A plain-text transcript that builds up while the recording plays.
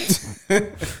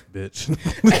Bitch.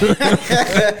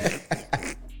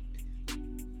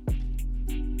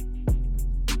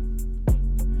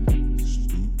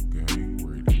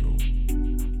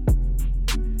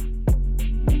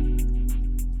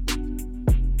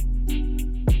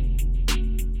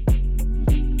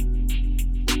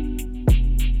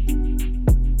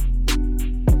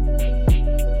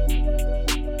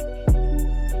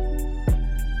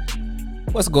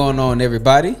 What's going on,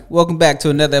 everybody? Welcome back to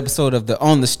another episode of the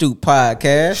On the Stoop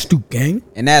podcast. Stoop gang.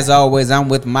 And as always, I'm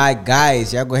with my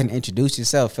guys. Y'all go ahead and introduce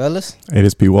yourself, fellas. Hey,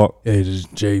 this P Walk. Hey, this is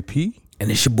JP. And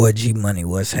it's your boy G Money.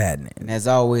 What's happening? And as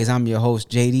always, I'm your host,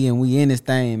 JD, and we in this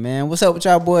thing, man. What's up with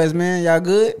y'all boys, man? Y'all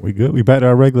good? We good. We back to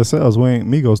our regular selves. We ain't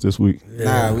Migos this week.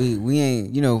 Yeah. Nah, we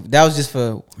ain't, that was just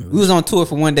for, we was on tour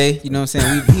for one day, you know what I'm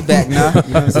saying? We back now, you know what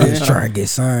I'm Just saying? trying to get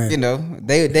signed.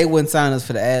 They wouldn't sign us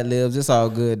for the ad libs. It's all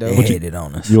good, though. They hated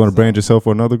on us. You want to brand yourself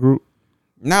for another group?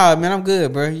 Nah, man, I'm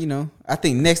good, bro. I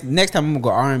think next time I'm gonna go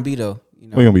R&B, though. We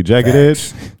gonna be Jagged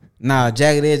Edge? Nah,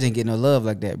 Jagged Edge ain't getting no love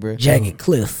like that, bro. Jagged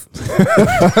Cliff.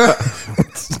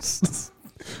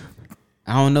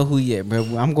 I don't know who yet, bro.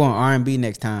 I'm going R&B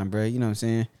next time, bro. You know what I'm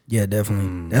saying? Yeah,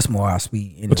 definitely. That's more our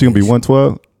speed. But you gonna be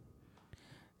 112?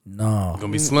 No.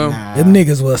 Gonna be slim. Nah. Them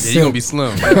niggas was Yeah, you gonna silk. be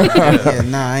slim. Yeah,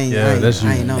 nah, I ain't. Yeah, I ain't, that's you.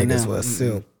 I ain't know Niggas them. was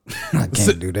silk. I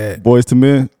can't do that. Boys to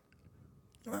Men?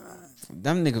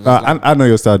 Them niggas was like, I know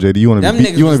your style, JD. You want to them be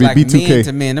niggas you want was to be like men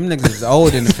to B2K? men. Them niggas is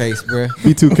old in the face, bro.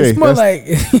 B2K. It's more like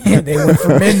they went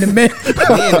from men to men.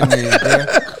 Men to men, bro.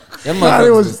 Them Nah,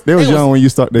 motherfuckers they was young when you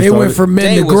start. They went from men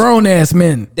They to was- grown ass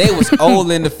men. They was old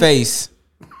in the face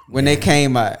when they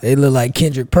came out. They look like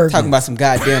Kendrick Perkins. Talking about some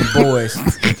goddamn boys,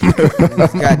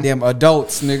 goddamn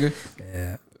adults, nigga.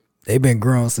 Yeah. They been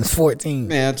grown since 14.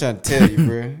 Man, I'm trying to tell you,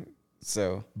 bro.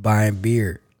 So, Buying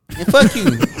beer. and fuck you,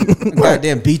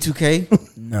 goddamn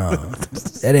B2K. No.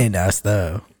 That ain't our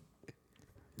style.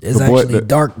 There's The boy- actually the-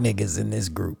 dark niggas in this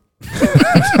group.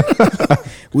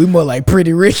 We more like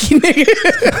Pretty Ricky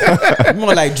niggas.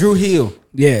 More like Drew Hill.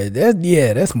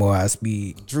 That's more our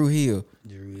speed. Drew Hill.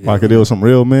 Like it was some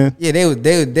real men. Yeah, they was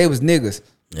niggas.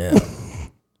 Yeah.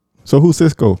 So who's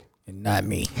Cisco? And not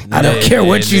me. I don't care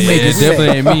what you make It it definitely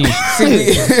say. ain't me.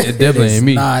 It definitely It's ain't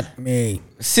me. not me.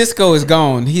 Cisco is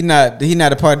gone. He not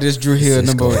a part of this Drew Hill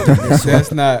Cisco. number.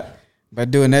 That's not by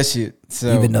doing that shit.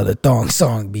 So Even though the thong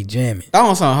song be jamming. that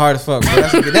one song hard as fuck, bro.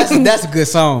 That's a good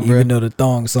song, bro. Even though the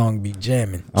thong song be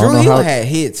jamming. I don't Drew know Hill how- had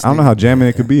hits. I don't know how jamming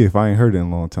it could be if I ain't heard it in a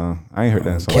long time. I ain't heard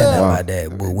that song in Care a while. about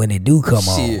that. But when it do come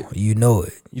Shit. on, you know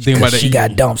it. You think about 'Cause that- she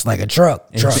got dumps like a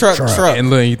truck. Truck. And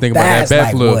look, you think about That's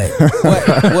that like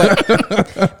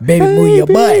backflip. what? Baby, move your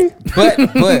butt. But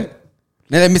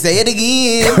now let me say it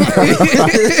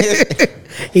again.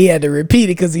 He had to repeat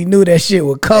it because he knew that shit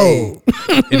was cold.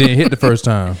 It didn't hit the first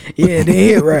time. Yeah, it didn't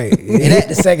hit right. It hit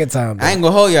the second time. Though. I ain't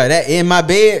gonna hold y'all. That in my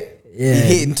bed, Yeah. he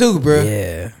hitting too, bro.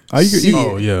 Yeah, Oh, you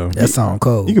Oh yeah. that song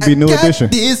cold. could be New Got Edition.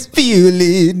 this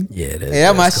feeling. Yeah,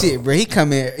 That's my that's cold. shit, bro. He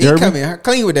come in You heard me?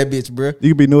 clean with that bitch, bro. You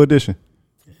could be New Edition.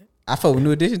 I fuck with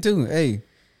New Edition too. Hey,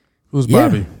 Who's Yeah.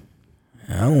 Bobby?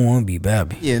 I don't want to be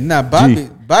Bobby. yeah, nah,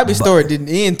 Bobby's story didn't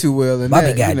end too well. In Bobby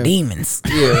that, got you know. demons.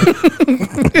 Yeah,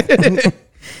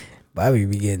 Bobby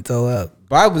be getting towed up.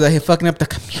 Bobby was out here fucking up the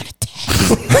community.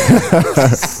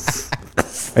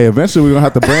 Hey, eventually we're gonna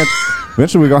have to branch.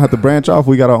 Eventually we're gonna have to branch off.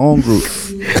 We got our own group.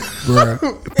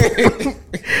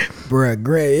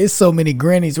 Bruh, it's so many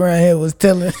grannies around here was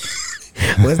telling all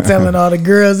the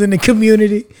girls in the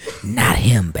community, not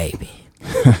him, baby.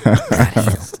 Not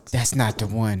him. That's not the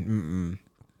one.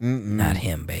 Not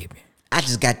him, baby. I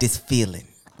just got this feeling.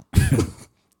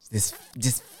 this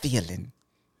feeling.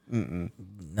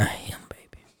 Not him,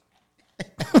 baby.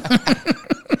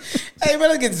 Hey, man,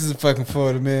 let's get to some fucking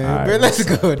Florida, man. All right, Bro, let's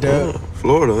go, dog.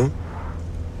 Florida, huh?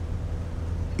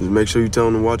 Just make sure you tell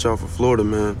them to watch out for Florida,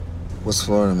 man. What's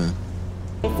Florida, man?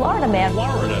 Florida man.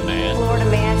 Florida man. Florida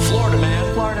man. Florida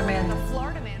man. Florida man. The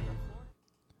Florida man.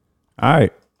 All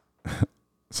right.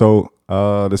 So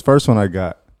this first one I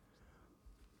got.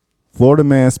 Florida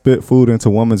man spit food into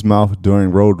woman's mouth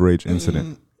during road rage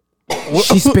incident.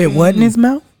 She spit what in his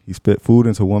mouth? He spit food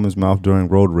into woman's mouth during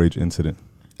road rage incident.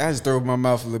 I just throw my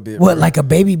mouth a little bit. What, bro. like a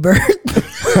baby bird?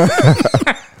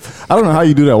 I don't know how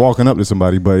you do that walking up to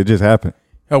somebody, but it just happened.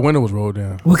 Her window was rolled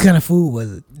down. What kind of food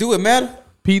was it? Do it matter?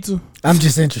 Pizza. I'm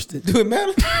just interested. Do it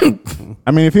matter?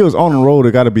 I mean, if he was on the road,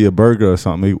 it got to be a burger or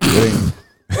something.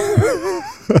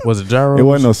 Was it gyros? It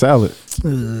wasn't no salad.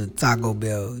 Taco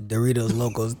Bell, Doritos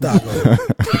Locos Taco.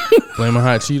 Flaming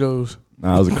hot Cheetos.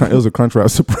 Nah, it was a Crunchwrap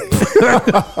Supreme.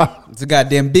 It's a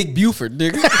goddamn Big Buford,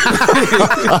 nigga.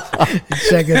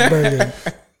 Checkers burger.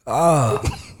 Oh.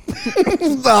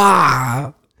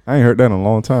 Ah. I ain't heard that in a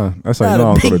long time. That's how you Not know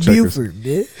a I'm going big to Checkers. Buford,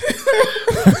 bitch.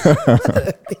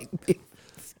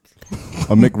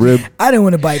 A McRib. I didn't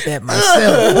want to bite that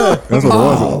myself. That's what it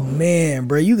was. Oh man,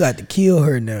 bro, you got to kill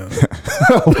her now.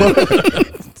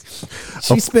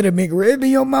 She spit a McRib in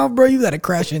your mouth, bro. You got to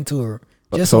crash into her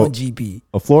just So- on GP.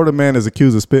 A Florida man is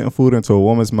accused of spitting food into a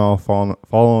woman's mouth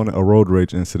following a road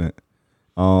rage incident.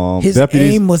 His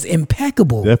aim was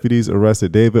impeccable. Deputies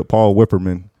arrested David Paul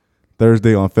Whipperman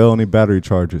Thursday on felony battery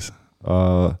charges.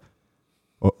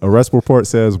 Arrest report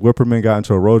says Whipperman got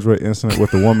into a road rage incident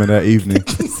with a woman that evening.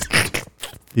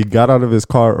 He got out of his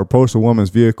car, approached the woman's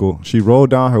vehicle. She rolled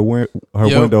down her window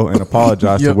and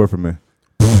apologized to Whipperman.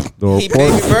 He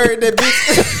baby bird that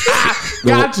bitch.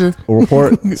 Gotcha. A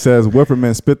report says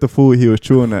Whipperman spit the food he was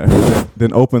chewing at her,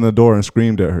 then opened the door and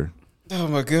screamed at her. Oh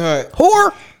my god.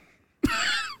 Whore.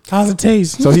 How's it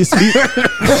taste? So he's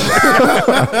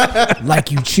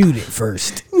Like you chewed it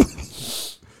first.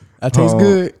 That tastes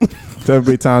good.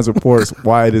 70 Times reports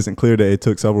why it isn't clear that it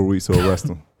took several weeks to arrest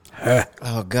him.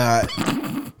 Oh god.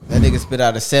 That nigga spit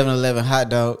out a 7-Eleven hot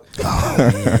dog.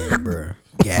 Oh yeah, bro.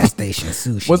 Gas station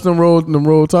sushi. What's them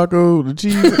roll taco? The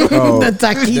cheese? the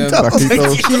taquito?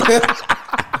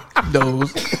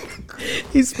 Those.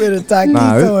 He spit a taquito.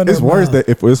 Nah, in it's her worse. mouth.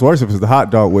 It's worse if it's the hot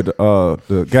dog with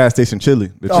the gas station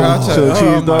chili, the chili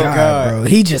cheese dog. God, bro.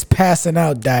 He just passing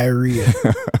out diarrhea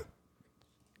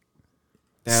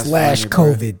That's slash funny,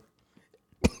 bro. COVID.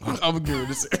 I'm gonna give it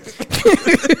a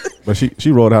second. But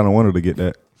she rolled down the window to get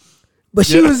that. But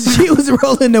she was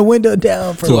rolling the window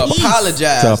down for To peace.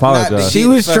 apologize. To apologize. not to She get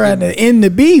was fucking- trying to end the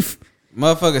beef.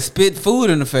 Motherfucker spit food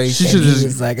in the face. She And should he just.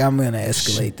 was like, I'm gonna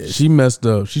escalate this. She messed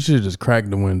up. She should have just cracked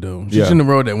the window. She Yeah. shouldn't have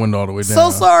rolled that window all the way down. So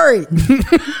sorry.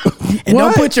 And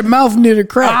don't put your mouth near the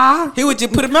crack. He would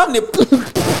just put him out there.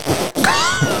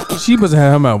 She must have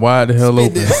had her mouth wide the hell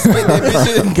open. Spit that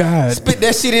bitch in. God. Spit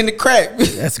that shit in the crack.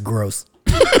 That's gross.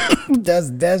 that's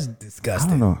I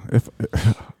disgusting. don't know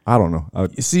I don't know.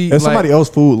 See, if somebody like-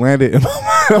 else's food landed in my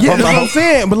mouth, Yeah, that's what I'm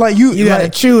saying. But like you You gotta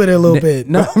like, chew it a little bit.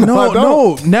 No, I no.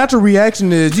 don't. Natural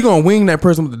reaction is you gonna wing that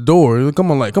person with the door. Come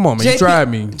on, man. You tried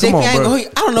me. JP Come on, ain't bro. gonna,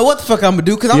 I don't know what the fuck I'm gonna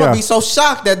do because I'm Yeah. gonna be so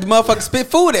shocked that the motherfucker spit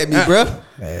food at me, bro.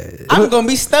 I'm gonna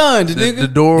be stunned, The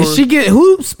nigga. door. Did she get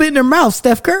who spit in her mouth?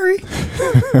 Steph Curry?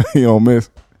 you don't miss.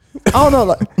 I don't know.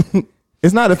 Like,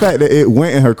 it's not the fact that it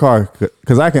went in her car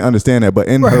because I can understand that, but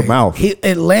in her Right. mouth.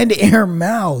 It landed in her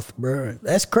mouth, bro.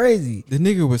 That's crazy. The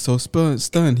nigga was so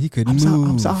stunned he couldn't move.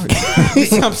 I'm sorry.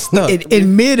 I'm stuck.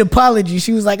 In mid apology,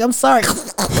 she was like, "I'm sorry."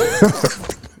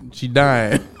 She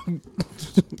died.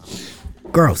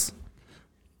 Gross.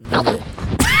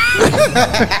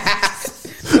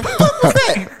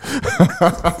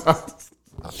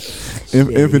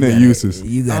 Infinite uses.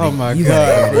 You got. Oh my you God,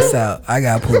 gotta air bro. this out. I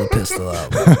gotta pull a pistol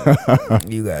out.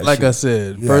 You got. Like I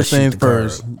said, you first gotta shoot things the car.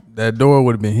 first. That door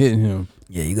would have been hitting him.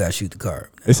 Yeah, you gotta shoot the car.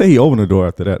 They say he opened the door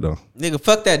after that though. Nigga,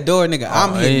 fuck that door, nigga.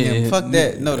 I'm hitting him. yeah, Fuck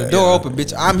that. No, the door open,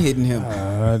 bitch. I'm hitting him.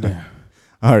 Damn.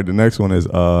 All right, the next one is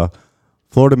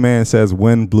Florida man says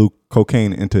wind blew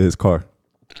cocaine into his car.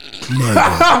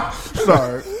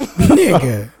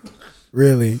 Nigga,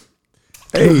 really?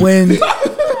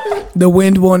 The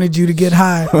wind wanted you to get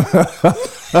high.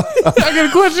 I got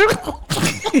a question.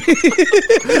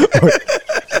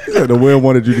 The wind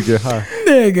wanted you to get high.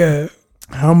 Nigga.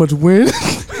 How much wind?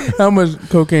 How much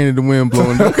cocaine did the wind blow?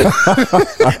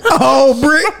 Oh,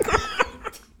 brick.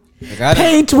 Nigga, I done-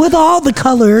 Paint with all the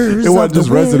colors. It of wasn't the just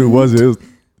residue, wind. was it?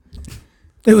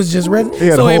 It was just residue.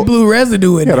 had a So whole- it blew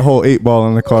residue He in had a it. whole 8-ball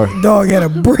in the car. Dog had a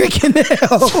brick in the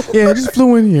hell. Yeah, it just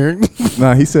flew in here.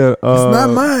 Nah, he said. It's not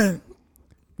mine.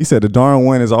 He said the darn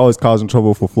wind is always causing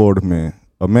trouble for Florida man.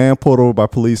 A man pulled over by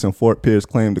police in Fort Pierce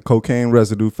claimed the cocaine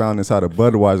residue found inside a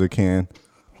Budweiser can,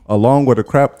 along with a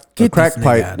crack Get this nigga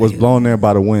pipe, outta was here. blown there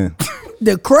by the wind.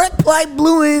 The crack pipe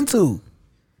blew into.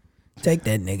 Take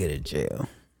that nigga to jail.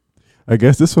 I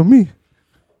guess this for me.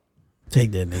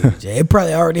 Take that nigga to jail. It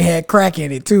probably already had crack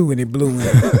in it too when it blew in.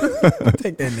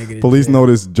 Take that nigga to Police jail.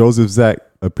 noticed Joseph Zack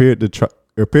appeared to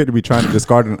be trying to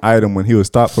discard an item when he was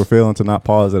stopped for failing to not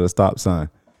pause at a stop sign.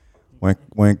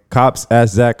 When cops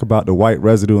asked Zach about the white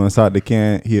residue inside the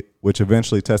can, which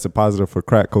eventually tested positive for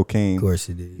crack cocaine, Of course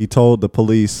he did. he told the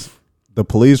police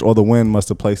or the wind must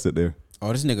have placed it there.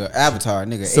 Oh, this nigga Avatar,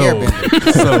 nigga So,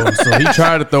 Airbender. so he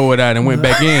tried to throw it out and went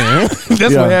back in. That's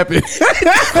Yeah. what happened.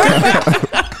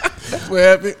 That's what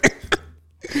happened.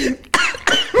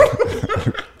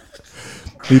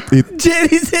 He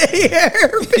Jenny said here.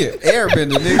 Yeah,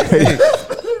 Airbender, nigga.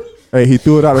 Hey, he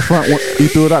threw it out the front. He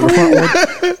threw it out the front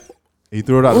window. He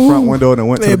threw it out the front window and then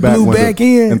went to It the back blew window back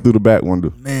in. and through the back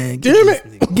window. Man, get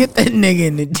that nigga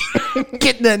in the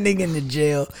Get that nigga in the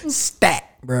jail.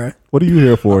 Stat, bro. What are you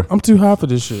here for? I'm too high for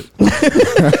this shit.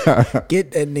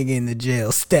 Get that nigga in the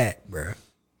jail. Stat, bro.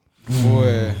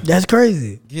 Boy, That's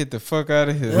crazy. get the fuck out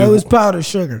of here. That was powdered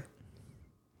sugar.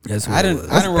 That's what I didn't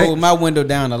roll with my window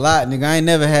down a lot, nigga. I ain't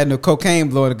never had no cocaine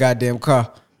blow in the goddamn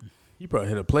car. He probably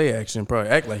hit a play action. Probably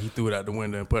act like he threw it out the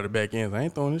window and put it back in. I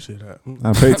ain't throwing this shit out.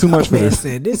 I paid too much for Man this.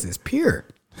 said this is pure.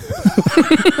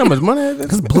 How much money is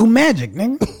It's that? blue magic,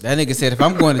 nigga. That nigga said, if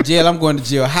I'm going to jail, I'm going to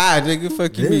jail high, nigga.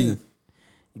 Fuck you mean?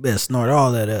 You better snort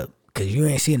all that up. Cause you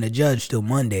ain't seeing the judge till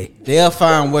Monday. They'll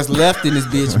find what's left in this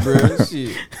bitch, bro.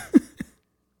 Shit.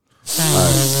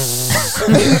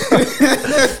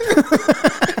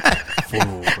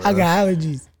 I got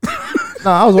allergies.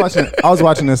 No, I was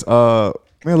watching this.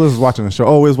 Me and Liz was watching the show.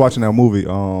 Oh, we was watching that movie.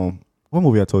 What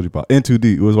movie I told you about? In Too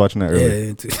Deep. We was watching that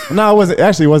earlier. Yeah, No, it wasn't.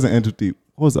 Actually, it wasn't In Too Deep.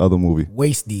 What was the other movie?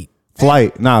 waist deep.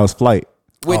 Flight. Nah, it was Flight.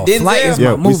 With Oh, Denzel? Flight is Yeah,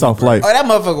 my we movie, saw bro. Flight. Oh, that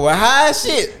motherfucker was high as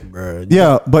shit. Bro.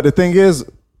 Yeah, but the thing is,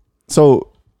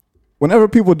 so whenever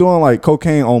people doing like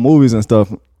cocaine on movies and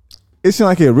stuff, it seems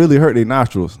like it really hurt their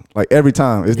nostrils. Like every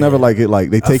time, it's never like it. Like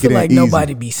they I take it feel in like easy.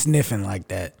 nobody be sniffing like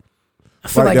that. I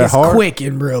feel Like like that it's hard? quick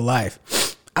in real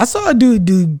life. I saw a dude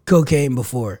do cocaine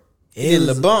before. He did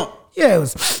a bump. Yeah, it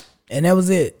was, and that was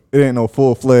it. It ain't no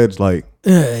full fledged like.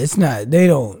 It's not. They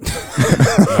don't.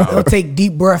 They don't take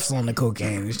deep breaths on the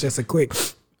cocaine. It's just a quick,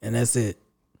 and that's it.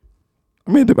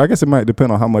 I mean, I guess it might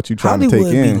depend on how much you trying to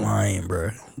Hollywood take be in. lying, bro.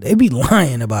 They be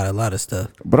lying about a lot of stuff.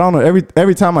 But I don't know.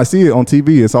 Every time I see it on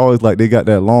TV, it's always like they got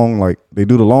that long, like they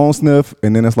do the long sniff,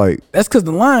 and then it's like, That's because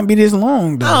the line be this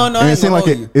long, though. I don't know. I and it ain't seemed gonna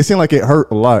like hold you. it seemed like it hurt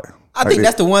a lot. I Like think they-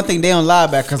 that's the one thing they don't lie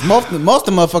about, because most of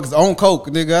the motherfuckers own coke,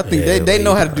 nigga. I think they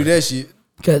know how to do that shit.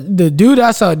 Cause the dude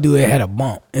I saw do it had a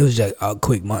bump. It was just a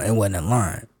quick bump. It wasn't a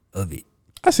line of it.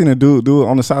 I seen a dude do it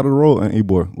on the side of the road in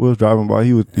Ybor. We was driving by.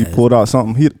 He pulled out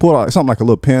something. He pulled out something like a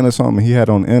little pen or something. He had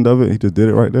it on the end of it. He just did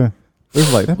it right there. It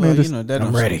was like that Well, man you just. know, that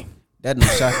I'm don't ready. shock- That don't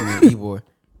shock me, E-boy.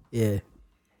 Yeah,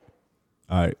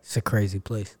 All right. it's a crazy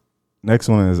place. Next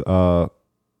one is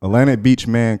Atlantic Beach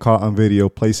man caught on video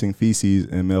placing feces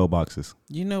in mailboxes.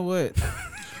 You know what?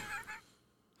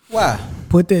 Why?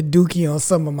 Put that dookie on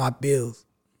some of my bills,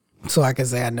 so I can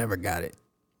say I never got it.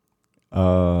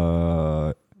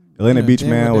 Atlantic Yeah, Beach damn,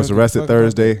 man what was the arrested fuck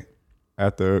Thursday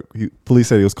after police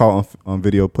said he was caught on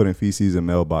video putting feces in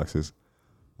mailboxes.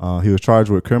 He was charged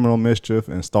with criminal mischief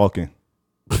and stalking.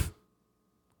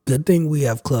 Good thing we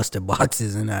have cluster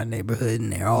boxes in our neighborhood,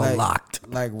 and they're all locked.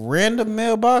 Like random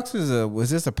mailboxes? Was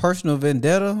this a personal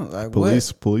vendetta? Like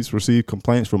Police received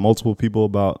complaints from multiple people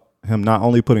about him not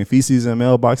only putting feces in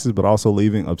mailboxes but also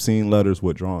leaving obscene letters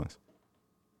with drawings.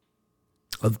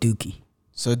 Of dookie.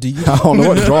 So do you? I don't know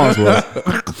what the drawings was.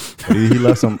 But he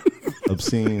left some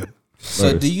obscene. So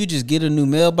letters. do you just get a new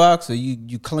mailbox or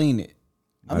you clean it?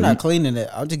 I'm not cleaning it.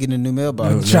 I'm just getting a new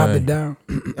mailbox. Chop it down.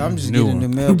 I'm just New getting a new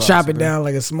one. mailbox. Chop it bro. down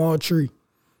like a small tree.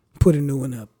 Put a new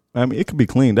one up. I mean, it could be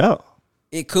cleaned out.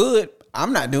 It could.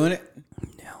 I'm not doing it.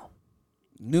 No.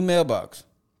 New mailbox.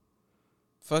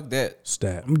 Fuck that.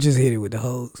 Stat. I'm just hit it with the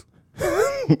hose.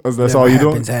 That's all you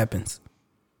doing. Happens.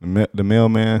 The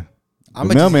mailman. I'ma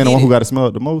The just mailman, the hit one who it. got to smell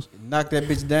it the most. Knock that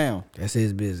bitch down. That's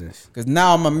his business. Cause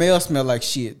now my mail smell like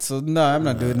shit. So no, I'm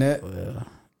not doing that. Well,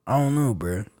 I don't know,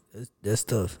 bro. That's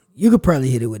tough. You could probably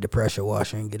hit it with the pressure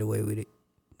washer and get away with it.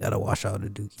 That'll wash out the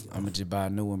dookie. I'm gonna just buy a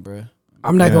new one, bro.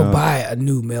 I'm not Yeah. gonna buy a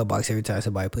new mailbox every time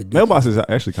somebody put dookie. Mailbox is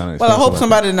actually kind of. Well, I hope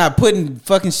somebody not putting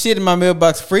fucking shit in my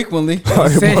mailbox frequently. He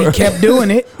said he kept doing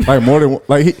it. like more than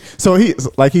like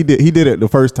he did it the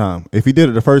first time. If he did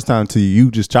it the first time to you,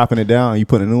 just chopping it down and you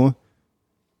put a new one.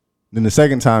 Then the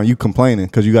second time you complaining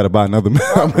because you got to buy another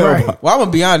mailbox. Right. Well, I'm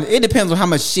gonna be honest. It depends on how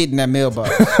much shit in that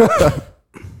mailbox.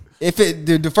 If it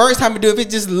the first time I do, if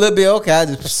it's just a little bit, okay, I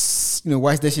just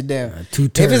wash that shit down. Two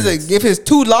If turds. it's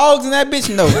two logs in that bitch,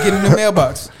 no, get in the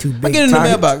mailbox. Two I'm big getting in the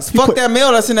targets. mailbox. He Fuck put- that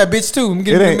mail that's in that bitch too. I'm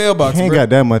getting in the mailbox. He ain't Bro. got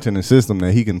that much in the system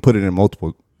that he can put it in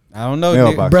multiple. I don't know,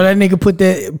 mailbox. nigga. Bro, that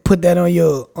nigga put that on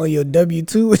your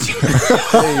W-2.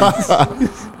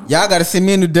 Y'all gotta send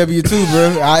me a new W-2,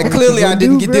 bro. I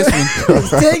didn't get this one. It's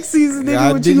tax season, nigga.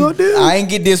 I What you gonna didn't- do? I ain't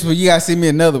get this one. You gotta send me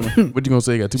another one. What you gonna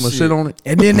say? Got too much shit on it?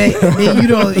 and then you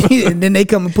don't. And then they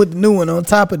come and put the new one on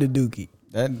top of the dookie.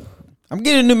 I'm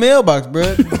getting a new mailbox, bro.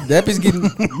 That bitch getting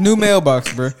new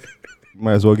mailbox, bro.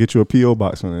 Might as well get you a PO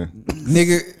box on there.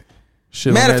 Nigga.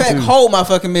 Shit Matter on of that fact, too. hold my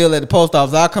fucking mail at the post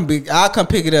office. I'll come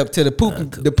pick it up till the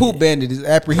poop bandit is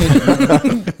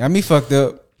apprehended. Got me fucked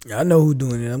up. I know who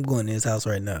doing it. I'm going to his house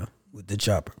right now with the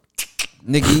chopper.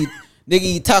 Nigga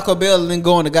eat Taco Bell and then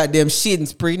go on the goddamn shitting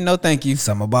spree. No, thank you.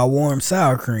 Something about warm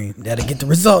sour cream. That'll get the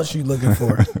results you looking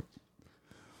for.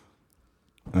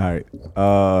 All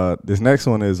right. This next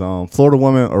one is Florida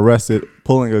woman arrested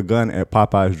pulling a gun at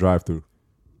Popeye's drive-thru.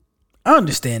 I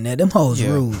understand that. Them hoes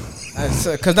rude.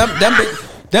 Cause them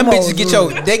bitches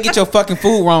get your fucking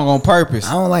food wrong on purpose.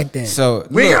 I don't like that. So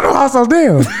We ain't got no hot sauce,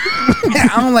 damn.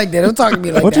 I don't like that. Don't talk to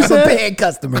me like What that. you I'm a said? paying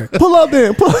customer. Pull up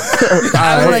then. Pull up.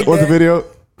 I don't like What's that. the video?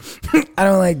 I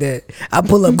don't like that. I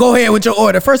pull up. Go ahead with your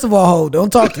order. First of all, hold.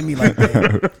 Don't talk to me like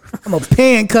that. I'm a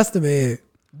paying customer here.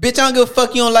 bitch, I don't give a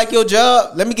fuck. You don't like your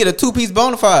job. Let me get a 2-piece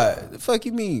bona fide. The fuck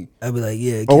you mean? I'd be like,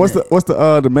 yeah. Oh, what's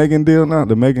the Megan deal now?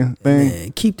 The Megan thing?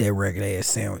 Man, keep that regular ass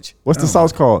sandwich. What's the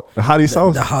sauce called? The hottie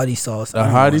sauce? The hottie sauce. The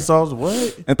hottie sauce,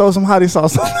 what? And throw some hottie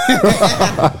sauce on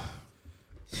it.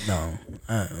 No.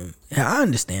 I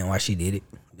understand why she did it.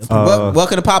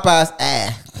 Welcome to Popeyes.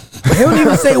 They don't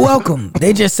even say welcome.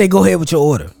 They just say go ahead with your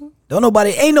order.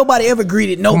 Ain't nobody ever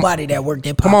greeted nobody that worked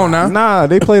at Popeyes. Come on now. Nah,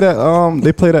 they play that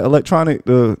electronic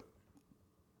the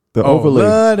overlay.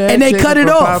 love that And they chicken cut it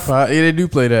from off. Popeye. Yeah, they do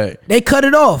play that. They cut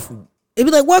it off. It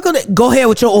be like, welcome to, go ahead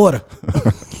with your order.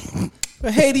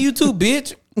 Hey to you too,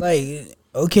 bitch. Like,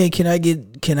 okay, can I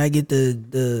get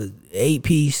the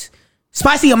 8-piece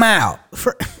spicy or mild?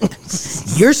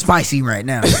 You're spicy right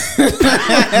now.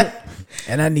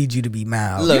 And I need you to be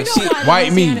mild. Look, You know how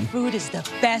white Louisiana meat. food is the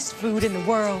best food in the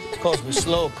world. Because we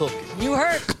slow cooking. You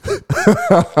heard.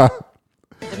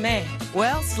 The man.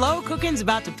 Well, slow cooking's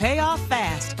about to pay off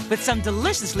fast with some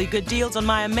deliciously good deals on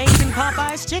my amazing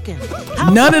Popeyes chicken.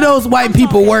 None of those white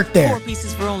people work there. 4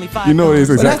 pieces for only $5. You know it is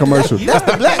exact commercial. that's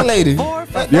the black lady.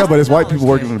 Yeah, but it's white people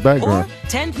working in the background. Or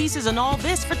 10 pieces and all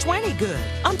this for 20 good.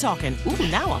 I'm talking, ooh,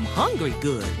 now I'm hungry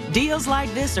good. Deals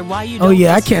like this are why you don't Oh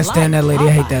yeah, I miss can't stand that life. lady.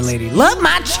 I hate that Popeyes. lady. Love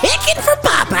my chicken from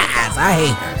Popeyes. I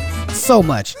hate her so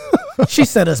much. She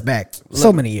set us back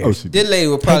so many years. Oh, she This lady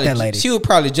would that probably lady. she would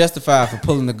probably justify for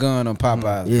pulling the gun on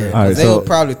Popeyes. Yeah. bro. All right, they so- would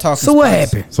probably talk. So what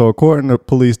happened? So according to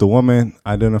police, the woman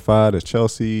identified as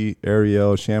Chelsea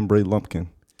Ariel Chambray Lumpkin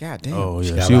God damn. Oh She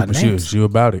yeah, got she a lot of was names.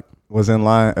 about it. was in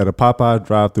line at a Popeye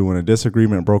drive-thru when a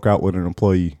disagreement broke out with an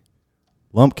employee.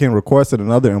 Lumpkin requested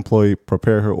another employee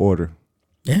prepare her order.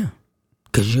 Yeah,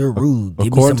 because you're rude. Give me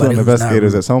According to somebody who's not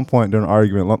investigators, rude. at some point during the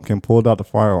argument, Lumpkin pulled out the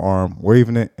firearm,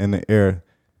 waving it in the air,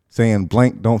 saying,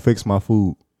 "Blank, don't fix my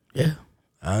food." Yeah,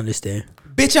 I understand.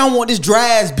 Bitch, I don't want this dry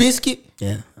ass biscuit.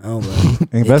 Yeah, I don't blame you. Because they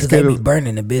be Investigators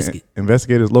burning the biscuit.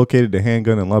 Investigators located the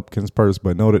handgun in Lumpkin's purse,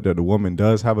 but noted that the woman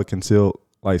does have a concealed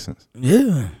license.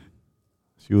 Yeah,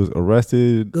 She was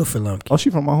arrested. good for Lumpkin. Oh,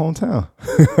 she from my hometown.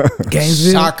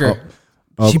 Gainesville. Shocker.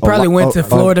 She probably went to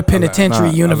Florida Penitentiary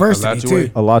nah, University Alachua.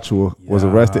 too. Alachua was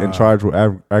arrested and charged with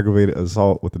aggravated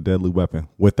assault with a deadly weapon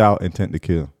without intent to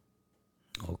kill.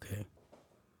 Okay.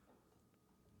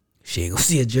 She ain't gonna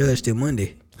see a judge till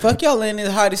Monday. Fuck y'all in this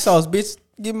hottie sauce, bitch.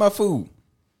 Give me my food.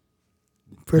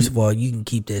 First of all, you can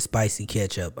keep that spicy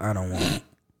ketchup. I don't want it.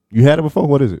 You had it before?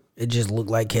 What is it? It just looked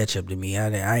like ketchup to me. I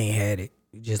ain't had it.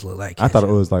 It just looked like I ketchup. thought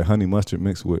it was like honey mustard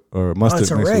mixed with, or Oh, mustard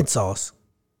it's a mixed red with. sauce.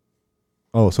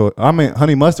 Oh, so I mean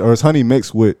honey mustard, or it's honey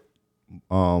mixed with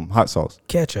hot sauce.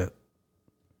 Ketchup.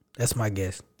 That's my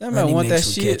guess. That man Honey want that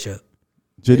mixed with shit. Ketchup.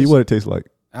 JD, what it tastes like?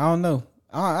 I don't know.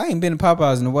 I ain't been to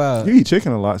Popeyes in a while. You eat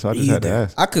chicken a lot, so I just had to Either.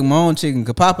 ask. I cook my own chicken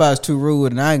because Popeyes too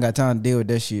rude and I ain't got time to deal with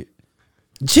that shit.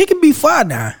 Chicken be fire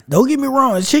now. Don't get me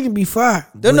wrong. The chicken be fire.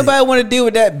 Don't but- nobody want to deal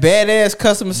with that badass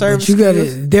customer service. But you got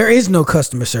skills. There is no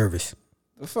customer service.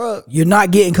 The fuck? You're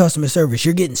not getting customer service.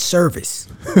 You're getting service.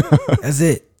 That's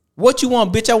it. What you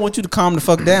want, bitch? I want you to calm the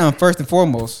fuck down first and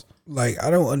foremost. Like,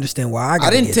 I don't understand why I I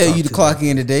gotta didn't get tell talked you to clock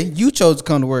in today. You chose to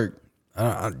come to work.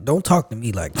 Don't talk to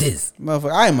me like this.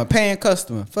 Motherfucker, I am a paying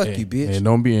customer. Fuck you, bitch. Hey,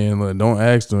 don't be in. Look, don't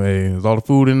ask them. Hey, is all the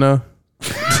food in there?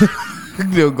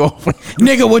 They'll go.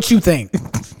 Nigga, what you think?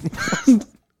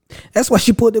 That's why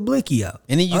she pulled the blicky out.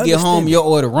 And then you I get home, understand. your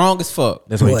order wrong as fuck.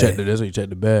 That's why you What? check. That's why you check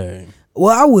the bag.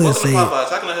 Well, I would say How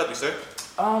can I help you, sir?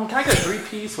 Can I get a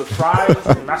 3-piece with fries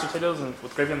and mashed potatoes and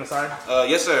with gravy on the side?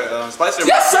 Yes, sir. Spicy.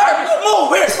 Yes, sir.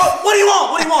 Move here. What do you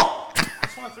want? What do you want? I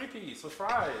just want a 3-piece with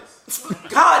fries.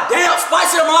 God damn,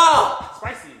 spicy them all.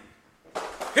 Spicy.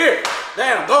 Here.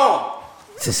 Damn, go on.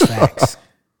 this is facts.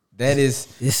 This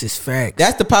This is facts.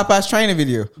 that's the Popeyes training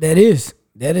video. That is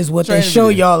what they Training show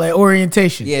video. y'all at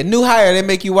orientation. Yeah, new hire, they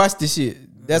make you watch this shit.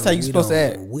 That's how you We supposed to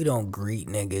don't- act. We don't greet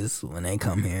niggas when they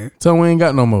come here. Tell them we ain't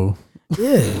got no more.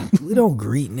 Yeah, we don't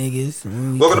greet niggas.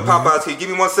 When we Welcome to come here. Popeyes. Can you give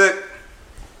me 1 sec?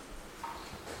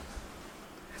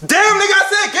 Damn, nigga, I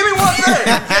said, give me 1 sec.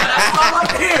 That's what I like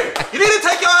to hear. You need to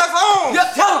take your ass home.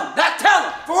 Yeah, tell him. Tell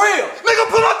him. For real. Nigga,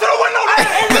 pull up to the window, then.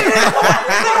 Nigga,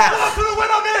 pull up to the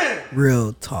window, then.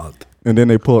 Real talk. And then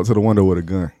they pull up to the window with a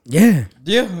gun. Yeah.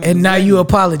 Yeah. And now you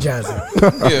apologizing.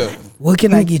 yeah. What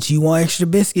can I get you? You want extra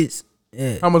biscuits?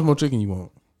 Yeah. How much more chicken you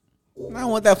want? I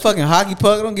don't want that fucking hockey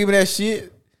puck. Don't give me that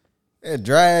shit. That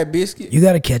dry biscuit. You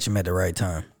got to catch them at the right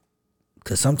time.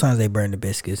 Because sometimes they burn the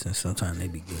biscuits and sometimes they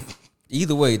be good.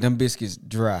 Either way, them biscuits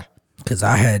dry. Because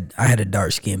I had a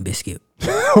dark skin biscuit.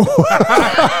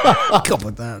 A couple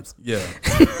of times. Yeah.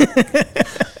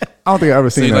 I don't think I ever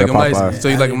So seen you that like at them light Popeyes. skin. So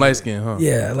you like them light skin, huh?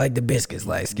 Yeah, I like the biscuits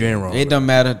light You skin. ain't wrong. It don't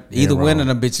matter. Either wrong. one of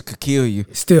them bitches could kill you.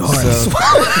 Still hard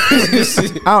to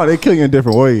swallow. Oh, they kill you in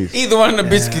different ways. Either one of them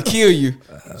bitches could kill you.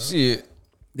 Shit.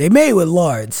 They made with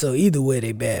lard, so either way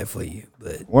they bad for you.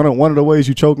 But One of the ways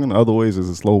you choking, the other ways is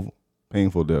a slow,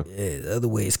 painful death. yeah, the other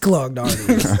way is clogged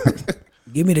arteries.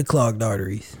 Give me the clogged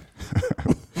arteries.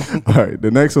 All right, the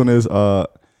next one is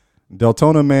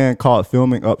Deltona man caught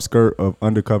filming upskirt of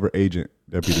undercover agent.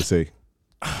 Deputy say.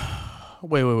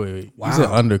 Wait. Wow. You said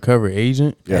undercover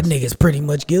agent? Yes. That nigga's pretty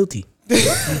much guilty.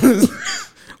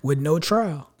 With no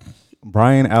trial.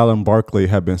 Brian Allen Barkley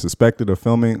had been suspected of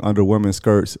filming under women's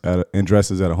skirts and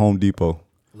dresses at a Home Depot.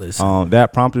 Listen.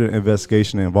 That prompted an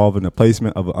investigation involving the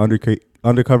placement of an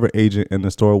undercover agent in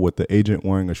the store with the agent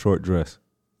wearing a short dress.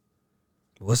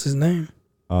 What's his name?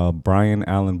 Brian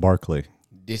Allen Barkley.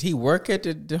 Did he work at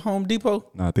the Home Depot?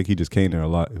 No, I think he just came there a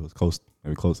lot. It was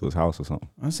maybe close to his house or something.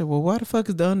 I said, well, why the fuck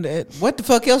is what the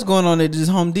fuck else going on at this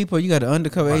Home Depot? You got an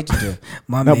undercover agent there.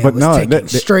 My man was taking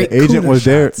straight the agent cooler was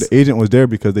there. shots. The agent was there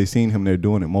because they seen him there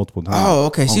doing it multiple times. Oh,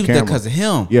 okay. She on was there camera. because of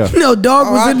him. Yeah, No, dog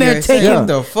was Oh, in I there can't say taking what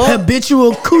the fuck?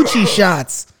 habitual coochie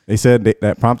shots. they said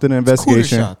that prompted an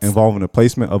investigation shots. involving the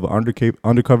placement of an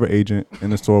undercover agent in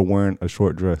the store wearing a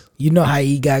short dress. You know how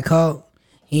he got caught?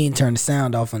 He didn't turn the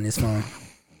sound off on his phone.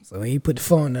 So when he put the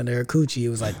phone under her coochie, it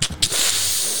was like,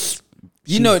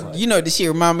 You know this shit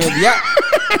remind me of y'all.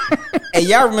 Hey,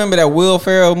 y'all remember that Will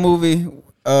Ferrell movie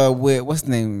with what's his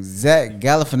name? Zach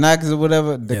Galifianakis or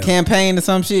whatever? The Yeah. Campaign or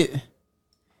some shit.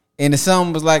 And the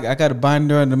song was like, I got a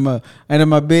binder under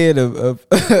my bed of a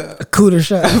cooter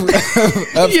shot.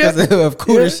 of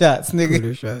cooler shots, nigga.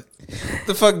 Cooter shot.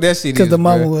 The fuck that shit is, Because the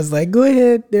mama bruh. was like, go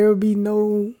ahead. There will be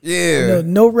no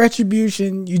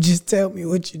retribution. You just tell me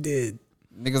what you did.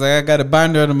 Niggas like, I got a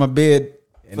binder under my bed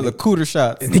full of cooter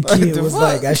shots. And the kid the was fuck?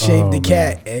 like, I shaved the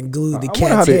cat and glued the I wonder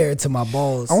how cat's they- hair to my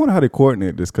balls. I wonder how they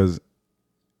coordinate this because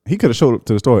he could have showed up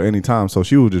to the store at any time, so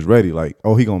she was just ready. Like,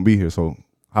 oh, he gonna be here, so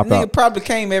hop Nigga out. probably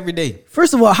came every day.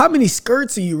 First of all, how many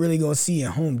skirts are you really going to see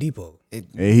in Home Depot? And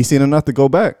he seen enough to go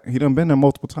back. He done been there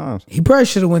multiple times. He probably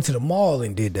should have went to the mall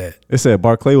and did that. It said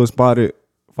Barclay was spotted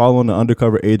following the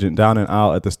undercover agent down and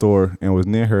out at the store and was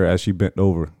near her as she bent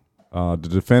over. The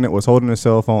defendant was holding a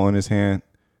cell phone in his hand,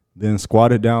 then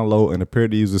squatted down low and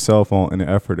appeared to use the cell phone in an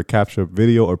effort to capture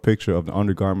video or picture of the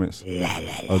undergarments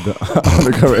of the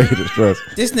undercover agent's dress.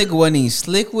 This nigga wasn't even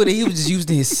slick with it. He was just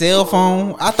using his cell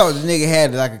phone. I thought the nigga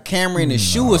had like a camera in his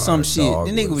shoe or some shit.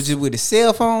 The nigga was just with his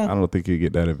cell I phone. don't think you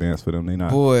get that advanced for them. They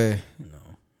not. Boy,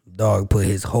 Dog put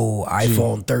his whole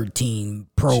iPhone 13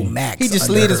 Pro Max. he just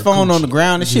under slid his her phone on coochie. the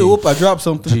ground and shit. Whoop, I dropped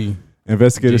something. G.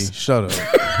 Investigators Shut up.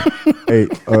 Hey,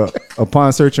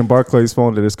 upon searching Barclay's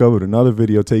phone, they discovered another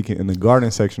video taken in the garden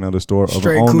section of the store of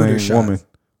Straight an cooter unnamed shots. woman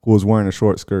who was wearing a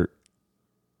short skirt.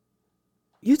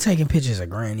 You taking pictures of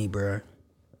Granny, bro?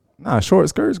 Nah, short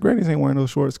skirts. Grannies ain't wearing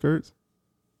those short skirts.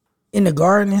 In the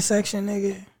gardening section,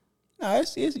 nigga? Nah,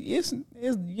 it's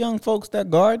young folks that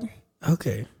garden.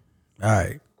 Okay. All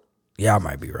right. Y'all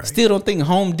might be right. Still don't think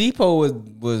Home Depot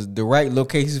was the right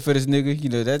location for this nigga. You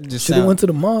know, that just Should have sound, went to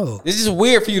the mall. it's just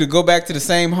weird for you to go back to the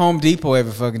same Home Depot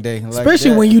every fucking day. Like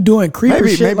Especially that. when you doing creeper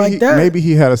shit like that. Maybe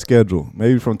he had a schedule.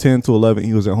 Maybe from 10 to 11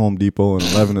 he was at Home Depot, and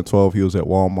 11 to 12 he was at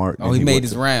Walmart. Oh, and he made went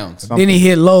his to- rounds. Then he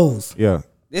hit Lowe's. Yeah.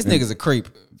 This nigga's a creep,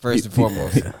 first and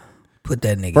foremost. Put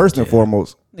that nigga First in and jail.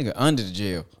 foremost, Nigga under the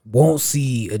jail. Won't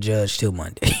see a judge till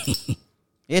Monday.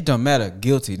 It don't matter.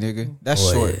 Guilty, nigga. That's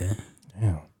Boy, short. yeah.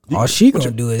 Damn. All she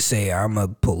gonna do is say, I'm a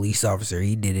police officer.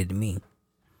 He did it to me.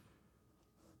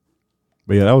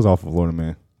 but yeah, that was off of Florida,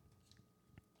 man.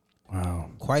 Wow.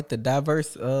 Quite the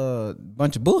diverse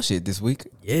bunch of bullshit this week.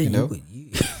 Yeah, you know.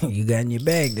 you got in your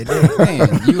bag today. Man,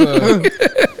 you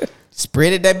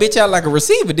spreaded that bitch out like a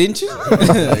receiver, didn't you?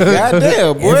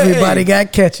 Goddamn, boy. Everybody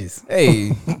got catches.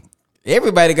 Hey,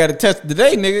 everybody got a touch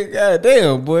today, nigga.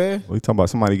 Goddamn, boy. We talking about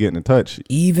somebody getting in touch.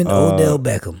 Even Odell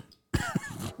Beckham.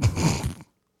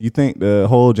 You think the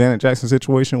whole Janet Jackson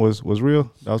situation was real?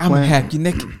 That was I'm gonna planned? hack your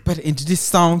neck, but into this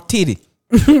song, titty.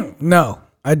 No,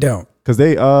 I don't. Because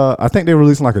they, I think they're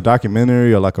releasing like a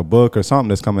documentary or like a book or something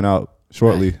that's coming out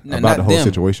shortly Nah, about not the whole them.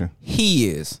 situation. He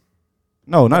is.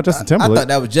 No, not Justin I Timberlake. thought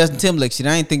that was Justin Timberlake shit.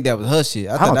 I didn't think that was her shit.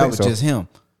 I thought don't that think was so. just him.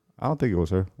 I don't think it was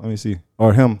her. Let me see.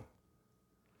 Or him.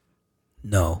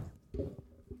 No.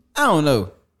 I don't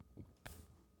know.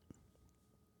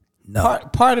 No.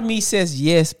 Part of me says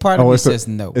yes. Part of me says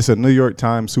no. It's a New York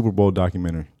Times Super Bowl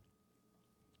documentary.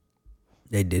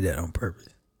 They did that on purpose.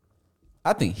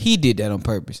 I think he did that on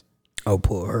purpose. Oh,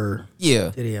 pull her.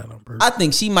 Yeah. Did he out on purpose? I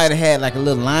think she might have had like a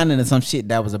little lining or some shit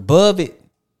that was above it,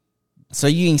 so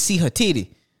you didn't see her titty.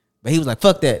 But he was like,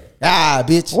 "Fuck that,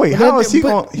 bitch." Wait, how is he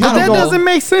going? But that doesn't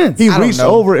make sense. He reached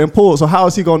over and pulled. So how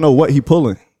is he gonna know what he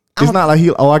pulling? It's not like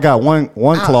I got one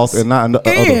cloth and not the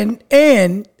other.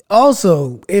 And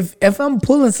also, if I'm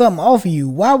pulling something off of you,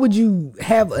 why would you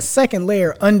have a second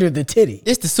layer under the titty?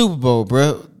 It's the Super Bowl,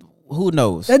 bro. Who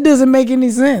knows? That doesn't make any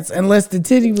sense unless the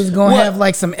titty was gonna have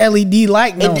like some LED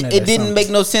lighting on it. It didn't make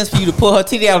no sense for you to pull her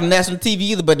titty out on national TV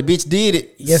either, but the bitch did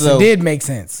it. Yes, it did make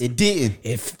sense. It didn't.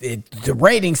 If the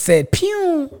rating said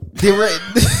pew,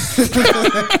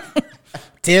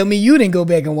 tell me you didn't go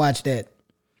back and watch that.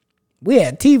 We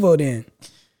had TiVo then.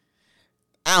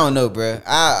 I don't know, bro.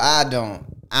 I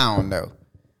don't know.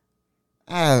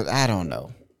 I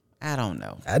don't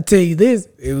know. I tell you this,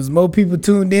 it was more people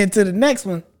tuned in to the next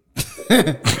one.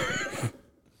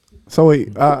 So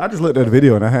wait, I just looked at the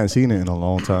video and I hadn't seen it in a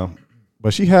long time.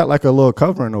 But she had like a little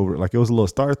covering over it, like it was a little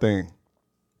star thing.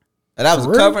 That was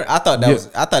a covering. I thought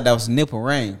that was nipple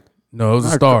ring. No, it was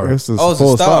a star. It's a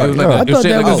full star. It was like I thought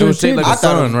that was her shaped like titty. a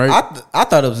sun, right? I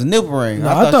thought it was a nipple ring. No,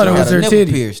 I thought it was her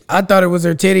titty. Pierced. I thought it was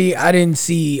her titty. I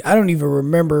don't even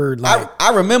remember. Like,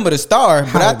 I remember the star,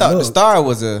 but I thought the star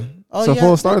was a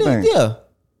full star thing. Yeah.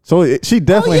 So she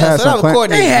definitely had some.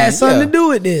 They had something to do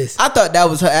with this. I thought that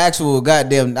was her actual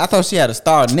goddamn. I thought she had a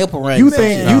star nipple ring. You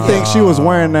think she was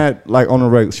wearing that like on the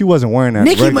regular? She wasn't wearing that.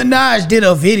 Nicki Minaj did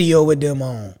a video with them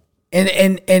on,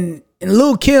 and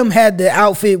Lil' Kim had the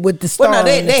outfit with the star. Well,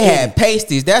 no, they had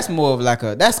pasties. That's more of like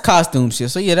that's costume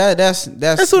shit. So yeah, that's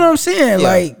what I'm saying. Yeah.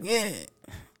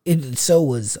 Like, so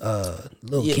was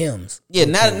Lil' Kim's. Yeah,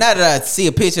 now that I see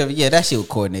a picture of it, that shit was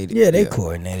coordinated. Yeah, they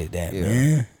coordinated that,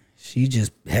 man. She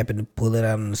just happened to pull it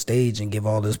out on the stage and give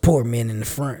all those poor men in the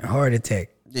front a heart attack.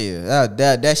 Yeah,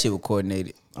 that shit was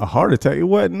coordinated. A heart attack? It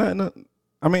wasn't nothing.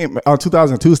 I mean, on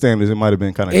 2002 standards, it might have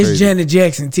been kind of crazy. It's Janet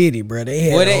Jackson titty, bro. They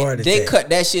had a heart attack. They cut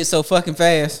that shit so fucking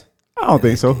fast. I don't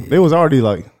think so. It was already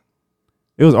like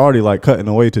cutting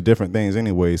away to different things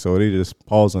anyway, so they just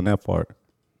paused on that part.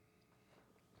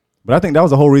 But I think that was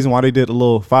the whole reason why they did a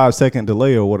little 5-second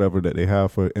delay or whatever that they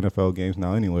have for NFL games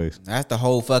now anyways. That's the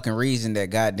whole fucking reason that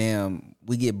goddamn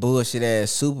we get bullshit ass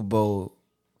Super Bowl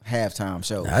halftime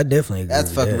show. I definitely agree. That's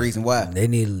the fucking that. reason why. They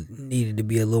needed to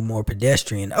be a little more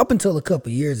pedestrian. Up until a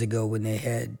couple years ago when they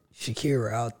had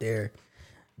Shakira out there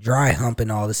dry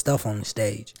humping all the stuff on the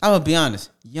stage. I'm gonna be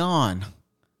honest, yawn.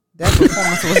 That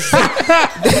performance was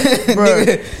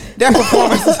that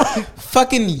performance was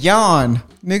fucking yawn,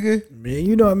 nigga. Man,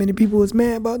 you know how many people was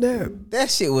mad about that? That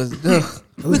shit was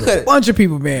A bunch of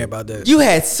people mad about that. You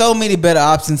had so many better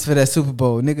options for that Super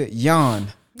Bowl, nigga. Yawn.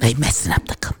 They messing up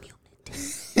the community.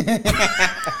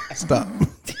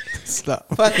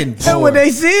 Stop. Fucking That's what they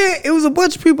said. It was a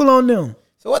bunch of people on them.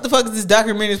 So what the fuck is this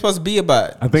documentary supposed to be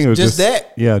about? I think it was just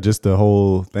that. Yeah, just the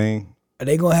whole thing. Are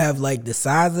they gonna have like the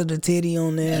size of the titty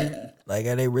on there? Like,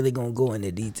 are they really gonna go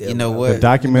into detail? You know what? The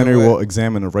documentary will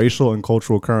examine the racial and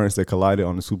cultural currents that collided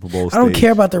on the Super Bowl stage. I don't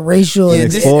care about the racial. Yeah,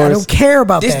 I don't care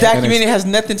about this that. documentary has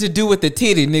nothing to do with the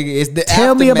titty, nigga. It's the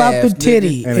Tell me about the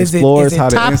titty. And is explores it how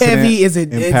the top incident heavy? Is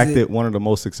it impacted one of the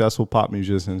most successful pop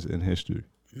musicians in history.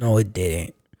 No, it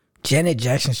didn't. Janet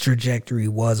Jackson's trajectory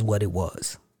was what it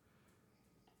was,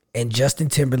 and Justin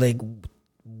Timberlake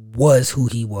was who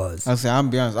he was. I'm gonna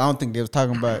be honest. I don't think they was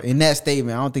talking about in that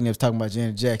statement. I don't think they was talking about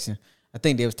Janet Jackson. I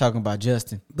think they was talking about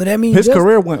Justin. But I mean, his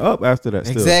career went up after that.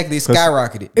 Still. Exactly, it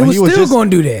skyrocketed. It was still going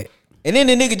to do that. And then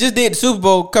the nigga just did the Super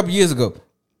Bowl a couple years ago.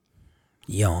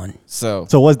 Yawn. So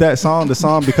was that song the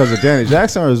song because of Janet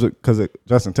Jackson or is it because of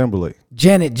Justin Timberlake?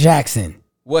 Janet Jackson.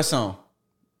 What song?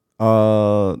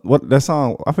 What that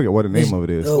song? I forget what the name of it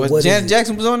is. Was Janet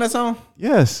Jackson was on that song?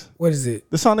 Yes. What is it?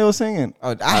 The song they were singing.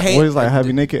 Oh, I hate. What is like have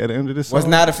you naked at the end of this song? Was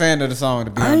not a fan of the song.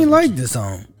 To be honest, I didn't like the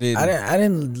song. Didn't. I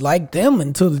didn't like them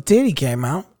until the titty came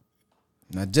out.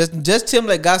 Now, just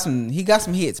Timberlake got some. He got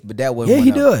some hits, but that wasn't. Yeah, one he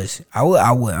of them. does. I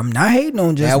would. I'm not hating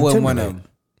on Justin That wasn't Timberlake. one of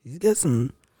them. He's got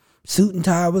some. Suit and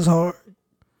Tie was hard.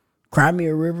 Cry Me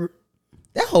a River.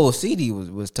 That whole CD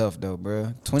was tough though,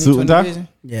 bro. Suit and Tie? Vision.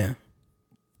 Yeah.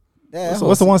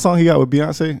 What's the one song he got with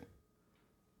Beyonce?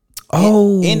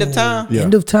 Oh, End of Time. Yeah.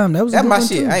 End of Time. That was a That's good my one,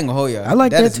 shit. too. I ain't gonna hold y'all. I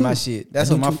like that is too. my shit. That's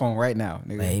I on do my too. phone right now,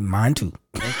 nigga. Hey, mine too.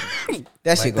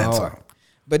 That shit go that hard. song.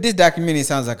 But this documentary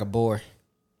sounds like a bore.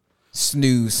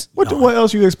 Snooze. What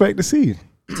else you expect to see?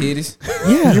 Titties.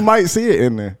 Yeah. You might see it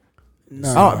in there.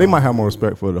 No. They might have more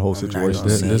respect for the whole situation.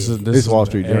 gonna see This it. is It's Wall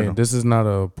Street hey, Journal. this is not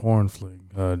a porn flick.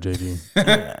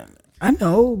 JD. I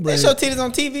know, They but show titties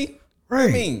on TV. right.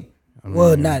 I mean,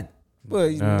 well, not well,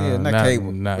 yeah, not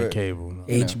cable. Not but cable. No.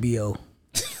 HBO,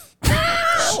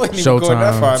 I wasn't even going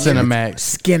that far, Showtime, nigga.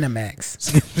 Cinemax.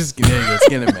 Skinamax. There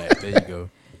you go, Skinemax. There you go.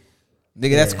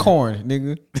 Nigga, that's corn,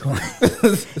 nigga.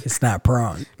 It's not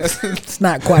prawn. It's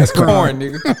not quite That's corn, prawn.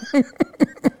 nigga.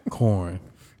 Corn.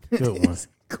 Good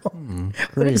one.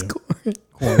 What is Creative.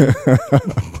 corn?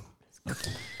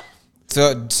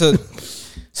 So does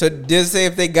it say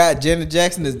if they got Janet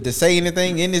Jackson to say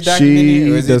anything in this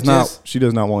documentary? Or is it just, She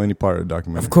does not want any part of the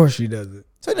documentary. Of course she does it.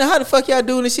 So then how the fuck y'all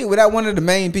doing this shit without one of the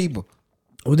main people?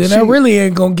 Well, then I really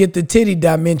ain't gonna get the titty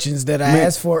dimensions that I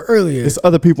asked for earlier. It's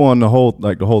other people on the whole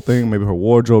thing. Maybe her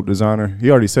wardrobe designer. He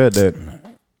already said that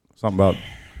something about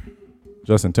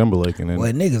Justin Timberlake and then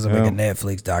Well, niggas will make a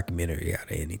Netflix documentary out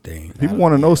of anything. people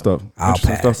want to know stuff. I'll Interesting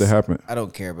pass. stuff that happened. I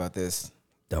don't care about this.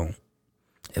 Don't.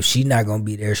 If she not gonna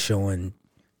be there showing,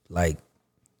 like,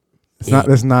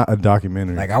 That's not a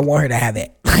documentary. I want her to have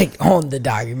it like on the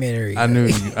documentary. I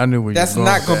knew where That's you were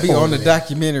not gonna with be that. on the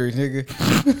documentary,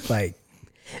 nigga. Like,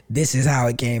 this is how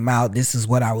it came out. This is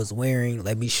what I was wearing.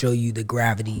 Let me show you the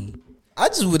gravity. I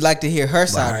just would like to hear her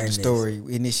side of Behind the this. story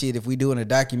in this shit. If we doing a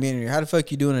documentary, how the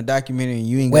fuck you doing a documentary and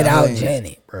you ain't got Without her in?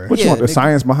 Janet, bro. what you yeah, want? The nigga.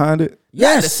 science behind it?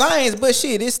 Yeah, the Yes. science, but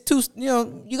shit, it's too. You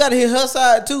know, you got to hear her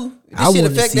side too. This I shit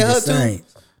want to see affected the her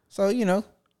science. too. So you know,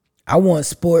 I want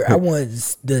sport. I want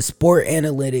the sport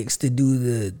analytics to do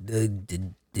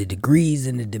the degrees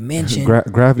and the dimension.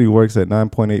 Gravity works at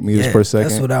 9.8 meters Yeah, per second.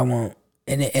 That's what I want.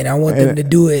 And I want them to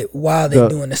do it while they're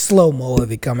doing the slow mo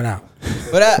of it coming out.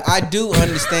 but I do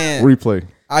understand. Replay.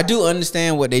 I do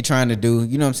understand what they trying to do.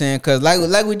 You know what I'm saying? Because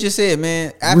like we just said,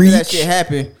 man, after that Reach. shit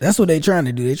happened, That's what they're trying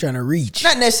to do. They're trying to reach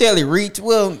not necessarily reach.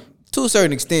 Well, to a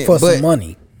certain extent, for but some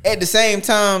money. at the same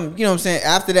time, you know what I'm saying?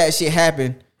 After that shit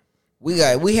happened, we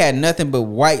had nothing but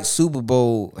white Super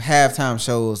Bowl halftime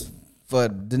shows for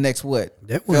the next what?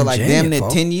 That Felt wasn't like Janet damn near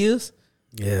fault. 10 years.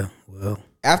 Yeah, well,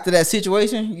 After that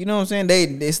situation, you know what I'm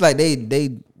saying? It's like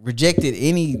they rejected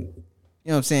any, you know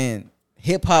what I'm saying,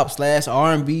 hip hop /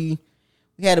 R&B.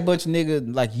 We had a bunch of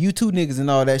niggas like U2 niggas and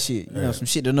all that shit. You know, some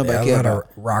shit that nobody a cared lot about.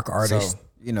 of rock artists, So,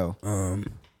 you know,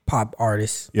 pop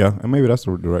artists. Yeah, and maybe that's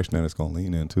the direction that it's gonna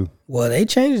lean into. Well, they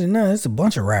changed it now. It's a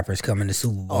bunch of rappers coming to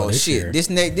Super Bowl. oh this shit,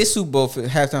 year. this Super Bowl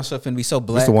halftime stuff finna be so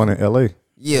black. It's the one in LA.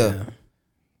 Yeah.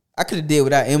 I could have did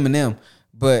without Eminem,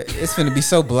 but it's finna be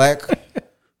so black.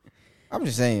 I'm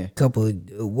just saying. Couple of,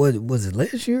 what was it,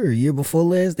 last year or year before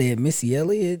last? They had Missy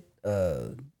Elliott.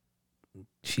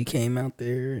 She came out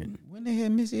there and When they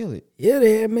had Miss Elliott yeah,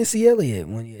 they had Missy Elliott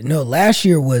one year. No, last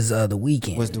year was The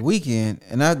Weeknd. was the weekend,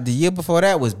 and the year before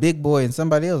that was Big Boy and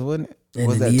somebody else, wasn't it? And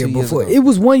Was then that the year 2 years before, ago? it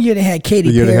was one year they had Katy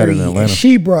The year they had it in Perry, and Atlanta.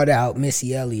 she brought out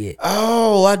Missy Elliott.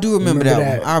 Oh, I do remember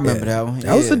that one. I remember Yeah. that one.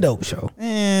 That was Yeah. a dope show.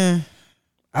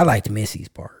 I liked Missy's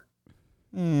part.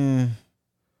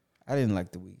 I didn't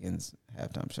like the weekend's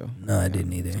halftime show. No, I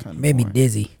didn't either. kinda Maybe boring.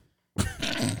 Dizzy.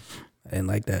 I didn't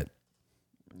like that.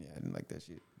 Yeah, I didn't like that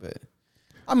shit. But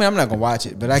I mean, I'm not gonna watch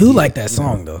it. But I do get like it, that you know.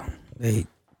 song though. They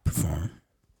perform.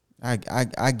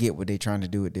 I get what they trying to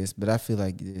do with this, but I feel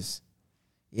like this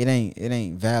it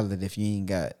ain't valid if you ain't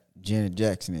got Janet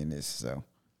Jackson in this. So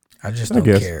I just I don't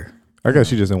guess. care. I guess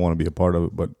she just didn't want to be a part of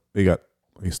it, but they got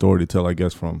a story to tell, I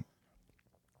guess, from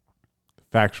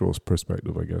factual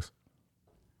perspective, I guess.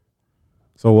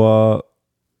 So,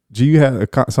 G, you had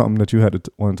something that you had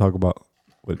to want to talk about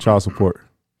with child support.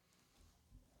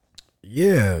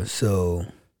 Yeah, so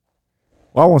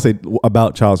Well, I won't say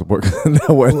about child support. That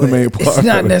wasn't the main part. it's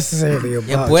not of it. necessarily about.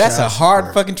 yeah, boy, that's a child hard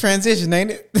support. fucking transition,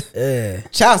 ain't it? Yeah,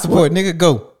 Child support, nigga,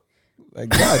 go. Like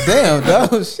goddamn,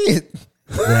 dog, shit.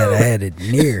 glad I had it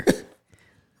near.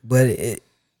 But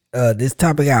this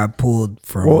topic I pulled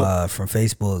from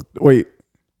Facebook. Wait,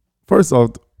 first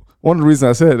off, one of the reasons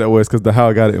I said that was because how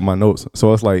I got it in my notes.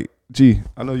 So it's like, gee,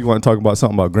 I know you want to talk about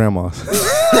something about grandmas.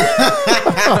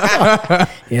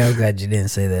 Yeah, I'm glad you didn't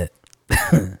say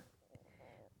that.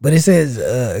 But it says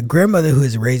a grandmother who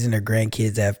is raising her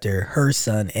grandkids after her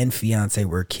son and fiance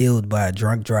were killed by a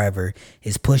drunk driver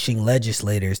is pushing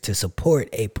legislators to support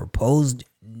a proposed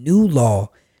new law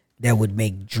that would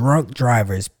make drunk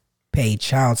drivers pay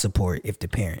child support if the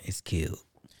parent is killed.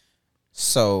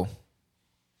 So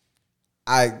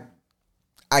I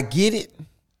get it,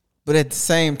 but at the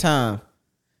same time,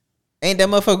 ain't that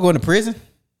motherfucker going to prison?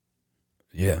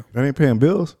 Yeah. That ain't paying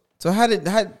bills. So how you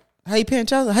paying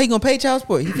child support? How you gonna pay child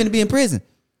support? He finna be in prison.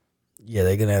 Yeah,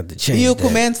 they're gonna have to change Vehicle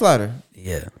that. manslaughter.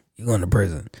 Yeah, you're going to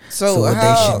prison. So what how-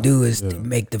 they should do is to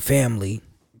make the family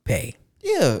pay.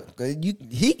 Yeah,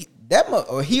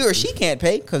 or he or she can't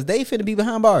pay because they finna be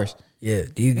behind bars. Yeah,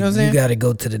 you know what I'm saying? got to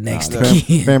go to the next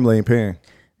again. Family ain't paying.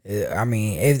 I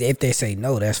mean, if they say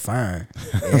no, that's fine.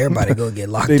 Everybody go get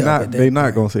locked They up.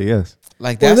 not gonna say yes.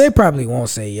 Like Well, that's they probably won't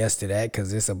say yes to that because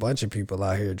there's a bunch of people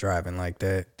out here driving like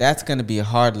that. that's gonna be a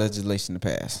hard legislation to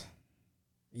pass.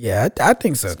 Yeah, I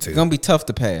think so too. It's gonna be tough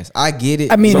to pass. I get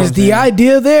it. I mean, You know is what the I'm saying?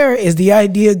 idea there? Is the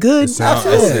idea good? It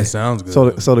sounds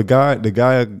good. So the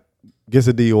guy gets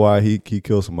a DUI. He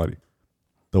kills somebody.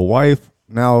 The wife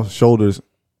now shoulders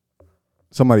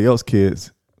somebody else's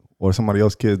kids or somebody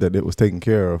else's kids that it was taken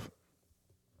care of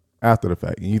after the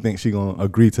fact, and you think she gonna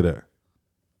agree to that?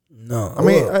 No, I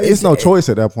mean, it's no choice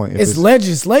at that point. If It's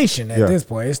legislation at Yeah. this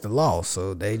point. It's the law,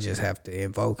 so they just have to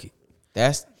invoke it.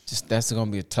 That's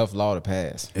gonna be a tough law to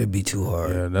pass. It'd be too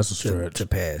hard. Yeah, that's a stretch. to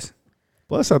pass.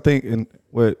 Plus, I think in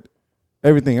with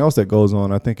everything else that goes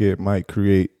on, I think it might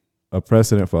create a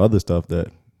precedent for other stuff that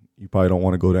you probably don't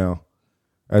want to go down.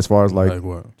 As far as like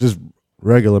what? just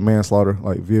regular manslaughter,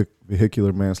 like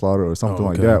vehicular manslaughter or something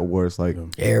like okay. that, where it's like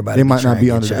Everybody they might not trying be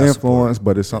to under get the child influence, support.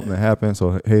 but it's something that happened.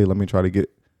 So hey, let me try to get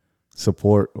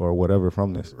support or whatever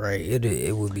from this. Right.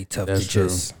 It would be tough That's to true.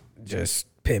 just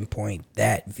pinpoint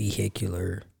that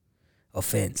vehicular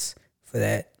offense for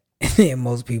that. And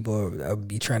most people are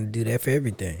be trying to do that for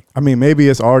everything. I mean, maybe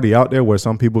it's already out there where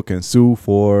some people can sue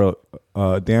for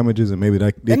damages, and maybe they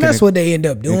And can that's what they end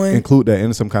up doing. include that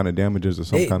in some kind of damages or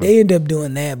some They, kind they end up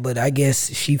doing that, but I guess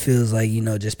she feels like,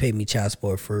 just pay me child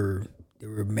support for the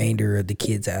remainder of the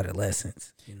kid's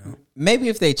adolescence. Maybe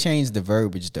if they change the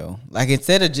verbiage though, like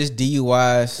instead of just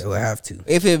DUIs, They would have to.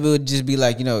 if it would just be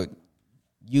like,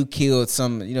 you killed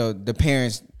some, the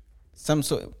parents,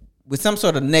 with some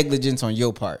sort of negligence on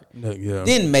your part, Yeah.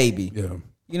 then maybe, Yeah.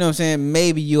 you know what I'm saying?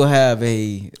 Maybe you'll have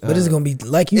a. But it's gonna be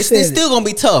like you it's, said. it's still gonna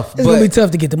be tough. It's gonna be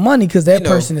tough to get the money because that you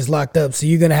know. person is locked up. So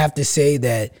you're gonna have to say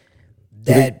that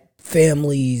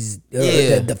family's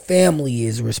that the family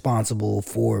is responsible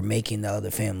for making the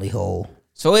other family whole.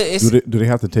 So it's do they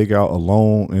have to take out a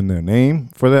loan in their name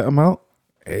for that amount?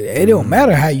 It don't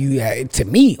matter how you. To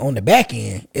me, on the back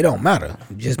end, it don't matter.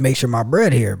 Just make sure my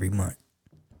bread here every month.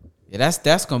 yeah,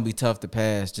 that's gonna be tough to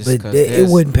pass. Just But because it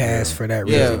wouldn't pass for that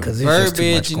reason because it's just too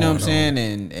much verbiage, you know what I'm going on.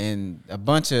 saying, and a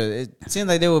bunch of it seems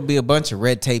like there would be a bunch of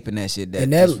red tape in that shit.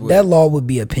 And just would- that law would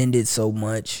be appended so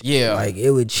much. Yeah. Like it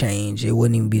would change. It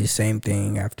wouldn't even be the same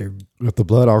thing after. If the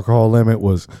blood alcohol limit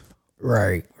was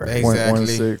Right. Exactly.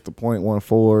 0.16 to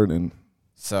 0.14, and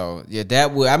So yeah,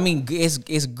 that would. I mean,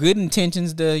 it's good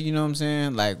intentions. You know what I'm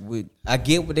saying? Like, I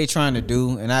get what they're trying to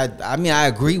do, and I mean, I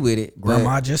agree with it. but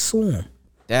Grandma, just sue him.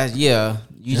 That's You Just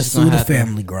just sue gonna the have to,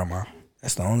 family, grandma.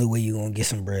 That's the only way you're gonna get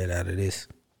some bread out of this.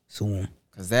 Sue him.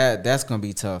 because that's gonna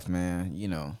be tough, man.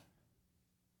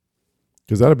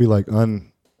 because that'd be like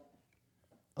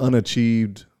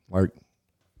unachieved, like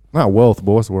not wealth,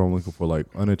 but what's the word I'm looking for? Like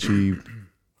unachieved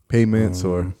payments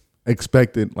or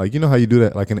expected. Like how you do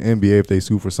that, like in the NBA, if they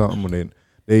sue for something, and then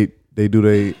they do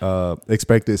they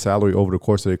expected salary over the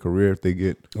course of their career if they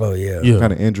get Oh yeah. Yeah.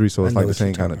 kind of injury. So it's I know like the what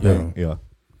you're same kind of talking thing. Yeah.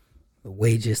 The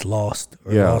wages lost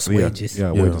or Yeah, lost yeah, wages.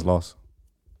 yeah, Yeah. wages lost.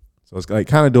 So it's like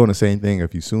kind of doing the same thing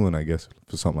if you suing, I guess,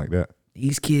 for something like that.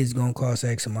 These kids gonna cost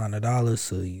X amount of dollars,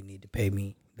 so you need to pay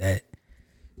me that.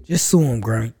 Just sue them,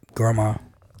 grandma.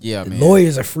 Yeah, man.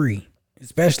 Lawyers are free,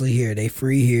 especially here. They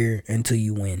free here until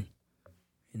you win,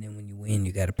 and then when you win,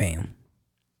 you gotta pay them.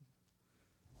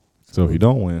 So if you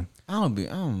don't win,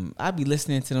 I be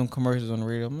listening to them commercials on the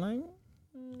radio. I'm like,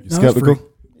 you skeptical.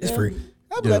 It's free.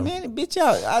 I be like, man, bitch,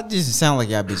 I just sound like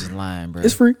y'all bitches lying, bro.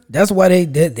 It's free. That's why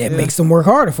that makes them work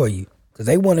harder for you because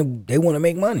they want to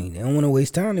make money. They don't want to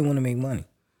waste time. They want to make money.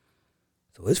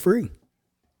 So it's free.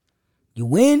 You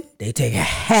win, they take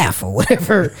half or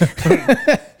whatever.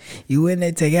 You win,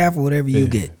 they take half or whatever you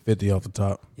get. 50 off the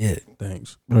top. Yeah.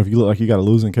 Thanks. But if you look like you got a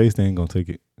losing case, they ain't gonna take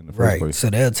it in the first Right. place. So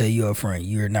they'll tell you up front,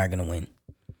 you're not gonna win,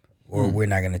 or we're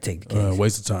not gonna take the case.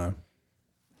 Waste of time.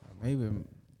 Maybe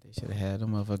they should have had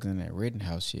them motherfuckers in that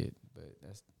Rittenhouse shit, but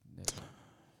that's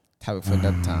topic for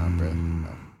another time, bro.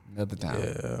 Another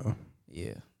time.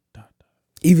 Yeah.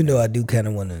 Even though I do kind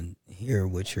of want to hear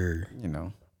what you're.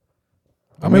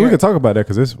 I mean, we could talk about that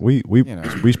because we know.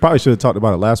 we probably should have talked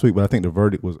about it last week, but I think the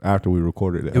verdict was after we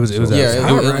recorded it. It was episode. Yeah,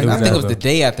 after. I think it was the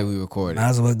day after we recorded. Might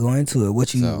as well go into it.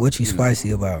 What you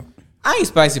spicy about? I ain't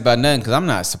spicy about nothing because I'm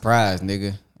not surprised,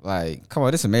 nigga. Like, come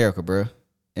on, this America, bro.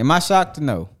 Am I shocked to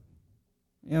know?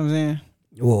 You know what I'm saying?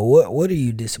 Well, what are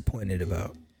you disappointed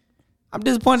about? I'm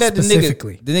disappointed that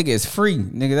Specifically. the nigga is free,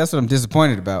 nigga. That's what I'm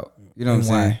disappointed about. You know what I'm And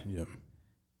why? saying? Yeah.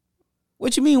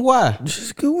 What you mean? Why?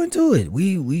 Just go into it.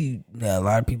 A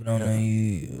lot of people don't know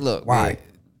you. Look, why? man,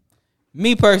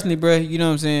 me personally, bro. You know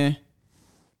what I'm saying?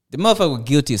 The motherfucker was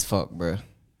guilty as fuck, bro.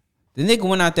 The nigga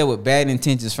went out there with bad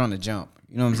intentions from the jump.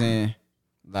 You know what I'm saying?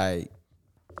 Like,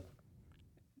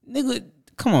 nigga,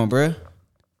 come on, bro.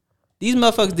 These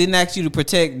motherfuckers didn't ask you to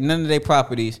protect none of their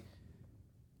properties.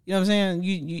 You know what I'm saying?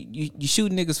 You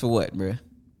shoot niggas for what, bro?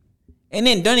 And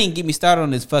then don't even get me started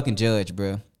on this fucking judge,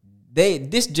 bro.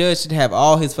 This judge should have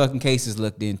all his fucking cases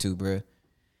looked into, bro.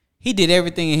 He did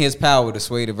everything in his power to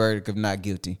sway the verdict of not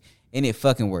guilty, and it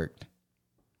fucking worked.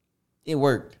 It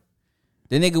worked.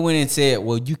 The nigga went and said,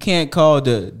 well, you can't call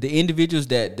the individuals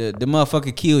that the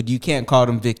motherfucker killed, you can't call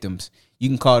them victims. You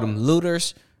can call them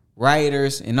looters,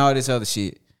 rioters, and all this other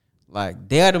shit. Like,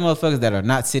 they are the motherfuckers that are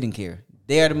not sitting here.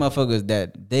 They are the motherfuckers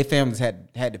that their families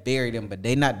had to bury them, but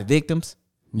they not the victims.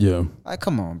 Yeah. Like,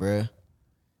 come on, bro.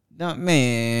 No,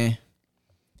 man.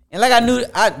 And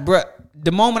like bro,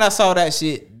 the moment I saw that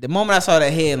shit, the moment I saw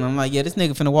that headline, I'm like, yeah, this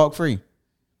nigga finna walk free.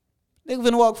 Nigga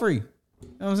finna walk free. You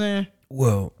know what I'm saying?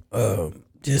 Well,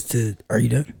 are you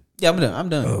done? Yeah, I'm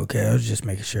done. Oh, okay, I was just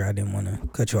making sure. I didn't want to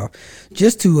cut you off.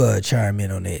 Just to chime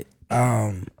in on it.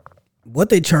 What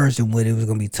they charged him with, it was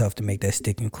gonna be tough to make that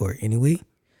stick in court anyway.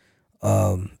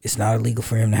 It's not illegal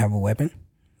for him to have a weapon.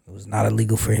 It was not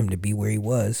illegal for him to be where he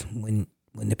was when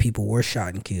the people were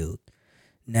shot and killed.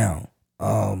 Now,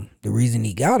 the reason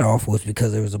he got off was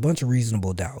because there was a bunch of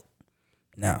reasonable doubt.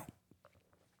 Now,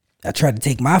 I tried to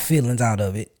take my feelings out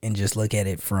of it and just look at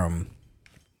it from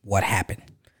what happened.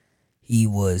 He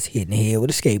was hitting the head with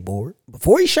a skateboard.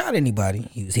 Before he shot anybody,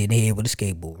 he was hitting the head with a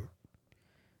skateboard.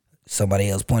 Somebody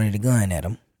else pointed a gun at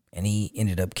him, and he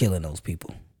ended up killing those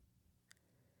people.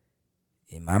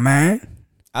 In my mind,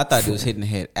 I thought he was hitting the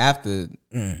head after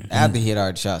he had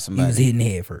already shot somebody. He was hitting the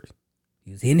head first.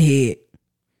 He was hitting the head.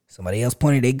 Somebody else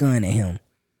pointed a gun at him.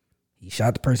 He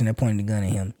shot the person that pointed the gun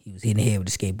at him. He was hitting the head with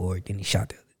the skateboard. Then he shot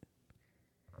the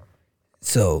other.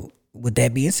 So, with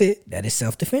that being said, that is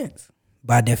self-defense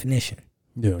by definition.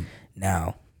 Yeah.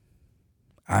 Now,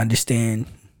 I understand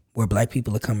where black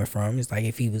people are coming from. It's like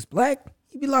if he was black,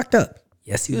 he'd be locked up.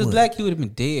 Yes, he If he was would. black, he would have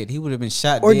been dead. He would have been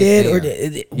shot Or dead. dead, or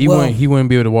dead. He wouldn't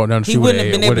be able to walk down the street. He wouldn't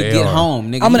have with been a- able with to a get AR.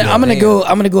 home, nigga. I'm gonna He go was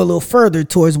a little further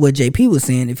towards what JP was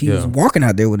saying. If he was walking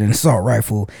out there with an assault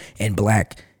rifle and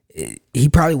black, he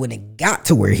probably wouldn't have got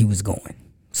to where he was going.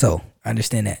 So I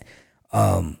understand that.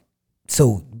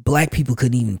 So black people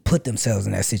couldn't even put themselves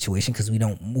in that situation because we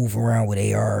don't move around with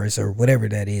ARs or whatever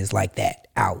that is like that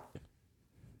out,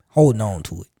 holding on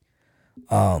to it.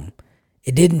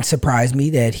 It didn't surprise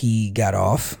me that he got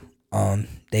off.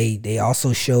 They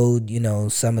also showed,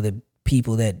 some of the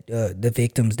people that the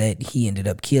victims that he ended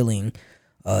up killing,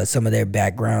 some of their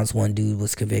backgrounds. One dude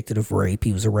was convicted of rape.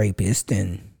 He was a rapist,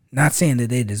 and not saying that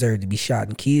they deserve to be shot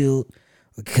and killed,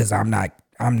 because I'm not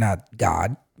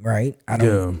God, right? I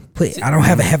don't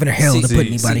have a heaven or hell to put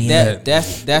anybody in.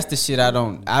 That's the shit I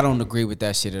don't agree with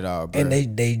that shit at all, bro.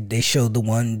 And they showed the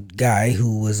one guy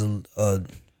who was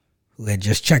who had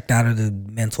just checked out of the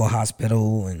mental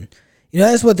hospital, and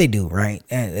that's what they do, right?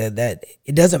 And that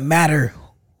it doesn't matter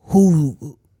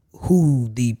who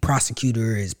the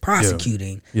prosecutor is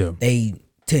prosecuting. Yeah. They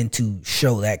tend to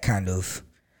show that kind of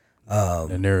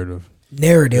The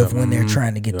narrative when they're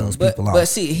trying to get those people off. But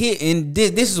see, here and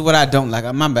this is what I don't like.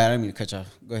 My bad. I didn't mean to cut you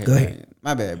off. Go ahead.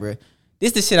 My bad, bro.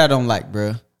 This the shit I don't like,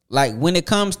 bro. Like when it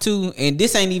comes to, and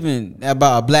this ain't even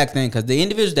about a black thing, because the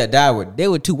individuals that died they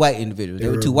were two white individuals. They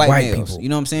were two white males. people. You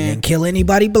know what I'm saying? They didn't kill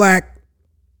anybody black.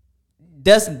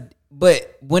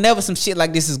 But whenever some shit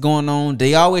like this is going on,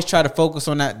 they always try to focus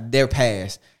on their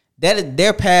past.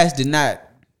 Their past did not.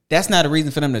 That's not a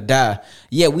reason for them to die.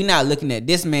 Yeah, we not looking at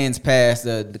this man's past,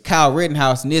 the Kyle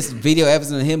Rittenhouse, and this video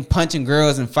evidence of him punching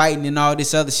girls and fighting and all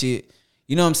this other shit.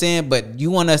 You know what I'm saying? But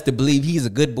you want us to believe he's a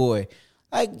good boy.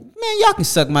 Like, man, y'all can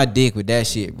suck my dick with that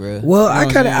shit, bro. Well,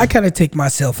 You know I kind of take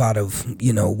myself out of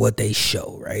what they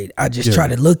show, right? I just try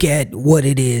to look at what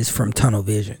it is from tunnel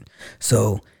vision.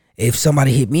 So if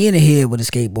somebody hit me in the head with a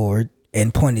skateboard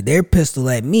and pointed their pistol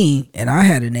at me, and I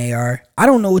had an AR, I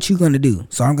don't know what you're gonna do,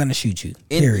 so I'm gonna shoot you.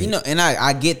 Period. And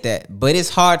I get that, but it's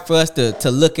hard for us to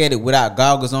look at it without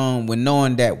goggles on, with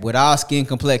knowing that with our skin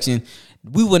complexion,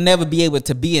 we will never be able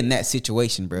to be in that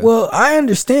situation, bro. Well, I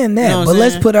understand that, You know what but I'm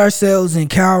let's saying? put ourselves in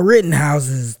Kyle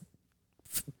Rittenhouse's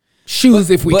shoes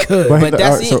if we could. But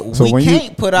that's it. So we when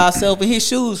can't put ourselves in his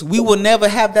shoes. We will never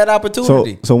have that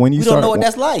opportunity. So when you we start, don't know what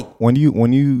that's like. When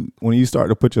you start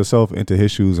to put yourself into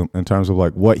his shoes in terms of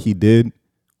like what he did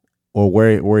or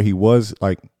where he was,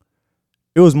 like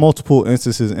it was multiple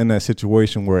instances in that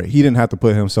situation where he didn't have to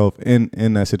put himself in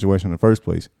that situation in the first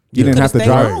place. He didn't have to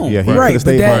drive. home. Yeah, he Right, could have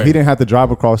stayed but that- home. He didn't have to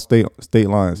drive across state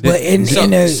lines. But in So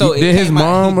the, it Did his came out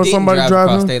mom he or didn't somebody drive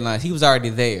across him? state lines. He was already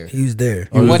there. he was there.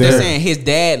 He was What they're there. saying, his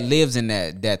dad lives in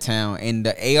that town, and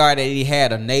the AR that he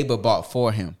had, a neighbor bought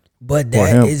for him. But For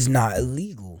that him. is not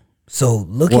illegal. So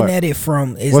looking What? at it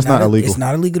from it's What's not illegal? It's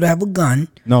not illegal to have a gun.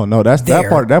 No, that's There.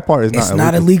 that part is not It's illegal.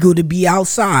 not illegal to be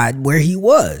outside where he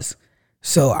was.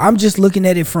 So I'm just looking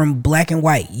at it from black and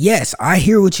white. Yes, I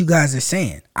hear what you guys are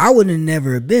saying. I would have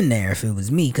never been there if it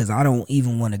was me, because I don't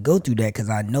even want to go through that, because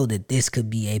I know that this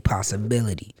could be a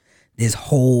possibility. This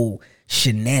whole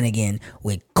shenanigan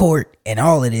with court and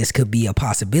all of this could be a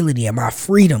possibility, and my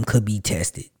freedom could be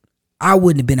tested. I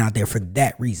wouldn't have been out there for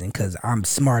that reason, because I'm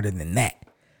smarter than that.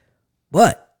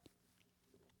 But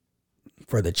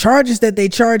for the charges that they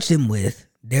charged him with,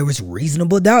 there was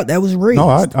reasonable doubt that was raised. No,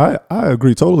 I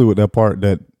agree totally with that part.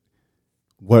 That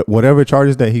whatever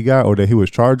charges that he got or that he was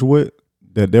charged with,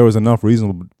 that there was enough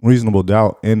reasonable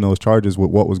doubt in those charges with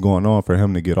what was going on for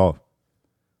him to get off.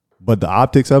 But the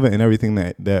optics of it and everything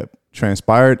that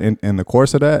transpired in the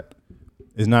course of that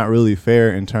is not really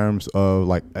fair in terms of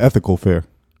like ethical fair.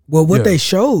 Well, what Yeah.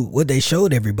 they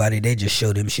showed everybody, they just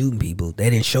showed him shooting people. They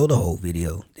didn't show the whole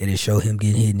video. They didn't show him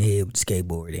getting hit in the head with the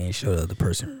skateboard. They didn't show the other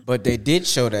person. But they did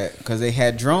show that because they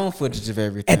had drone footage of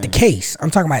everything. At the case,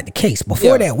 I'm talking about at the case.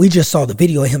 Before Yeah. that, we just saw the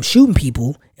video of him shooting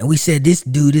people, and we said this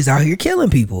dude is out here killing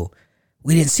people.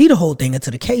 We didn't see the whole thing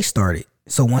until the case started.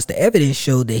 So once the evidence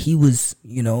showed that he was,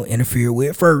 interfered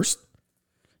with first,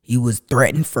 he was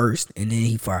threatened first, and then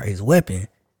he fired his weapon.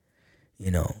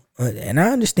 And I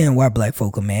understand why black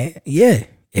folk are mad. Yeah,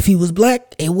 if he was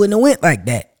black, it wouldn't have went like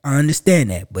that. I understand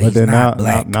that, but he's then not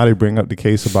black. now they bring up the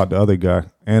case about the other guy,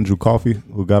 Andrew Coffey,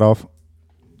 who got off.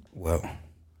 Well,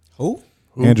 Who?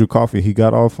 Andrew Coffey, he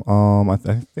got off.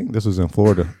 I think this was in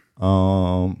Florida.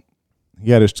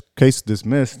 He had his case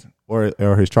dismissed or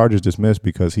his charges dismissed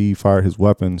because he fired his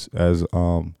weapons as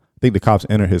I think the cops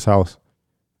entered his house,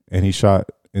 and he shot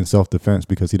in self defense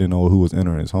because he didn't know who was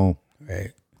entering his home.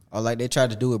 right. Or like they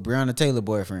tried to do with Breonna Taylor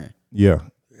boyfriend. Yeah,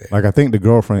 like I think the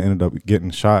girlfriend ended up getting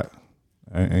shot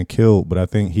and killed, but I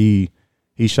think he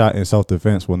shot in self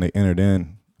defense when they entered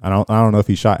in. I don't know if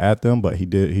he shot at them, but he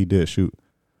did shoot.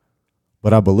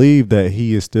 But I believe that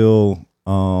he is still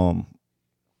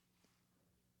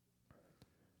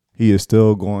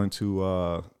going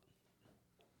to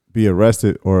be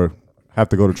arrested or have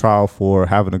to go to trial for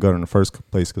having a gun in the first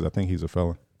place because I think he's a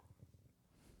felon.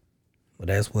 Well,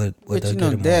 that's what But they'll you know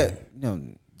get him on.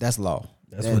 that that's law.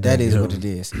 That's That- what that they is do. what it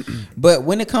is. But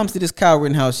when it comes to this Kyle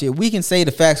Rittenhouse shit, we can say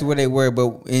the facts where they were,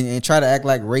 but and try to act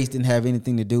like race didn't have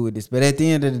anything to do with this. But at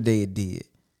the end of the day, it did.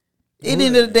 At the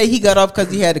end of the day, he got off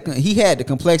because he had the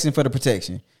complexion for the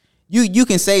protection. You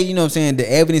can say, you know what I'm saying, the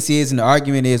evidence is and the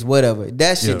argument is whatever.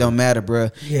 That shit don't matter, bro.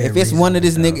 Yeah, if it's one of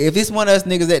this reasonable nigga, if it's one of us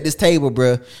niggas at this table,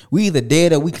 bro, we either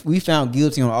dead or we found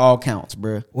guilty on all counts,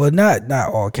 bro. Well, not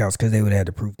all counts because they would have had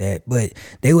to prove that, but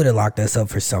they would have locked us up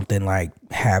for something like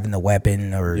having a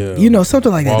weapon or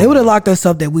something like that. They would have locked us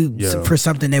up for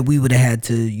something that we would have had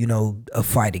to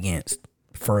fight against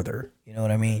further. You know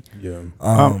what I mean? Yeah.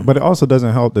 But it also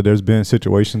doesn't help that there's been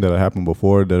situations that have happened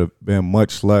before that have been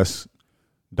much less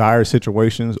dire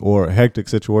situations or hectic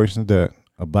situations that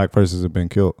a black person has been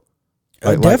killed.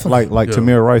 Definitely. Like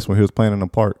Tamir Rice when he was playing in the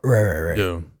park. Right.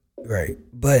 Yeah. Right.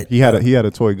 But He had a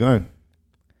toy gun.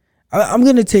 I'm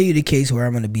gonna tell you the case where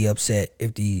I'm gonna be upset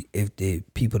if the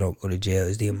people don't go to jail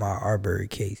is the Ahmaud Arbery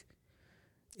case.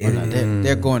 Well, no,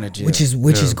 they're going to jail. Which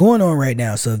is going on right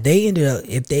now. So if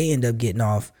they end up getting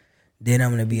off, then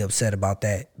I'm gonna be upset about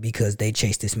that because they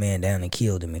chased this man down and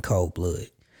killed him in cold blood.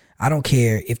 I don't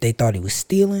care if they thought he was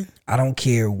stealing. I don't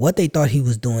care what they thought he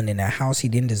was doing in that house. He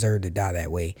didn't deserve to die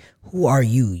that way. Who are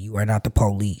you? You are not the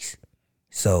police.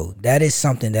 So that is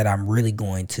something that I'm really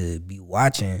going to be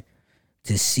watching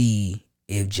to see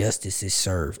if justice is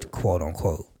served, quote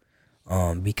unquote.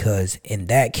 Because in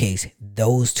that case,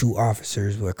 those two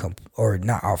officers were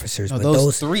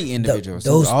those three individuals.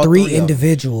 Those All three three of them.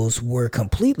 individuals were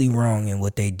completely wrong in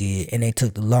what they did, and they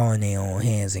took the law in their own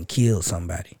hands and killed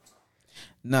somebody.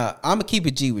 Nah, I'm gonna keep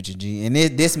it G with you, G. And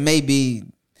this may be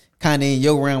kind of in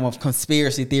your realm of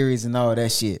conspiracy theories and all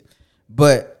that shit,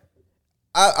 but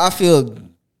I feel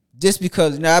just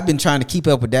because I've been trying to keep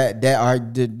up with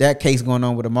that case going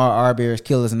on with Ahmaud Arbery's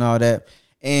killers and all that,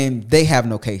 and they have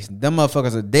no case. Them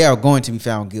motherfuckers they are going to be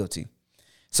found guilty.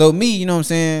 So me, you know what I'm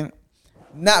saying?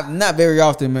 Not very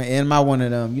often am I one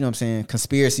of them, you know what I'm saying,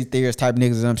 conspiracy theorist type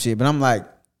niggas or some shit. But I'm like,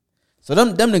 so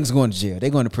them niggas going to jail. They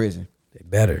going to prison. They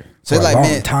better. So For it's a like, long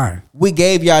man, time. we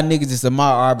gave y'all niggas this Ahmaud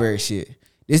Arbery shit.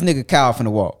 this nigga Kyle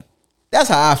finna walk. That's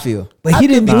how I feel. But I he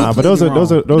could didn't be do- Nah, but those are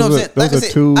completely wrong. You know what I'm saying? Like I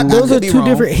said, two. Those could are be two wrong.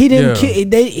 different. He didn't.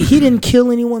 Yeah. He didn't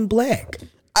kill anyone black.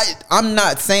 I'm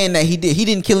not saying that he did. He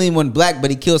didn't kill anyone black, but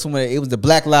he killed someone. It was the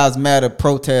Black Lives Matter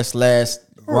protest /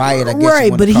 riot. I guess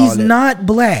Right, but he's it. not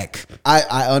black.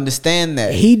 I understand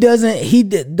that. He doesn't. He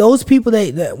did those people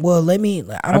that. Well, let me.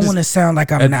 I don't want to sound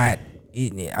like I'm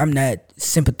not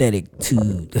sympathetic to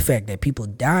the fact that people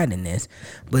died in this,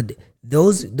 but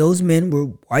those men were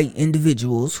white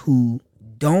individuals who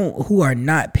are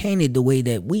not painted the way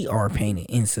that we are painted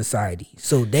in society.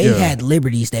 So they had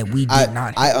liberties that we did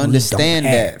not. I understand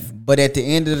we don't that, have. but at the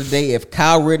end of the day, if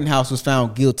Kyle Rittenhouse was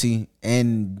found guilty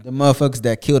and the motherfuckers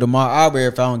that killed Ahmaud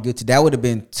Arbery found guilty, that would have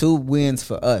been 2 wins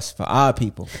for us, for our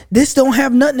people. This don't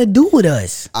have nothing to do with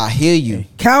us. I hear you.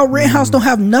 Kyle Rittenhouse don't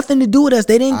have nothing to do with us.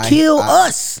 They didn't kill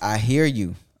us. I hear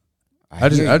you. I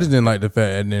just didn't like the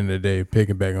fact at the end of the day,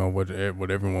 picking back on what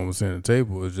everyone was saying at the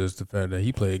table, was just the fact that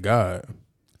he played God.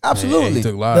 Absolutely. And he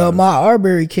took The lives. Ahmaud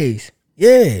Arbery case.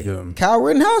 Yeah. Kyle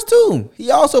Rittenhouse too.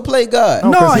 He also played God.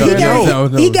 No, he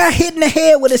no. got hit in the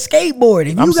head with a skateboard.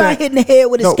 If you I'm got saying- hit in the head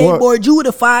with a No, what- skateboard, you would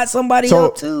have fired somebody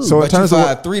up too. So in But you terms of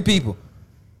fired 3 people.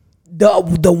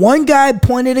 The one guy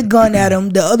pointed a gun at him.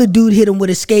 The other dude hit him with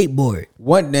a skateboard.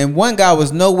 One guy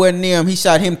was nowhere near him. He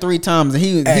shot him 3 times, and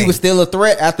he Hey. was still a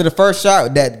threat after the first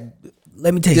shot that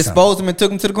Let me tell you something. disposed him and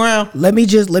took him to the ground. Let me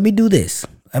do this.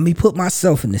 Let me put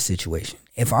myself in this situation.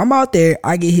 If I'm out there,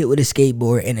 I get hit with a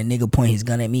skateboard and a nigga point his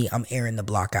gun at me, I'm airing the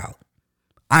block out.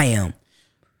 I am.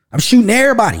 I'm shooting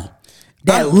everybody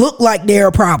that look like they're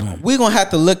a problem. We're gonna have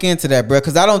to look into that, bro,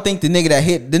 because I don't think the nigga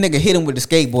hit him with the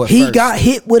skateboard. He first. got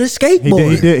hit with a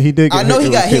skateboard. he did. I know he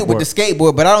got hit with the skateboard.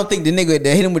 skateboard, but I don't think the nigga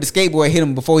that hit him with the skateboard hit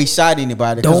him before he shot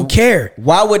anybody. 'Cause Don't care.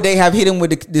 Why would they have hit him with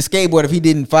the skateboard if he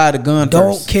didn't fire the gun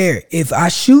Don't first? care. If I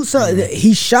shoot something,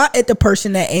 he shot at the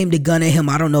person that aimed a gun at him.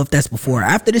 I don't know if that's before or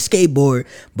after the skateboard,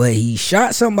 but he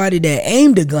shot somebody that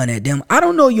aimed a gun at them. I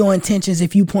don't know your intentions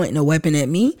if you pointing a weapon at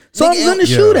me, so Nigga, I'm gonna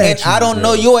shoot at And you. I don't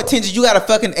know your intentions. You got a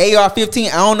fucking AR-15.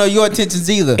 I don't know your intentions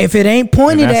either. If it ain't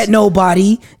pointed And that's- at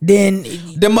nobody, then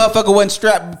The motherfucker wasn't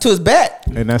strapped to his back.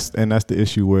 And that's the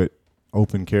issue with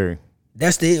open carry.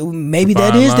 that's maybe It's a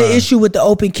that fine is the line. issue with the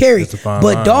open carry. It's a fine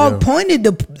But line, dog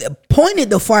yeah. pointed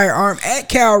the firearm at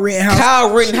Kyle Rittenhouse.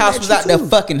 Kyle Rittenhouse Shoot was at out you there too.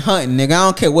 fucking hunting, nigga. I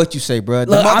don't care what you say, bro.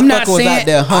 The Look, I'm not motherfucker was saying out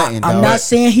there hunting, I'm dog. not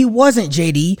saying he wasn't,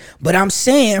 JD, but I'm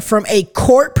saying from a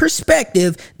court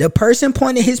perspective, the person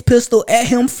pointed his pistol at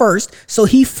him first, so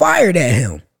he fired at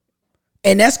him,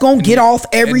 and that's gonna get off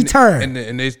every turn.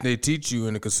 And they teach you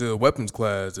in the concealed weapons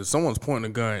class, if someone's pointing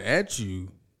a gun at you,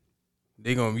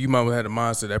 you might have the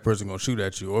mindset that person gonna shoot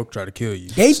at you or try to kill you.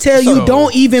 They tell you So-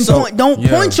 don't even so- point. Don't yeah.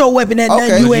 point your weapon at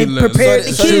nothing Okay. you ain't So prepared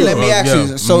to So kill. let me ask you.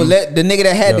 Yeah. So let the nigga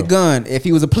that had the Yeah. gun, if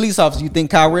he was a police officer, you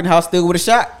think Kyle Rittenhouse still would have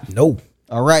shot? No,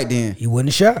 All right then. he wouldn't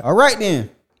have shot. All right then.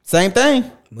 Same thing.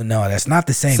 But no, that's not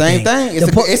the same Same thing. thing.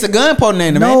 The It's a gun pointing at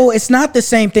him. No, man. it's not the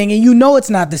same thing, and you know it's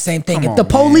not the same thing. Come If the on,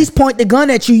 police point the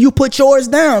gun at you, you put yours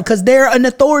down because they're an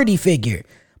authority figure.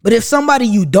 But if somebody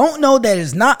you don't know that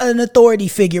is not an authority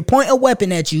figure point a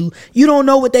weapon at you, you don't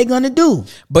know what they're gonna do.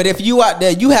 But if you out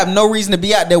there, you have no reason to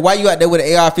be out there. Why you out there with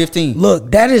an AR-15?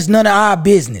 Look, that is none of our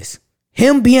business.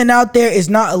 Him being out there is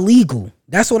not illegal.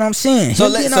 That's what I'm saying. So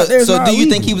Him being out there is not do you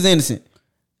think illegal. he was innocent?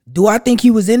 Do I think he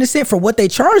was innocent for what they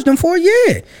charged him for?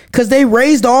 Yeah. Because they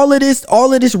raised all of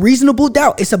this reasonable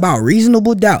doubt. It's about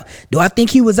reasonable doubt. Do I think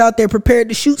he was out there prepared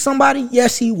to shoot somebody?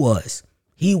 Yes, he was.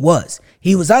 He was.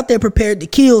 He was out there prepared to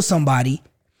kill somebody.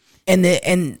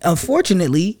 And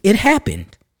unfortunately, it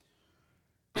happened.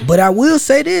 But I will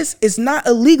say this, it's not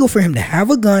illegal for him to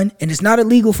have a gun, and it's not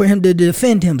illegal for him to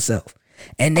defend himself.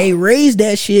 And they raised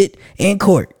that shit in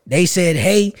court. They said,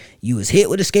 hey, you was hit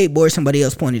with a skateboard, somebody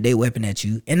else pointed their weapon at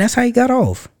you, and that's how he got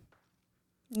off.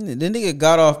 The nigga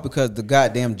got off because the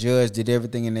goddamn judge did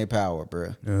everything in their power,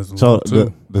 bro. Yeah, it's a So law,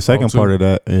 too. the second Law, part too. of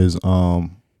that is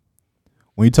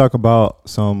when you talk about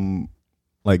some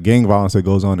like gang violence that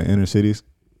goes on in inner cities,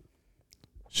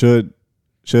 should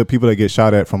people that get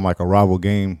shot at from like a rival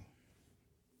gang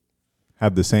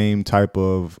have the same type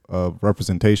of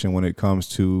representation when it comes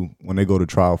to when they go to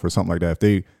trial for something like that? If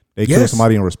they kill Yes.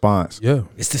 somebody in response, Yeah.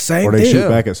 It's the same or they thing. shoot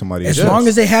back at somebody, As else. long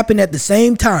as they happen at the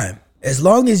same time. As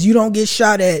long as you don't get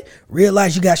shot at,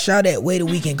 realize you got shot at, wait a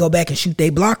week and go back and shoot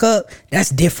they block up, that's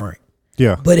different.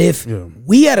 yeah. But if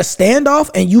we at a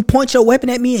standoff and you point your weapon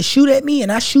at me and shoot at me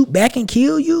and I shoot back and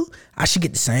kill you, I should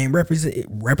get the same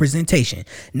representation.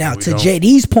 Now, to don't.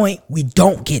 JD's point, we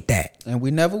don't get that. And we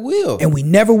never will. And we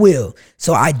never will.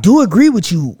 So I do agree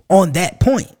with you on that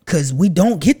point. because we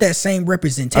don't get that same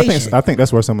representation. I think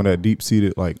that's where some of that deep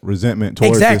seated like resentment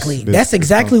towards exactly. this That's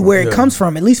exactly comes from. where it comes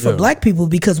from, at least for Yeah. black people,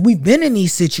 because we've been in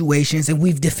these situations and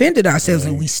we've defended ourselves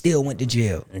and we still went to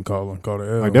jail. And call the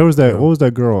L. Like there was that. What was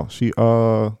that girl?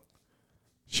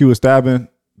 She was stabbing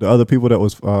the other people that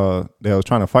was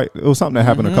trying to fight. It was something that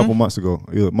happened a couple months ago,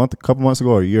 either a couple months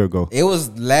ago or a year ago. It was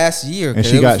last year, And 'cause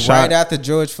she it got was shot. right after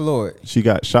George Floyd. She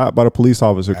got shot by the police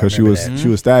officer because she remember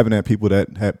was stabbing at people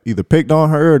that had either picked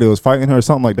on her or they was fighting her or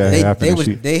something like that. They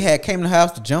had came to the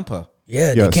house to jump her.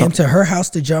 Yeah, Yeah, they came to her house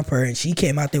to jump her and she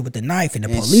came out there with the knife and the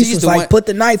And police she's was the like, one- put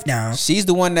the knife down. She's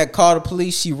the one that called the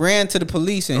police. She ran to the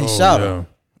police and he shot her.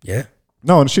 Yeah.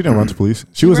 No, she didn't run to police.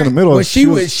 She was in the middle. Well, she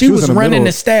was in the running middle to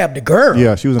of- stab the girl.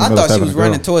 Yeah, she was in the I middle. thought of she was stabbing the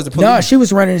running girl. towards the police. No, she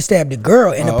was running to stab the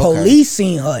girl, and the Oh, okay. police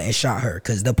seen her and shot her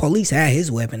because the police had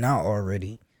his weapon out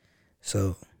already.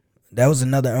 So that was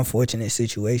another unfortunate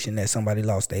situation that somebody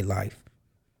lost their life.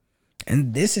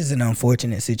 And this is an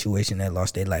unfortunate situation that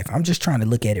lost their life. I'm just trying to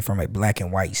look at it from a black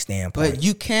and white standpoint. But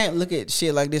you can't look at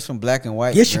shit like this from black and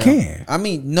white. Yes, you bro. can. I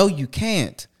mean, no, you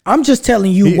can't. I'm just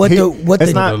telling you what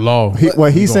it's not, The law.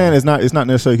 What he's saying is not. It's not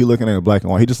necessarily he looking at it black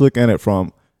and white. He just looking at it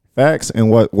from facts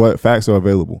and what facts are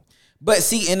available. But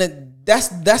see,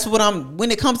 that's what I'm.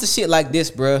 When it comes to shit like this,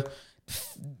 bruh,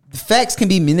 the facts can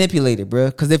be manipulated,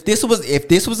 bruh. Because if this was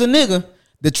a nigga,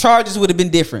 the charges would have been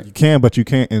different. But you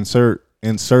can't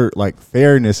insert like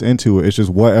fairness into it. It's just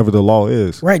whatever the law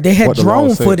is. Right, they had what the law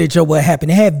drone say. footage of what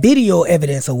happened. They had video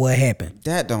evidence of what happened.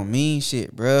 That don't mean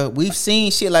shit, bruh. We've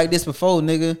seen shit like this before,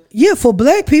 nigga. Yeah, for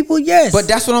black people, yes. But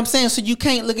that's what I'm saying. So you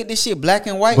can't look at this shit black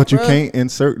and white, But you bruh. can't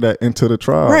insert that into the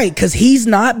trial. right, because he's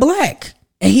not black.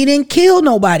 And he didn't kill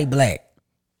nobody black.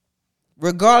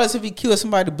 Regardless if he killed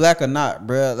somebody black or not,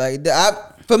 bruh.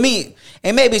 Like, for me,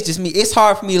 and maybe it's just me, it's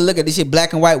hard for me to look at this shit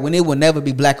black and white when it will never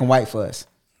be black and white for us.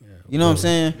 You know what I'm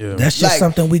saying? Yeah. That's just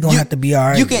something we gonna have to be all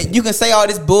right You with. can say all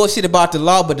this bullshit about the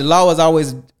law, but the law was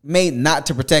always made not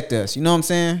to protect us. You know what I'm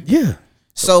saying? Yeah.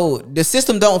 So the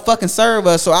system don't fucking serve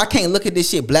us. So I can't look at this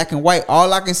shit black and white.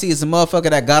 All I can see is a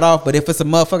motherfucker that got off. But if it's a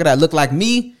motherfucker that look like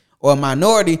me or a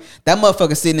minority, that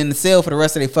motherfucker sitting in the cell for the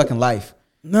rest of their fucking life.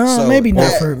 No, So maybe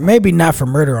not that- maybe not for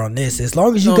murder on this. As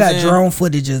long as you You know what got I'm saying? drone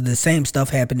footage of the same stuff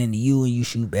happening to you and you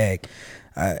shoot back,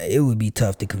 it would be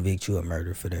tough to convict you of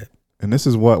murder for that. And this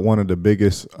is what one of the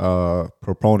biggest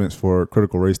proponents for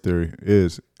critical race theory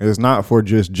is. It's not for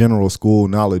just general school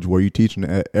knowledge where you teaching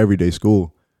at everyday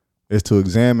school. It's to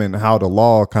examine how the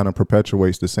law kind of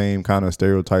perpetuates the same kind of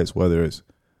stereotypes, whether it's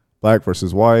black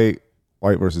versus white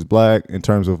versus black, in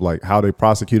terms of like how they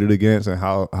prosecuted against and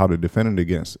how they defended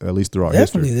against, at least throughout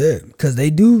Definitely history. that, because they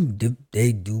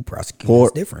do prosecute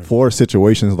us different. For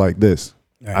situations like this.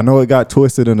 Right. I know it got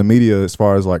twisted in the media as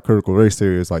far as like critical race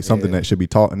theory is like something that should be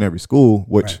taught in every school,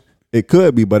 which it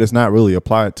could be, but it's not really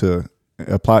applied to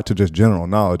just general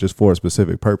knowledge, just for a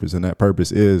specific purpose, and that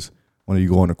purpose is when you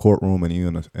go in the courtroom and you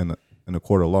in a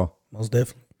court of law. Most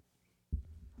definitely.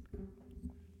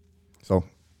 So,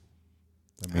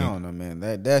 I don't know, man.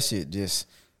 That shit just.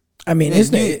 I mean,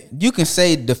 You can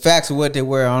say the facts of what they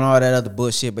were on all that other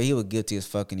bullshit, but he was guilty as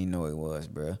fucking. He know he was,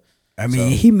 bro. I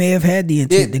mean, he may have had the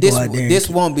intent to go out there. This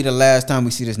won't be the last time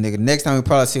we see this nigga. Next time we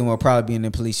probably see him, will probably be in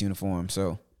the police uniform.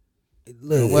 So,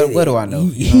 Look, what do I know?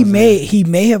 He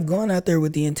may have gone out there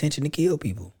with the intention to kill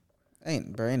people.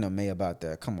 Ain't no May about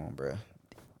that. Come on, bro.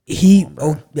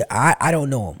 I don't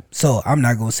know him, so I'm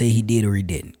not gonna say he did or he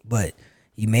didn't. But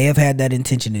he may have had that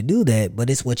intention to do that. But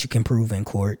it's what you can prove in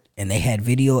court, and they had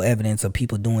video evidence of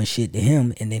people doing shit to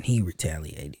him, and then he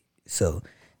retaliated. So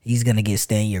he's gonna get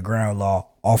stand your ground law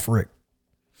off rip.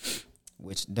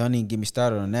 Which don't even get me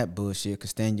started on that bullshit. Cause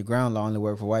stand your ground law only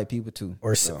work for white people too.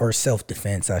 Or self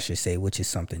defense, I should say, which is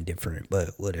something different. But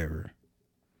whatever.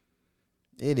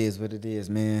 It is what it is,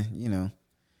 man. You know,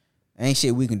 ain't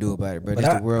shit we can do about it, bro. But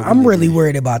This the world. I'm really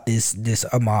worried about this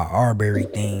Ahmaud Arbery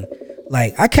thing.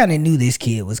 Like, I kind of knew this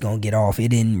kid was gonna get off. It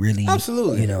didn't really,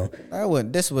 Absolutely. you know. I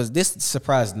wouldn't. This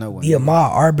surprised no one. The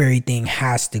Ahmaud Arbery thing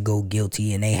has to go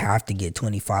guilty, and they have to get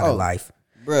 25 to life.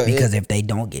 Bruh, Because if they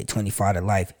don't get 25 to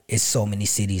life, it's so many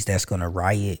cities that's gonna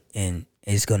riot, and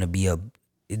it's gonna be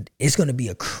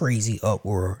a crazy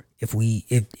uproar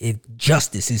if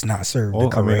justice is not served well, I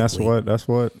correctly. mean, that's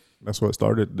what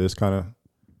started this kind of.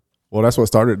 Well, that's what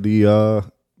started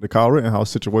the Kyle Rittenhouse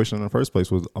situation in the first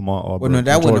place was Ahmaud Arbery. Well, no,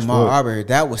 that and wasn't George Ahmaud Floyd. Arbery.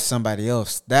 That was somebody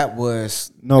else. That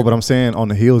was No, but I'm saying on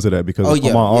the heels of that, because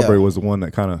Ahmaud Arbery was the one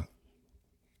that kind of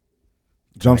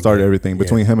jump started everything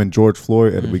between him and George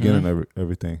Floyd at the beginning of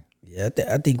everything. Yeah,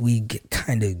 I think we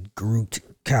kind of grouped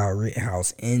Kyle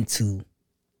Rittenhouse into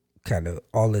kind of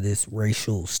all of this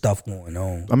racial stuff going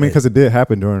on. I mean, because it did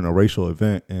happen during a racial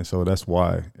event, and so that's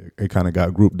why it kind of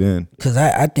got grouped in. Because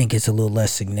I think it's a little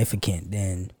less significant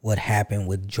than what happened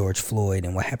with George Floyd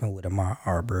and what happened with Ahmaud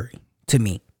Arbery. To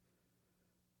me,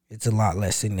 it's a lot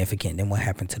less significant than what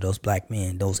happened to those black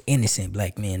men, those innocent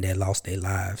black men that lost their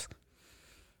lives.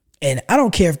 And I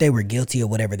don't care if they were guilty or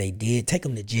whatever they did. Take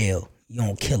them to jail. You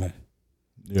don't kill them.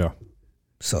 Yeah.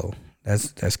 So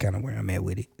that's kind of where I'm at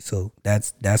with it. So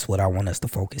that's what I want us to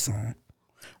focus on.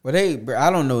 Well, I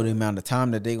don't know the amount of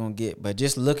time that they're gonna get, but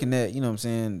just looking at, you know what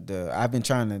I'm saying, I've been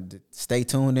trying to stay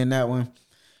tuned in that one.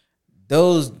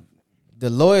 The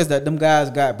lawyers that them guys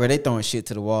got, bro, they throwing shit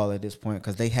to the wall at this point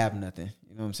because they have nothing.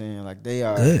 You know what I'm saying? Like they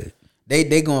are Good.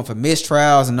 They going for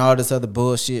mistrials and all this other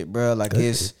bullshit, bro. Like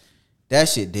it's that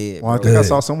shit dead. Well, I bro. think I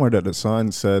saw somewhere that the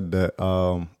son said that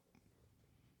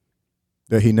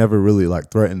that he never really like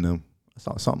threatened them. I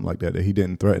saw something like that he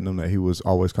didn't threaten them. That he was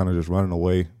always kind of just running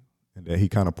away, and that he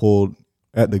kind of pulled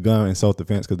at the gun in self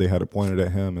defense because they had it pointed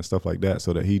at him and stuff like that.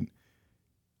 So that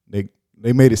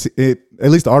they made it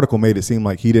at least the article made it seem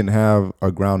like he didn't have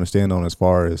a ground to stand on as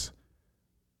far as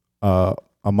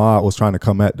Ahmaud was trying to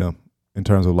come at them in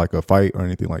terms of like a fight or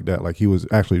anything like that. Like he was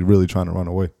actually really trying to run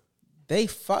away. They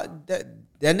fought that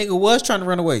nigga was trying to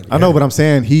run away. I know, but I'm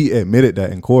saying he admitted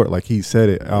that in court. Like he said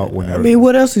it out when. I mean,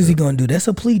 what else is he gonna do? That's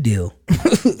a plea deal.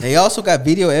 They also got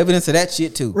video evidence of that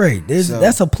shit too. Right.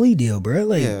 That's a plea deal, bro.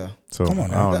 Like, Yeah. So come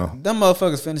on I now. don't know. Them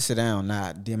motherfuckers finna sit down.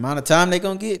 Nah, the amount of time they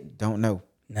gonna get, don't know.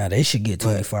 Nah, they should get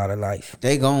 25 to life.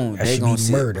 They gon' That should be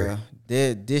sit, murder.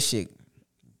 bro. This shit.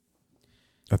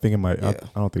 I think it might. Yeah.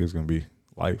 I don't think it's gonna be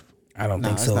life. I don't Nah,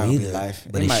 think it's so not gonna be either. life.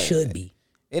 But It it might- should be.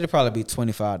 It'll probably be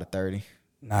 25 to 30.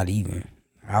 Not even.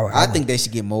 I think they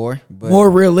should get more. But more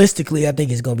realistically, I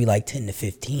think it's gonna be like 10 to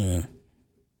 15.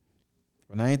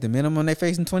 when I ain't the minimum they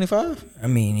facing 25. I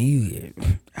mean,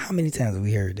 how many times have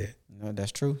we heard that? No,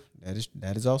 that's true.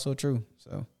 That is also true.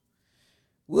 So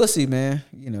we'll see, man.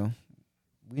 You know,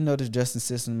 we know this justice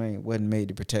system wasn't made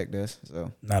to protect us.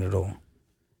 So Not at all.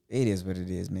 it is what it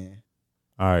is, man.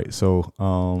 All right,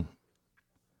 so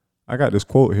I got this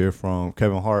quote here from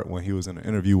Kevin Hart when he was in an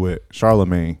interview with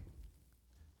Charlemagne.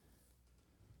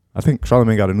 I think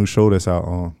Charlemagne got a new show that's out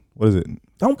on, what is it?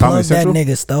 Don't Comedy plug that Central?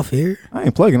 nigga stuff here. I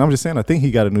ain't plugging. I'm just saying I think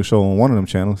he got a new show on one of them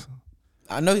channels,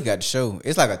 I know he got the show.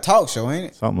 It's like a talk show, ain't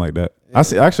it? something like that. I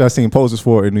seen posters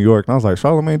for it in New York, and I was like,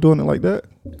 Charlemagne doing it like that?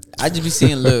 I just be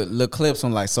seeing little clips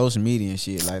on like social media and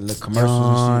shit, like little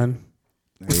commercials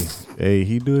and shit. Hey,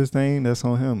 he do his thing. That's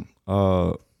on him.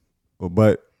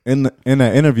 But in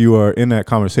that interview or in that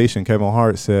conversation, Kevin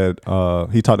Hart said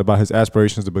he talked about his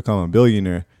aspirations to become a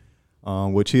billionaire,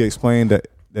 which he explained that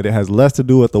it has less to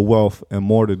do with the wealth and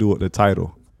more to do with the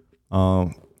title.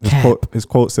 His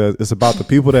quote says, "It's about the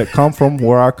people that come from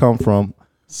where I come from,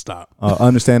 Stop.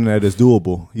 understanding that it's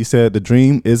doable." He said, "The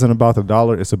dream isn't about the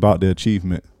dollar; it's about the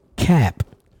achievement." Cap.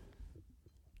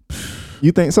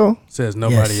 You think so? Says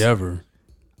nobody Yes. ever.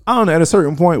 I don't know. At a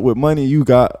certain point with money, you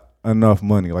got enough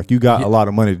money. Like you got a lot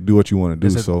of money to do what you want to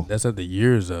do. That's at the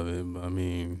years of it. I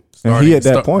mean, And he at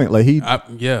that point, like he, I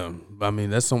mean,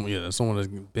 that's someone that's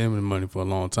been with money for a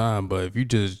long time. But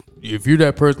if you're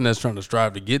that person that's trying to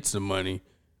strive to get some money,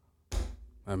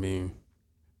 I mean,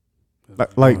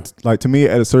 like to me,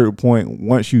 at a certain point,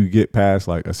 once you get past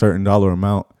like a certain dollar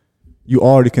amount, you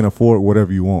already can afford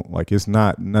whatever you want. Like it's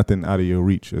not nothing out of your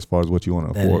reach as far as what you want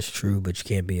to That afford. is true, but you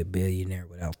can't be a billionaire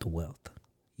without the wealth.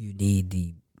 You need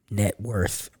the net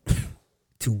worth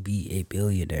to be a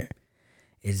billionaire.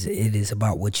 It is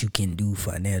about what you can do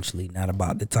financially, not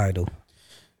about the title.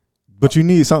 But you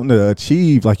need something to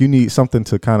achieve. Like you need something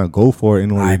to kind of go for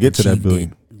in order to I've get to that achieved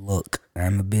billion. it. Look,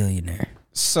 I'm a billionaire.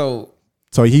 So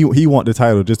So he want the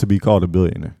title just to be called a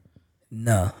billionaire.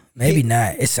 No, maybe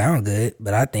not. It sounds good,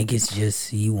 but I think it's just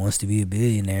he wants to be a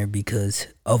billionaire because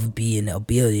of being a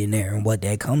billionaire and what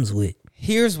that comes with.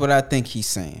 here's what I think he's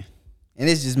saying, and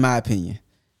it's just my opinion.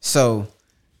 So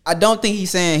I don't think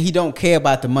he's saying he don't care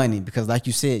about the money because, like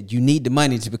you said, you need the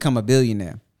money to become a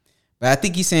billionaire. But I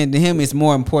think he's saying to him it's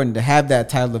more important to have that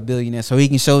title of billionaire so he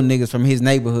can show niggas from his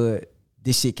neighborhood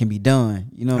this shit can be done.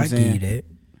 You know what I'm saying? Give you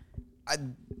that.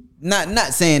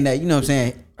 Not saying that, you know what I'm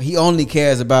saying, he only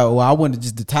cares about, well, I wanted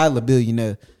just the title of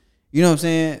billionaire. You know what I'm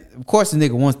saying? Of course the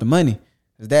nigga wants the money.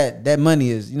 That money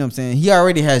is, you know what I'm saying, he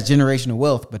already has generational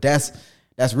wealth, but that's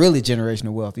really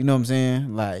generational wealth. You know what I'm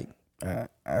saying? Like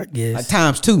I guess. like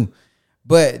times two.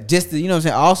 But just to, you know what I'm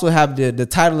saying, also have the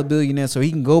title of billionaire so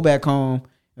he can go back home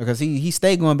because he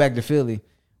stayed going back to Philly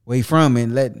where he from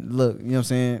and look, you know what I'm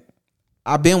saying?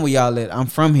 I've been where y'all at. I'm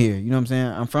from here. You know what I'm saying?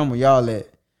 I'm from where y'all at.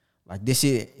 Like this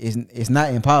shit is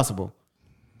not impossible.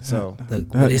 So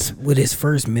Look, with his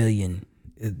first million,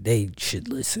 they should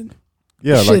listen.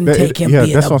 Yeah, It shouldn't take him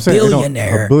being that's a what I'm saying.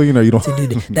 billionaire A billionaire, you don't. to do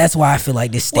that. That's why I feel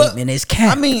like this statement is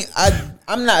cap. I mean,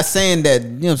 I'm not saying that, you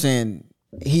know what I'm saying,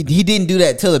 he didn't do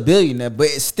that till a billionaire, but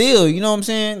it's still, you know what I'm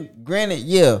saying? Granted,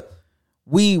 yeah.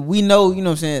 We know, you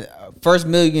know what I'm saying, first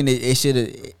million they should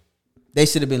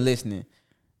have been listening.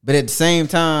 But at the same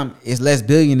time, it's less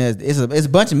billionaires. It's a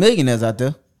bunch of millionaires out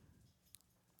there.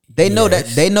 They know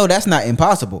that's not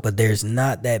impossible. But there's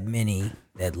not that many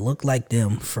that look like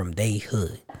them from they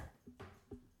hood.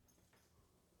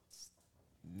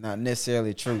 Not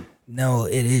necessarily true. No,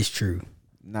 it is true.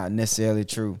 Not necessarily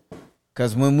true.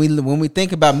 Because when we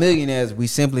think about millionaires, we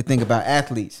simply think about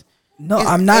athletes. No,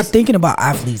 I'm not thinking about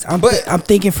athletes. I'm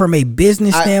thinking from a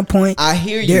business standpoint. I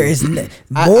hear you. There is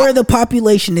more of the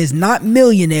population is not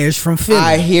millionaires from Philly.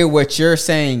 I hear what you're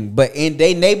saying, but in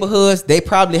their neighborhoods, they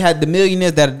probably had the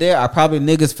millionaires that are there are probably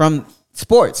niggas from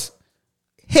sports.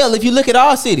 Hell, if you look at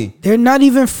our city, they're not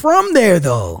even from there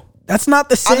though. That's not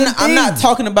the same thing. I'm not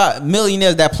talking about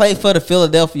millionaires that play for the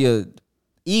Philadelphia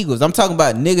Eagles. I'm talking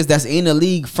about niggas that's in the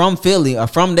league from Philly or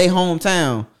from their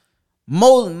hometown.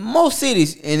 Most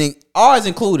cities, and ours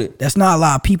included. That's not a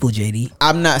lot of people, JD.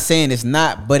 I'm not saying it's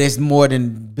not, but it's more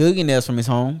than billionaires from his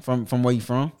home, from where you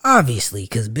from. Obviously,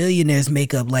 because billionaires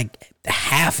make up like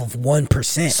half of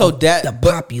 1% So of that the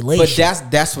population.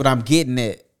 But that's what I'm getting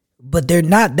at. But they're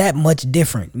not that much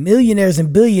different. Millionaires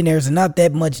and billionaires are not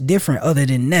that much different other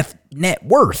than net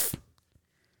worth.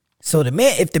 So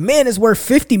if the man is worth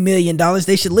 $50 million,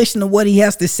 they should listen to what he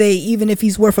has to say, even if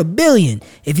he's worth $1 billion.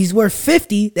 If he's worth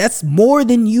 50, that's more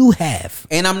than you have.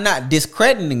 And I'm not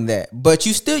discrediting that, but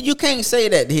you can't say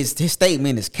that his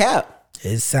statement is cap.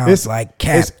 It sounds like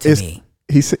cap to me.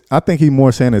 I think he's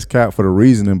more saying it's cap for the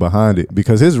reasoning behind it,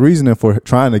 because his reasoning for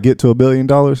trying to get to $1 billion,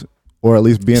 or at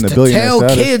least being a billionaire,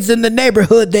 tell kids in the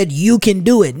neighborhood that you can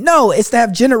do it. No, it's to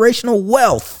have generational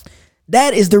wealth.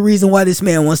 That is the reason why this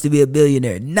man wants to be a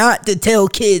billionaire, not to tell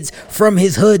kids from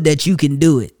his hood that you can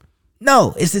do it.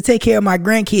 No, it's to take care of my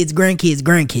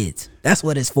grandkids. That's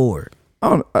what it's for.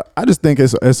 I just think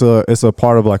it's a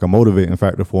part of like a motivating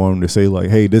factor for him to say like,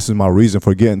 hey, this is my reason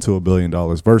for getting to $1 billion,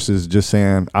 versus just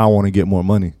saying I want to get more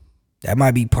money. That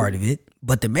might be part of it,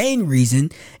 but the main reason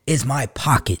is my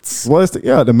pockets. Well,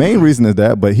 the main reason is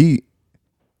that, but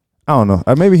I don't know.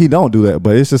 Maybe he don't do that,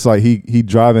 but it's just like he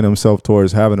driving himself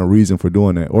towards having a reason for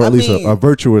doing that, or at least a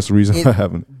virtuous reason for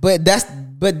having it. But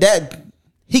that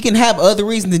he can have other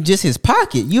reasons than just his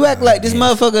pocket. You act like this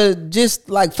motherfucker just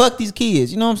like fuck these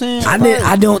kids. You know what I'm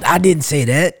saying? I didn't say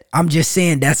that. I'm just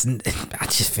saying I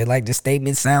just feel like the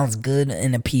statement sounds good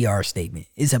in a PR statement.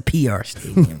 It's a PR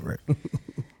statement, bro.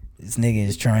 This nigga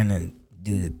is trying to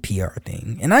do the PR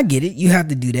thing, and I get it. You have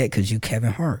to do that because you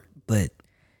Kevin Hart, but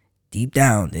deep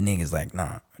down, the nigga's like, nah,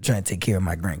 I'm trying to take care of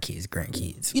my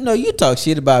grandkids. You know, you talk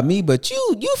shit about me, but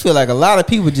you feel like a lot of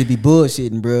people just be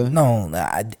bullshitting, bro. No,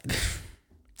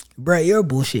 bro, your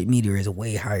bullshit meter is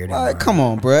way higher than mine. Come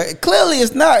on, bro. Clearly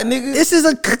it's not, nigga.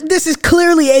 This is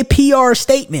clearly a PR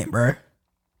statement, bro.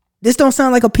 This don't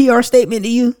sound like a PR statement to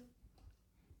you?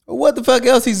 What the fuck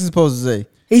else he's supposed to say?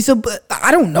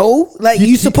 I don't know. Like,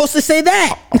 you supposed to say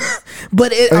that.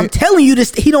 But I'm telling you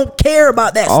this, he don't care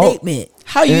about that statement.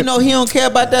 How you know he don't care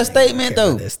about that statement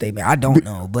though? That statement, I don't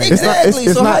know. But exactly.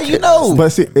 So how you know?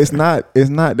 But see, it's not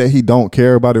that he don't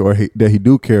care about it, or that he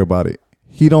do care about it.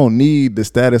 He don't need the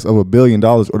status of $1 billion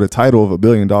or the title of $1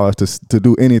 billion to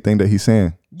do anything that he's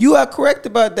saying. You are correct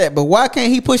about that, but why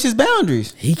can't he push his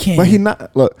boundaries? He can't. But he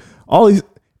not look all these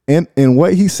in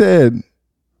what he said.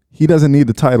 He doesn't need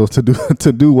the title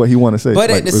to do what he want to say. But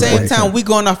at the same time, we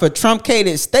going off a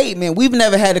truncated statement. We've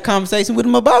never had a conversation with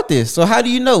him about this. So how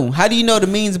do you know? How do you know the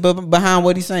means behind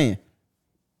what he's saying?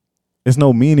 It's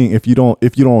no meaning if you don't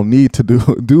need to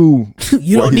do.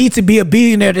 You don't need to be a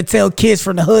billionaire to tell kids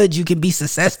from the hood you can be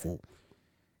successful.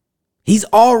 He's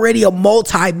already a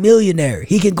multi-millionaire.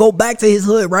 He can go back to his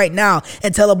hood right now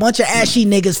and tell a bunch of ashy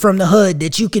niggas from the hood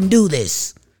that you can do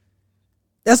this.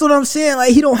 That's what I'm saying.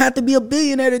 Like, he don't have to be a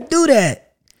billionaire to do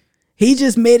that. He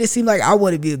just made it seem like I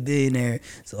want to be a billionaire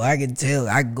so I can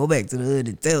go back to the hood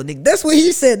and tell niggas. That's what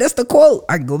he said. That's the quote.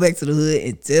 I can go back to the hood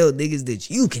and tell niggas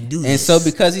that you can do this. And so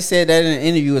because he said that in an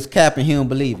interview, it's cap and he don't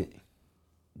believe it.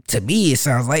 To me, it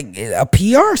sounds like a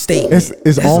PR statement.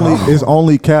 It's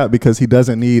only cap because he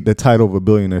doesn't need the title of a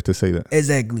billionaire to say that.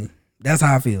 Exactly. That's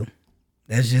how I feel.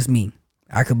 That's just me.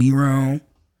 I could be wrong.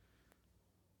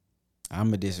 I'm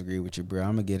gonna disagree with you, bro.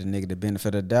 I'm gonna get a nigga the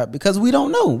benefit of the doubt because we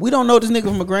don't know. We don't know this nigga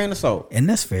from a grain of salt. And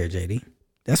that's fair, JD.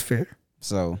 That's fair.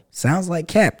 So Sounds like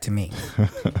Cap to me.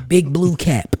 Big blue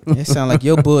Cap. it sound like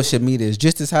your bullshit meter is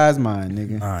just as high as mine,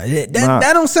 nigga.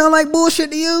 That don't sound like bullshit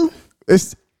to you.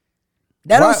 It's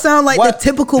That Why- don't sound like why- the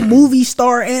typical movie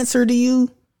star answer to you.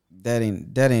 That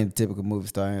ain't a typical movie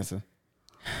star answer.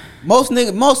 Most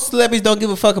celebrities don't give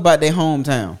a fuck about their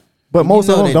hometown. but most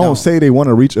know of them they don't don't. say they want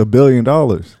to reach $1 billion.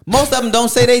 Most of them don't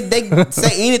say they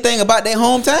say anything about their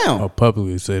hometown. I'll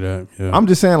publicly say that. Yeah. I'm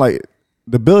just saying, like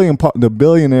the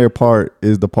billionaire part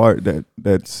is the part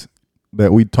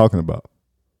that we talking about.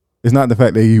 It's not the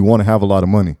fact that you want to have a lot of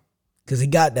money. Because he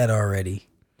got that already.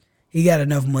 He got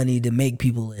enough money to make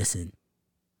people listen.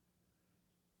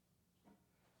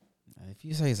 If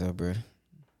you say so, bro.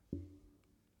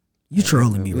 You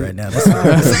trolling me right now. That's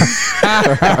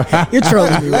all. You're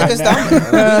trolling me Like right I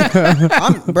now. said,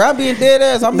 I'm being dead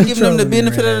ass. I'm You giving them the trolling me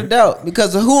benefit right of the doubt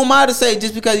because who am I to say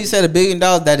just because you said $1 billion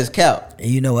that is cap? And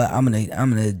you know what? I'm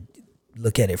gonna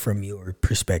look at it from your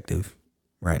perspective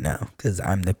right now because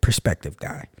I'm the perspective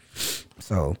guy.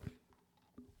 So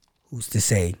who's to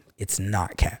say it's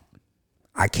not Cap?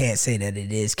 I can't say that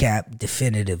it is Cap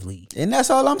definitively. And that's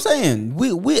all I'm saying.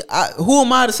 Who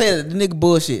am I to say that the nigga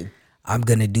bullshit? I'm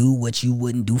gonna do what you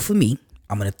wouldn't do for me.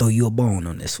 I'm gonna throw you a bone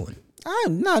on this one.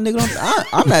 I'm not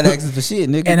asking for shit,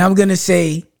 nigga. And I'm gonna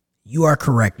say you are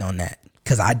correct on that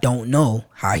because I don't know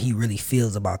how he really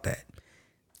feels about that.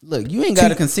 Look, you ain't got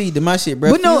to concede to my shit,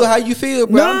 bro. But no- Feel how you feel,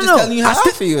 bro. I'm just telling you how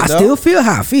I feel, I dog. still feel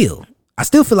how I feel. I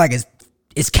still feel like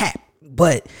it's Cap.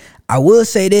 But I will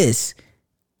say this.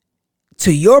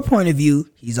 To your point of view,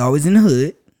 he's always in the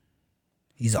hood.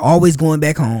 He's always going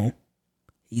back home.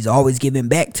 He's always giving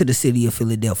back to the city of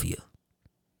Philadelphia.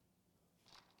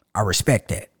 I respect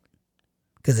that.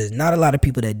 Because there's not a lot of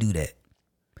people that do that.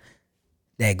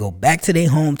 That go back to their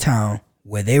hometown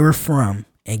where they were from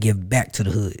and give back to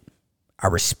the hood. I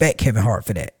respect Kevin Hart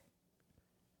for that.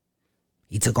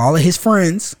 He took all of his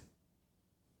friends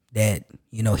that,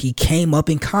 you know, he came up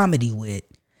in comedy with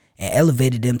and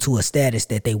elevated them to a status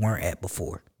that they weren't at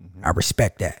before. I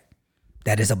respect that.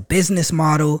 That is a business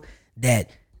model that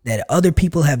other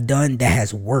people have done that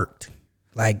has worked.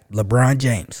 Like LeBron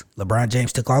James. LeBron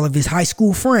James took all of his high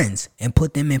school friends and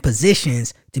put them in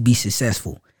positions to be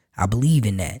successful. I believe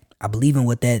in that. I believe in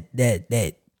what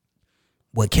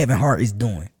what Kevin Hart is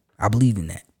doing. I believe in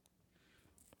that.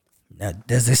 Now,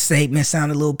 does this statement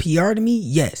sound a little PR to me?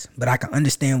 Yes, but I can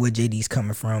understand where JD's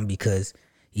coming from because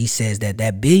he says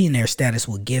that billionaire status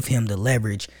will give him the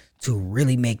leverage to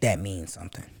really make that mean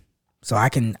something. So I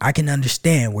can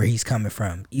understand where he's coming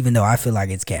from, even though I feel like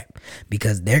it's Cap,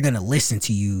 because they're gonna listen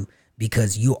to you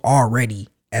because you're already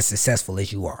as successful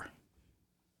as you are.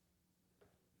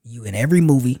 You in every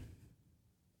movie.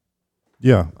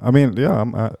 Yeah, I mean,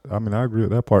 I agree with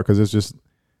that part because it's just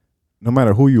no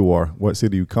matter who you are, what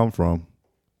city you come from,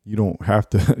 you don't have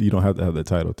to have the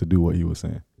title to do what you were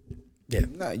saying. Yeah,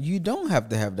 No, you don't have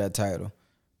to have that title.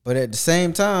 But at the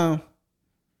same time,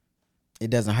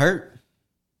 it doesn't hurt.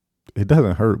 It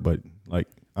doesn't hurt, but like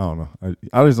I don't know.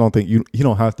 I just don't think you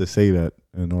don't have to say that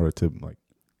in order to like.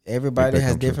 Everybody Make that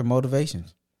has come true. different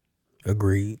motivations.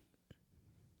 agreed.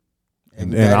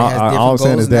 Everybody And has different all I'm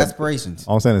saying goals is and that aspirations.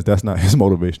 all I'm saying is that's not his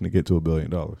motivation to get to $1 billion.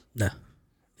 No,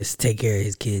 it's to take care of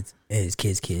his kids and his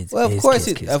kids. Well, and of his course,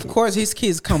 kids' course, his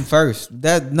kids come first.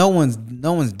 That no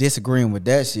one's disagreeing with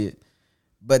that shit.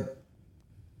 But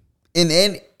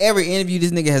in every interview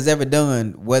this nigga has ever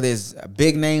done, whether it's a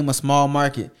big name or small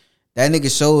market, that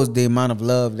nigga shows the amount of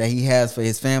love that he has for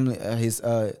his family, his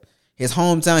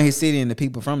hometown, his city, and the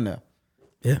people from there.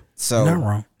 Yeah, So not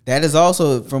wrong. that is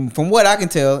also from what I can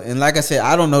tell, and like I said,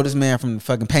 I don't know this man from the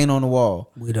fucking paint on the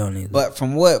wall. We don't either. But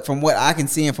from what I can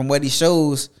see and from what he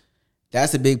shows,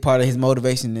 that's a big part of his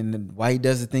motivation and why he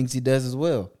does the things he does as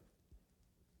well.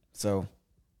 So,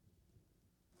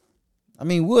 I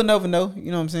mean, we'll never know.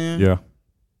 You know what I'm saying? Yeah,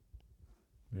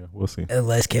 we'll see.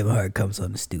 Unless Kevin Hart comes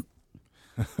on the stoop.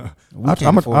 I'll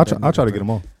try to get him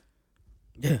on.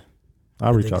 Yeah,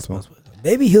 I'll reach out to him.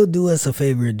 Maybe he'll do us a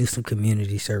favor and do some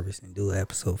community service and do an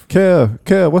episode.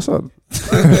 Kev, what's up?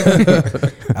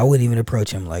 I wouldn't even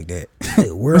approach him like that.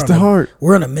 We're Mr. Hart.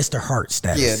 We're on a Mr. Hart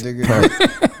status. Yeah, nigga.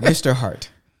 Mr. Hart.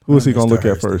 Who is he gonna Mr. look at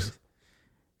Hart first?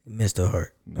 Mr.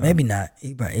 Hart. Maybe not.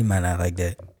 He might not like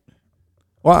that.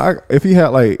 Well, if he had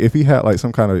like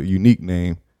some kind of unique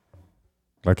name,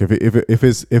 like if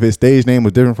his stage name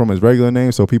was different from his regular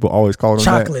name, so people always call him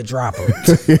Chocolate Dropper.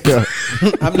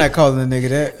 that. I'm not calling the nigga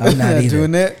that. I'm not either.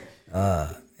 doing that.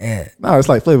 Yeah. No, it's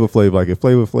like Flavor Flav. Like if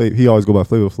Flavor Flav, he always go by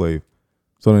Flavor Flav.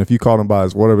 So then if you call him by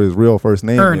whatever his real first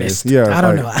name Ernest. is, yeah, I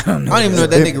don't like, know. I don't know. I don't even know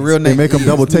what that nigga real name They make him is.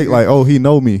 double take like, oh, he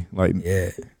know me. Like Yeah.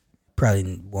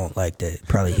 Probably won't like that.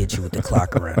 Probably hit you with the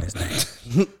clock around his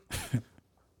neck.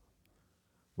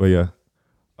 But yeah,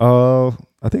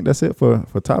 I think that's it for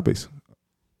topics.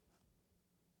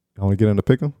 You want to get into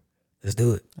pick 'em? Let's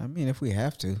do it. I mean, if we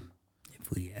have to.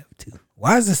 If we have to.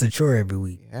 Why is this a chore every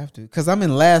week? We have to. Because I'm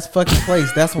in last fucking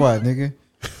place. That's why, nigga.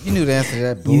 You knew the answer to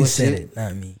that bullshit. You said it,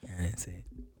 not me. I didn't say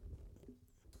it.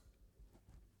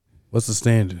 What's the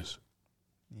standards?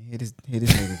 Hit this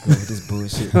nigga go with this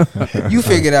bullshit. You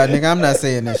figure it out, nigga. I'm not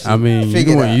saying that shit. I mean,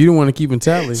 Figure it out. you don't want to keep in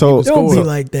tally. So- Keep a Don't score. be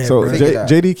like that, So bro. Figure it out.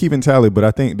 JD keeping tally, but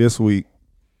I think this week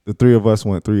the three of us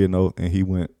went 3-0, and he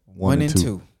went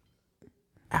 1-2.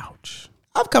 Ouch.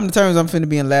 I've come to terms I'm finna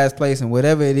be in last place, and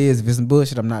whatever it is, if it's some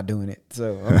bullshit, I'm not doing it.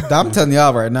 So I'm telling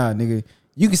y'all right now, nigga.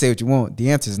 You can say what you want.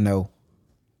 The answer is no.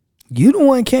 You the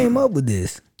one came up with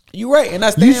this. You right, and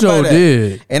I stand You by sure that.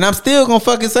 did. And I'm still gonna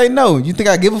fucking say no. You think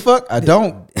I give a fuck? I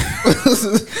don't.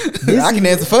 I can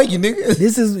answer for you, nigga.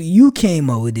 This is you came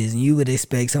up with this, and you would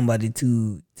expect somebody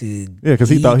to Yeah, 'cause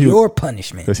he be thought he was- your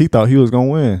punishment. Because he thought he was gonna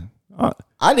win.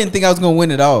 I didn't think I was gonna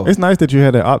win at all. It's nice that you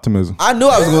had that optimism. I knew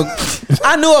I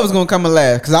was gonna come in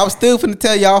last because I was still finna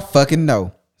tell y'all fucking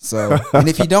no. So, and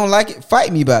if you don't like it,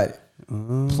 fight me about it.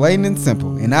 Plain and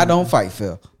simple. And I don't fight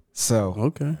fair. So,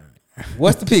 Okay.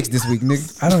 what's the picks this week,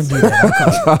 nigga? I don't do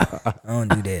that. I don't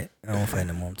do that. I don't fight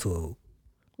them. I'm too old.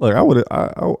 Look,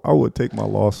 I would take my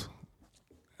loss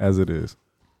as it is.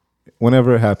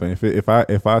 Whenever it happened,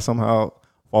 if I somehow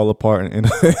fall apart and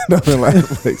end up in last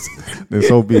place, then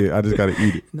so be it. I just gotta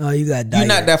eat it. No, you got dye. You're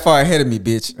not that far ahead of me,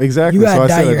 bitch. Exactly. You got so I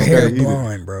dye said I your just hair gotta eat it.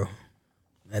 blonde, bro.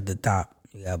 At the top,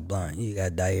 you got blonde. You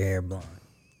got dye your hair blonde.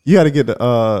 You got to get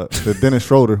the Dennis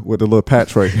Schroeder with the little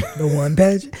patch right here. The one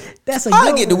patch. That's a.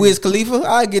 I good get the one. Wiz Khalifa.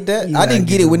 I get that. You I gotta didn't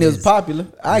get get it the when it was Wiz. popular.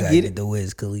 I You gotta get it. the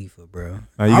Wiz Khalifa, bro.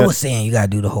 Nah, you I got- was saying you gotta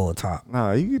do the whole top,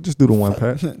 Nah, you can just do the one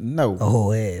patch. No. the whole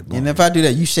head. Bro. And if I do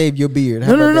that, you shave your beard.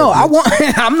 How No. about I that,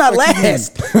 want. I'm not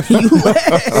last. You last.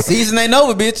 bitch? Season ain't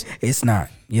over, bitch. It's not.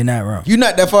 You're not wrong. You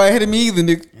not that far ahead of me either,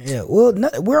 nigga. Yeah. Well, no,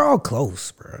 we're all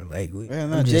close, bro. Like,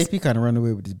 Man, I'm just- JP kind of run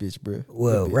away with this bitch, bro.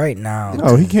 well, right now.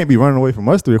 No, he can't be running away from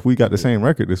us three if we got the same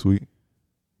record this week.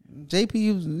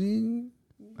 JP was.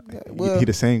 He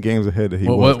the same games ahead that he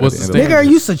Well, was. what's at the the end Nigga, are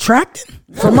you subtracting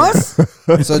from us?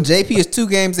 So JP is 2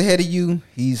 games ahead of you.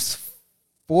 He's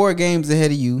 4 games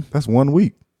ahead of you. That's 1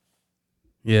 week.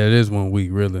 Yeah, it is 1 week,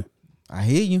 really. I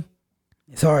hear you.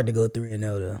 It's hard to go 3-0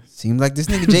 though. Seems like this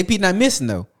nigga JP not missing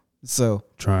though. So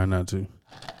Trying not to.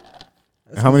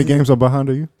 How many games are behind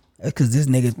you? That's because this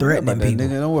nigga threatening that, people.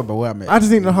 nigga, don't worry about where I'm at. I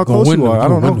just need to know how Gonna close win you the- are. I you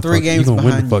don't gonna win know. the 3 fucking- games you gonna win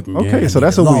the behind fucking Okay, game. so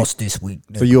that's a week. Lost this week.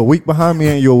 So you're a week behind me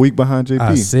and you're a week behind JP.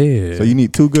 I said. So you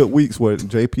need 2 good weeks where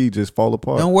JP just fall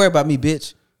apart. Don't worry about me,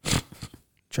 bitch.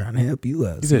 Trying to help you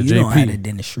out. He So said you don't JP. have the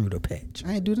Dennis Schroeder patch.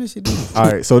 I ain't doing this shit. Dude. All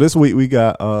right, so this week we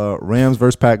got Rams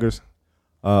versus Packers,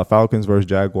 Falcons versus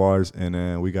Jaguars, and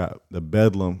then we got the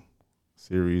Bedlam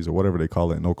series or whatever they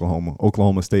call it in Oklahoma.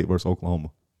 Oklahoma State versus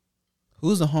Oklahoma.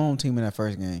 Who's the home team in that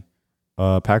first game?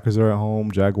 Packers are at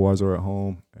home, Jaguars are at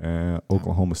home, and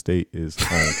Oklahoma State is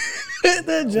home.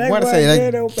 I want to say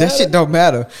that shit don't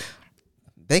matter.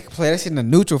 They can play that shit in a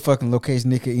neutral fucking location.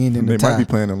 They could end in They the might be tie.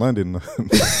 playing in London.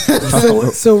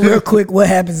 So real quick, what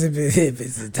happens if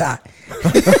it's a tie?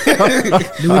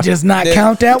 Do we just not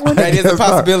count that one? That is a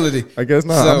possibility. I guess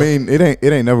not. So- I mean, it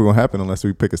ain't never gonna happen unless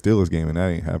we pick a Steelers game, and that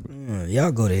ain't happening.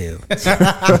 Y'all go to hell.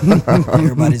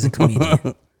 Everybody's a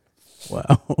comedian.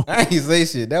 Wow. I ain't say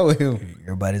shit. That was him.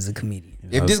 Everybody's a comedian.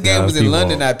 If this That's game was in people.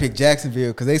 London, I'd pick Jacksonville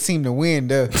because they seem to win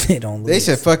there. They don't They lose.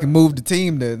 should fucking move the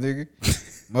team there, nigga.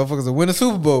 Motherfuckers will win a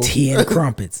Super Bowl. Tea and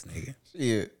crumpets, nigga.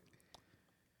 Shit.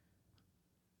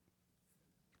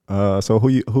 So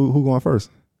who going first?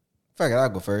 Fuck it, I'll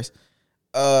go first.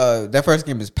 That first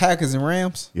game is Packers and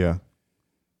Rams. Yeah.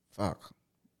 Fuck.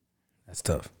 That's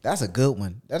tough. That's a good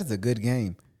one. That is a good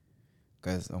game.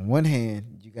 Because on one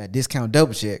hand, you got discount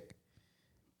double check.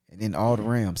 And then all the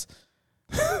Rams.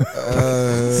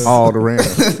 All the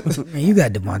Rams. Man, you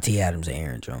got Devontae Adams and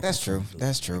Aaron Jones. That's true.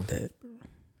 That's true.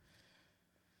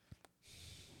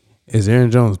 Is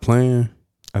Aaron Jones playing?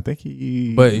 I think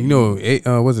he. But you know,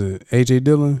 was it AJ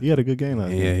Dillon? he had a good game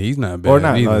last Yeah, game. he's not bad. Or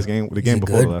not either. last game. The game a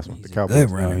before good- the last one. The he's a Cowboys.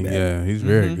 good running back. Yeah, he's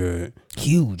very good.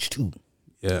 Huge too.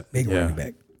 Yeah, Big yeah. running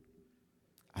back.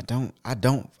 I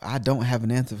don't have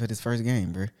an answer for this first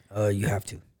game, bro. You have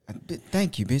to.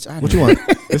 Thank you, bitch. What you want?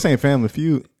 This ain't Family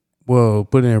Feud. Well,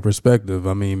 put it in perspective.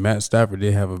 I mean, Matt Stafford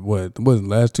did have a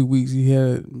last 2 weeks he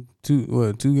had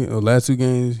last 2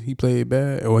 games he played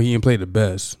bad, or he didn't play the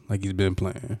best like he's been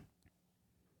playing.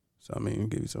 So I mean,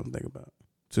 give you something to think about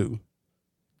too.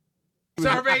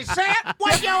 Survey said,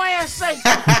 what your ass say?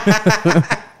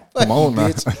 Come on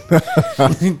now.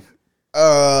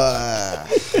 I'm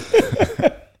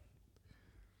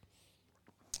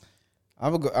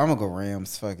gonna go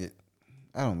Rams. Fuck it.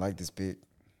 I don't like this pick.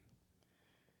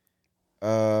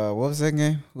 What was that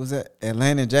game? What was that?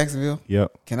 Atlanta and Jacksonville?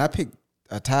 Yep. Can I pick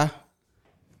a tie?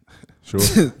 Sure.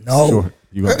 No. Sure.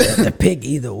 You got The pick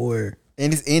either or.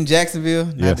 And it's in Jacksonville?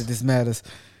 Not Yes. that this matters.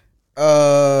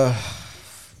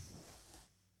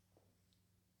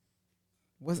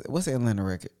 What's the Atlanta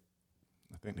record?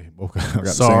 I think they both got the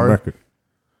same Sorry. record.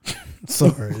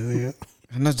 Sorry.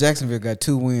 I know Jacksonville got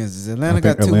 2 wins. Does Atlanta I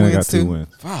got think 2 Atlanta wins got too? 2 wins.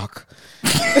 Fuck.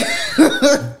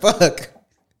 Fuck.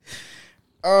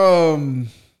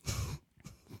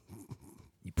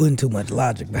 You putting too much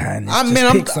logic behind this. I Just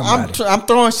mean, pick somebody. I'm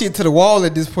throwing shit to the wall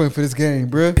at this point for this game,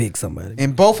 bruh. Pick somebody.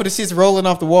 And both of the shit's rolling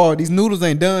off the wall. These noodles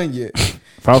ain't done yet.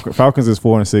 Falcons is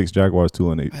 4-6. Jaguars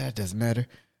 2-8. That doesn't matter.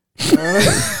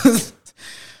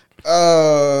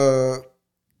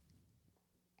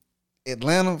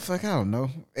 Atlanta, fuck, I don't know.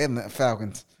 Atlanta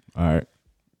Falcons. All right.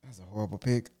 That's a horrible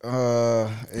pick.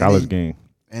 College game.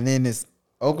 And then it's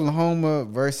Oklahoma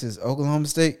versus Oklahoma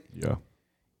State. Yeah.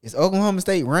 Is Oklahoma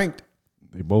State ranked?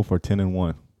 They both are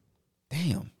 10-1.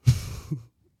 Damn.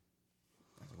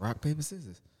 Rock, paper,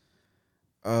 scissors.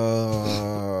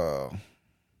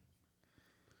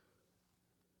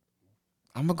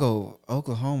 I'm gonna go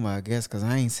Oklahoma, I guess, because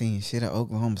I ain't seen shit at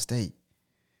Oklahoma State.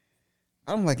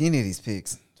 I don't like any of these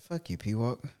picks. Fuck you,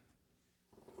 P-Walk.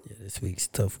 Yeah, this week's a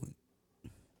tough week.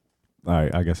 All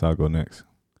right, I guess I'll go next.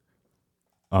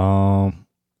 I'm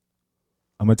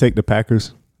gonna take the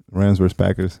Packers. Rams versus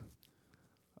Packers.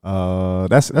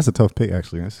 That's a tough pick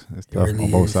actually. It's tough really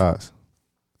on both is. sides.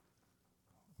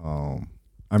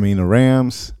 I mean the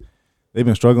Rams, they've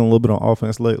been struggling a little bit on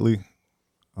offense lately.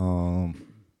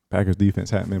 Packers defense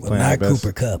hasn't been Well, playing not their best.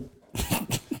 Cooper Cup.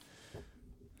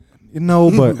 You know,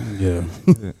 but Yeah.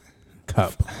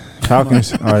 Cup.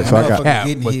 Falcons. All right, so I got Cap,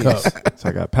 Getting but his. cup. So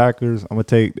I got Packers. I'm gonna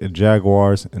take the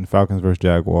Jaguars and Falcons versus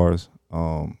Jaguars.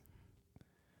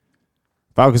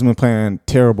 Falcons been playing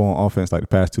terrible on offense like the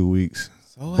past 2 weeks,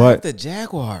 So But- the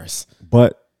Jaguars.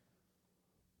 but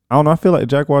I don't know. I feel like the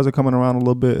Jaguars are coming around a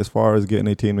little bit as far as getting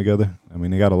their team together. I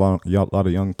mean, they got a lot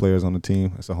of young players on the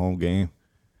team. It's a home game,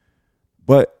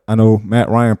 but I know Matt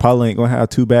Ryan probably ain't gonna have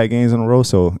 2 bad games in a row,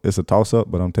 so it's a toss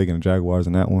up. But I'm taking the Jaguars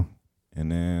in that one.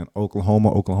 And then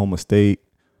Oklahoma State.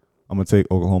 I'm gonna take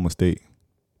Oklahoma State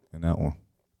in that one.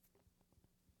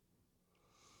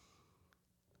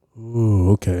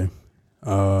 Ooh, okay.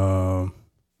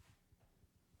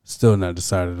 Still not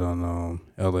decided on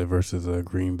LA versus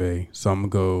Green Bay. So I'm gonna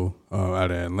go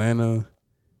out of Atlanta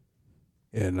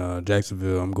and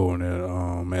Jacksonville. I'm going at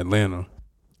Atlanta.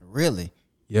 Really?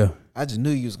 Yeah. I just knew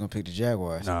you was gonna pick the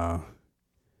Jaguars. Nah.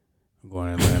 I'm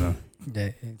going Atlanta.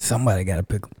 Yeah, somebody got to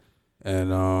pick them.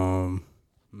 And I'm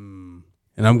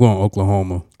going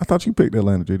Oklahoma. I thought you picked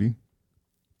Atlanta, JD.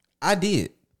 I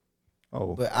did,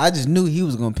 Oh, but I just knew he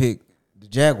was gonna pick the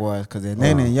Jaguars because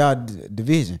Atlanta in y'all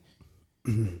division.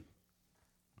 And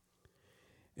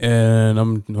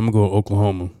I'm gonna go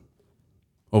Oklahoma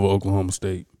over Oklahoma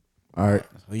State. all right.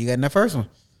 Who you got in that first one?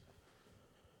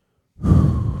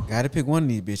 Got to pick one of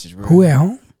these bitches, bro. Who at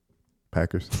home?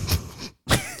 Packers.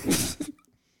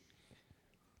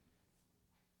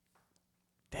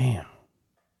 Damn.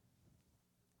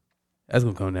 That's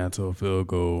gonna come down to a field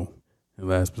goal in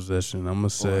last possession. I'm gonna Or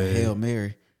say Hail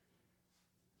Mary.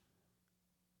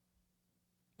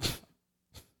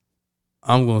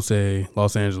 I'm gonna say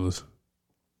Los Angeles.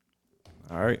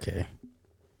 All right. Okay.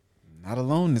 Not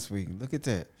alone this week. Look at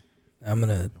that. I'm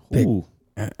gonna pick. Ooh.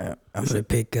 I'm gonna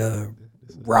pick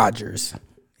Rodgers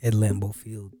at Lambeau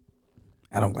Field.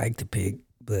 I don't like to pick,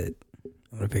 but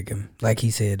I'm gonna pick him. Like he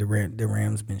said, the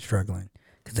Rams been struggling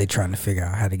because they trying to figure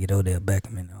out how to get Odell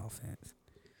Beckham in the offense.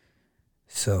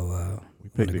 So We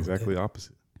picked exactly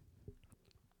opposite.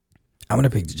 I'm gonna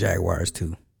pick the Jaguars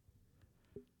too.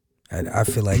 I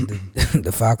feel like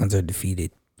the Falcons are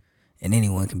defeated, and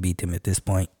anyone can beat them at this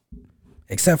point,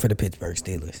 except for the Pittsburgh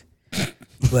Steelers.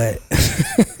 But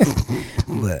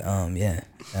yeah,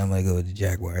 I'm gonna go with the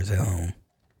Jaguars at home.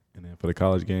 And then for the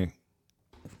college game,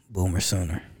 Boomer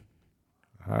Sooner.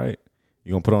 all right.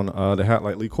 You gonna put on the hat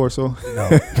like Lee Corso? No,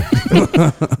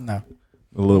 no.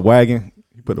 The little wagon.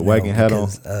 You put the wagon hat on.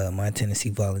 because, my Tennessee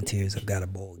Volunteers have got a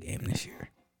bowl game this year.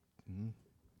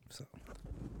 So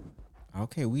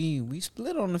Okay, we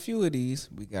split on a few of these.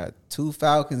 We got 2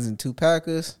 Falcons and 2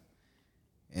 Packers,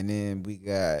 and then we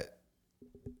got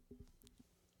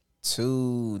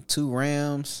two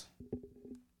Rams,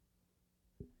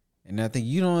 and I think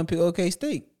you don't want to pick OK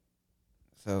State.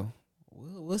 So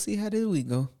we'll see how this week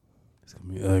go. It's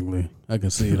gonna be ugly. I can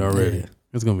see it already. Yeah.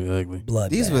 It's gonna be ugly.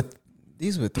 blood. These bath.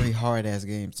 These were 3 hard ass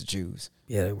games to choose.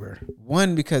 Yeah, they were.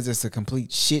 1, because it's a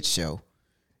complete shit show,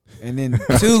 and then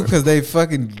 2, because they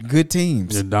fucking good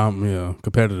teams. Yeah,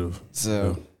 competitive.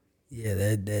 So Yeah,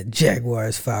 that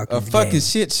Jaguars Falcons a fucking game,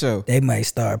 shit show. they might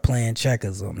start playing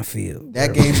checkers on the field.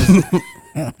 That bro. game is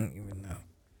I don't even know.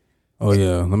 Oh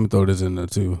yeah, let me throw this in there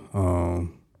too.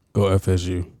 Go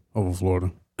FSU over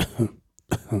Florida.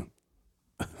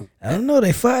 I don't know.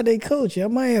 They fired their coach. I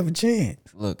might have a chance.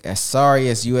 look, as sorry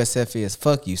as USF is,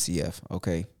 fuck UCF.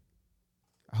 Okay,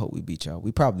 I hope we beat y'all.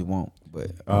 We probably won't,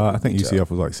 but I think UCF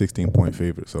was like 16-point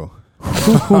favorite. So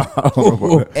I don't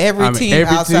know about that. every team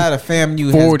outside of FAMU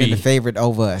has 40. been the favorite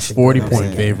over us.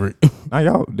 40-point favorite. Now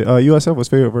y'all, USF was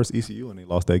favorite versus ECU and they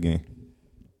lost that game.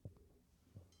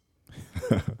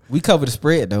 We cover the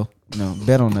spread though. No,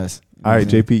 bet on us. All right,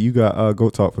 JP, you got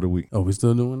GOAT Talk for the week. Oh, we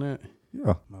still doing that?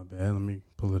 Yeah, My bad. Let me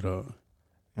pull it up.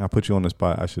 I put you on the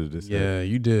spot. I should have just said. Yeah,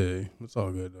 you did. It's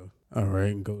all good though. All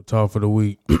right, go talk for the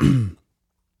week.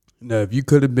 Now, if you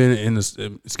could have been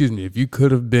if you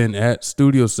could have been at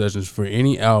studio sessions for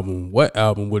any album, what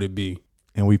album would it be?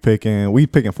 And we picking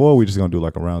 4. We just gonna do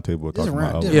like a round table. Just Talking a round-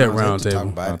 about just albums. Yeah, round to talk table.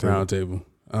 about it. Round table.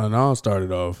 And I'll start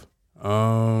it off.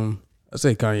 I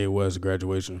say Kanye West,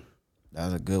 Graduation. That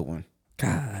was a good one.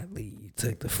 Golly, you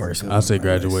took the first one. I say on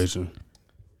my list. Graduation.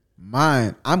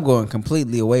 Mine, I'm going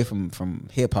completely away from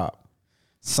hip hop.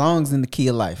 Songs in the Key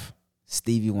of Life.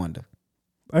 Stevie Wonder.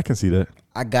 I can see that.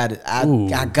 I got it.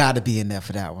 Ooh. I gotta be in there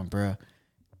for that one, bro.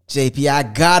 JP, I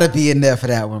gotta be in there for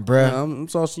that one, bro. Yeah, I'm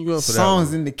saucing you up for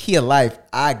Songs that. in the Key of Life.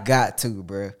 I got to,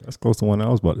 bro. That's close to one I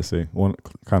was about to say. One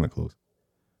kind of close.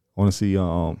 I want to see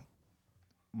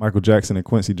Michael Jackson and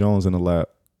Quincy Jones in the lab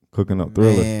cooking up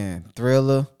Thriller. Man,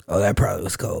 Thriller. Oh, that probably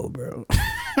was cold, bro.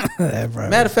 That probably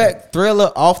Matter of fact,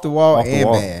 Thriller, Off the Wall, Off the and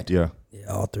wall. Bad. Yeah. yeah,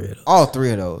 all 3 of those. All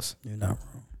 3 of those. You're not wrong.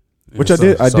 Which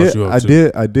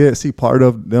Yeah, I did see part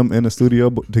of them in the studio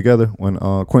together when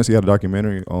Quincy had a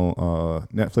documentary on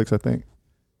Netflix, I think.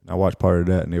 I watched part of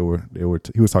that, and he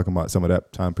was talking about some of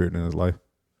that time period in his life.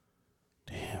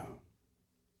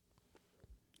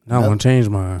 Now I want to change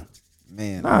mine.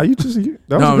 Man. Nah, that was a good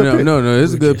pick. No.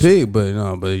 It's a good pick, but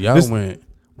y'all This- went.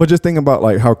 But just think about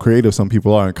like how creative some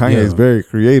people are, and Kanye is Yeah. very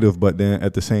creative. But then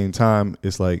at the same time,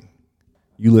 it's like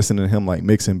you listen to him like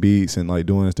mixing beats and like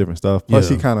doing this different stuff. Plus,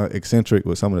 Yeah. he kind of eccentric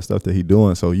with some of the stuff that he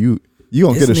doing. So you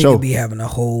gonna This get a nigga show. be having a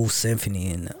whole symphony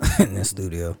in the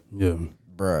studio. Yeah.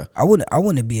 Bruh. I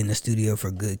wouldn't be in the studio for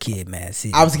Good Kid, Mad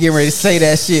City. I was getting ready to say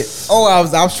that shit. Oh, I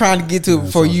was trying to get to it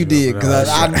before you did, because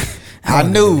I I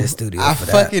wouldn't be in knew. the studio I for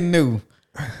that. fucking knew.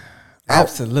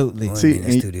 Absolutely. I wouldn't See, be in the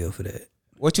and- studio for that.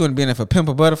 What you want to be in there for? Pimp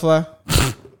a Butterfly?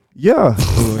 Yeah,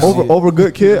 over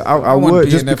Good Kid, I wanna would be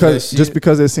just in there for that shit.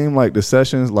 because it seemed like the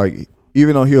sessions, like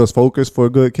even though he was focused for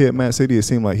Good Kid, Mad City, it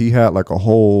seemed like he had like a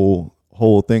whole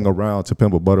thing around To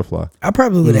Pimp a Butterfly. I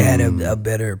probably would have had a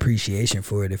better appreciation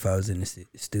for it if I was in the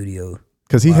studio.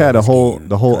 Because he Wow, had this game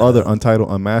the whole cut other up.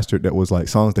 Untitled Unmastered that was like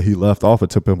songs that he left off of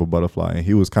To Pimp a Butterfly, and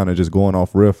he was kind of just going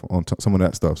off riff on some of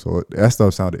that stuff. So that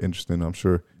stuff sounded interesting, I'm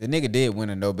sure. The nigga did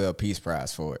win a Nobel Peace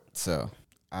Prize for it. So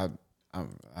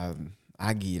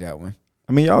I give you that one.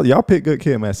 I mean, y'all picked Good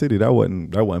Kid, Mad City. That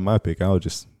wasn't my pick. I was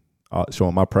just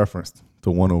showing my preference to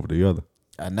one over the other.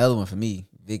 Another one for me,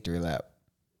 Victory Lap.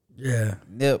 Yeah.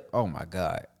 Nip. Oh my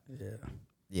God. Yeah.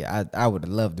 Yeah, I would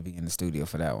have loved to be in the studio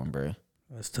for that one, bro.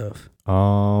 That's tough.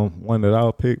 One that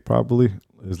I'll pick probably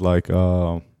is like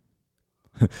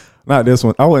not this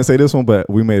one. I wouldn't say this one, but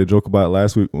we made a joke about it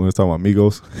last week when we was talking about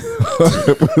Migos.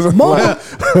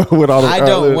 With all the I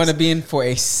don't ad-libs. want to be in for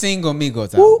a single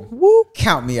Migos album.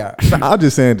 Count me out. I'm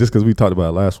just saying just because we talked about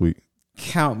it last week.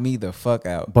 Count me the fuck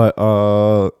out. But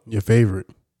Your favorite.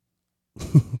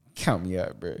 Count me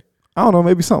out, bro. I don't know,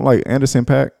 maybe something like Anderson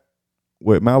 .Paak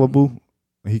with Malibu.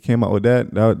 He came out with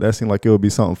that seemed like it would be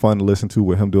something fun to listen to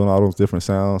with him doing all those different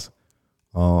sounds.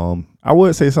 I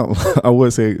would say something. I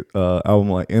would say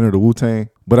album like Enter the Wu-Tang.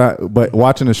 But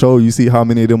watching the show, you see how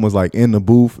many of them was like in the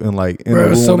booth and like in the Bro,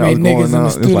 room. so when that many was niggas in going the on.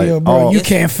 It's studio, like bro. You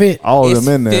can't fit. all of It's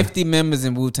them in there. 50 members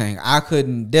in Wu-Tang.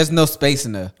 There's no space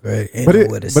in there. Right.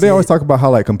 But they always talk about how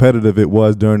like competitive it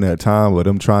was during that time with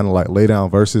them trying to like lay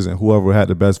down verses, and whoever had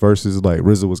the best verses, like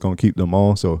RZA was gonna keep them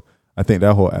on. So I think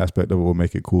that whole aspect of it will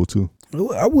make it cool too.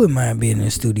 I wouldn't mind being in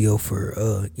the studio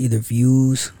for either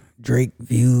Views, Drake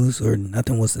Views, or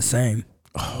Nothing Was the Same.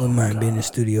 I wouldn't mind being in the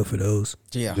studio for those.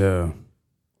 Yeah. Yeah.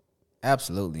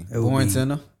 Absolutely. It would Born be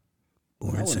Center. I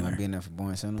Born wouldn't Center. mind being there for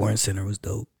Born Center. Born Center was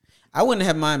dope. I wouldn't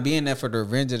have mind being there for the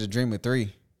Revenge of the Dreamer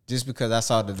 3. Just because I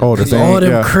saw the Oh, the video. thing. All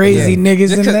them yeah. crazy niggas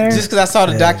Just in there. because I saw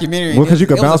the documentary. Well, because you It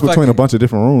could was bounce between a bunch of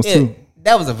different rooms too.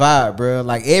 that was a vibe, bro.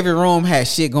 Like every room had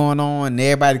shit going on, and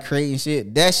everybody creating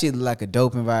shit. That shit looked like a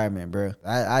dope environment, bro.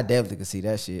 I definitely could see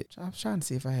that shit. I was trying to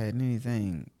see if I had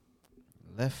anything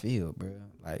left field, bro.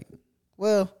 Like,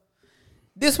 well,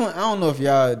 this one I don't know if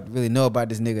y'all really know about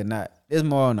this nigga or not. It's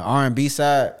more on the R&B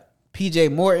side.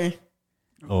 PJ Morton,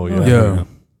 Oh yeah. Yeah.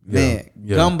 man,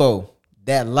 Yeah. Gumbo.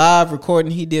 That live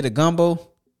recording he did of Gumbo,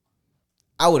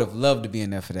 I would have loved to be in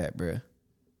there for that, bro.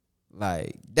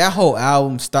 Like, that whole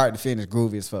album, start to finish,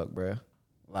 groovy as fuck, bro.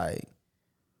 Like,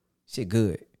 shit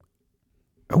good.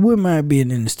 I wouldn't mind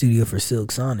being in the studio for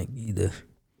Silk Sonic either.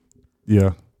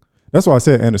 Yeah. That's why I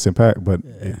said Anderson .Paak, but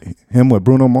him with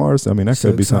Bruno Mars, I mean, that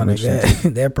could be something Sonic,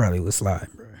 interesting. that probably would slide,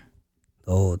 bro.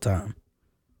 The whole time.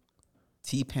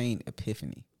 T-Pain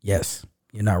Epiphany. Yes,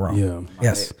 you're not wrong. Yeah.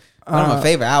 Yes, One of my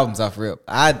favorite albums off rip.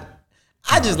 I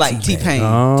just like T-Pain.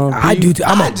 I do. Too.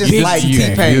 I'm I a just big like T-Pain.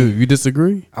 T-Pain. You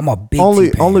disagree? I'm a big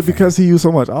Only T-Pain fan. because he used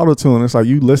so much auto-tune. It's like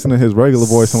you listen to his regular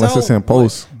voice unless it's in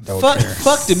post.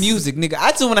 Fuck the music, nigga.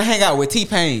 I just want to hang out with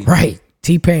T-Pain. Right.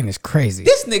 T-Pain is crazy.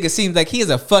 This nigga seems like he is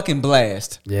a fucking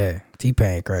blast. Yeah,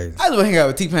 T-Pain crazy. I just want to hang out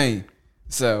with T-Pain.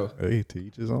 So, Hey, to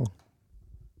each his own.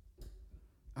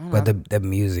 I don't know. But the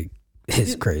music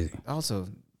is crazy. Also,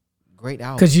 great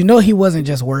album. Because you know he wasn't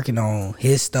just working on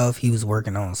his stuff. He was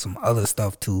working on some other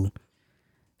stuff too.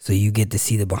 So you get to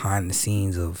see the behind the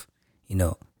scenes of, you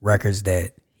know, records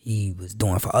that he was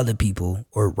doing for other people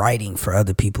or writing for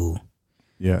other people.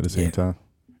 Yeah, at the same time.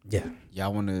 Yeah.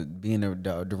 Y'all want to be in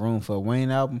the room for a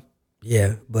Wayne album?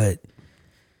 Yeah, but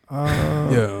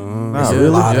Yeah. there's a really?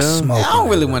 lot of Yeah. smoke. I don't in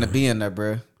really there, want to bro. be in there,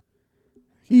 bro.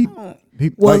 He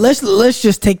Well, like, let's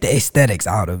just take the aesthetics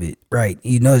out of it, right?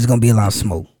 You know, there's gonna be a lot of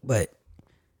smoke, but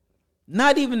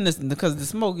Not even this, because the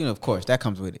smoke, you know, of course, that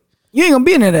comes with it. you ain't gonna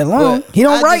be in there that long. But He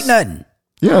don't I write just- nothing.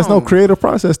 yeah, there's no creative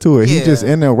process to it. He's Yeah. just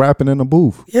in there rapping in the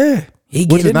booth, Yeah, he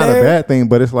get which is in not there. a bad thing.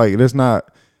 But it's like there's not.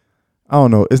 I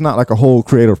don't know. It's not like a whole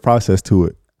creative process to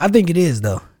it. I think it is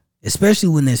though, especially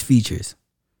when there's features,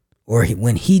 or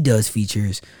when he does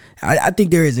features. I think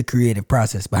there is a creative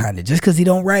process behind it. Just because he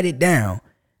don't write it down,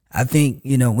 I think,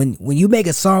 you know, when you make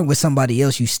a song with somebody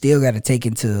else, you still got to take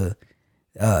into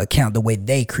account the way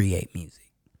they create music.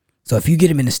 So if you get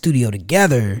them in the studio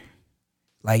together,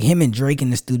 like him and Drake in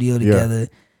the studio together,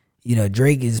 you know,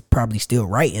 Drake is probably still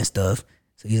writing stuff.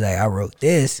 So he's like, I wrote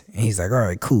this, and he's like, all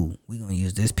right, cool. We're gonna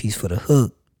use this piece for the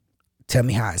hook. Tell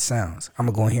me how it sounds. I'm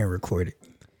gonna go in here and record it.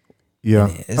 Yeah,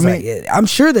 It's I'm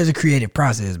sure there's a creative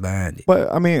process behind it.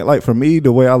 but I mean, like for me,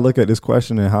 the way I look at this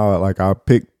question and how like I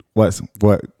pick what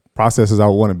processes I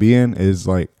want to be in is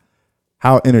like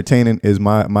how entertaining is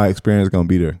my experience gonna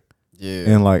be there,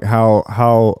 and like how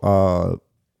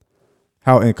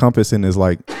encompassing is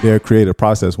like their creative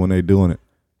process when they're doing it.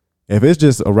 If it's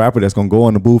just a rapper that's gonna go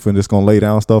in the booth and just gonna lay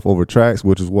down stuff over tracks,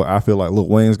 which is what I feel like Lil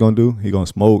Wayne's gonna do, he gonna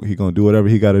smoke, he gonna do whatever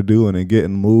he got to do, and then get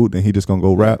in the mood, and he just gonna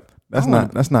go rap. That's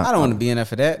not. I don't want to be in there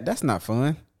for that. That's not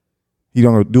fun. He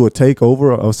gonna do a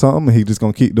takeover of something, and he just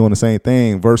gonna keep doing the same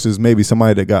thing. Versus maybe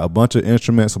somebody that got a bunch of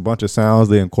instruments, a bunch of sounds,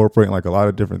 they incorporate like a lot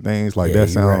of different things. Like Yeah, that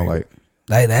you're sound right.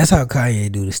 like That's how Kanye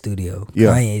do the studio. Yeah.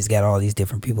 Kanye's got all these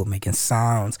different people making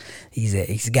sounds.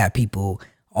 He's got people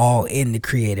all in the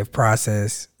creative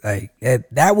process. Like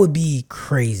that would be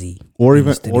crazy. or in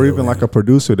the even studio, like man. a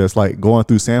producer that's like going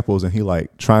through samples and he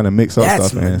like trying to mix up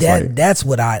stuff. And it's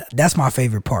like, that's my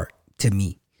favorite part to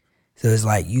me. So it's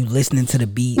like you listening to the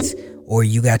beats, or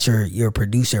you got your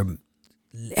producer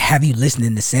have you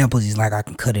listening to samples. He's like, I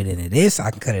can cut it into this, I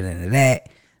can cut it into that.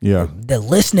 yeah, The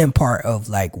listening part of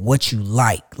like what you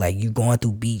like you going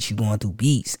through beats,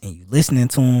 and you listening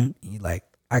to them, and you like,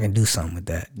 I can do something with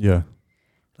that. yeah.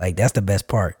 Like that's the best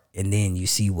part. And then you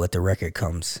see what the record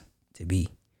comes to be.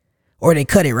 Or they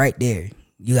cut it right there.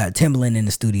 You got Timbaland in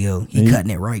the studio, he cutting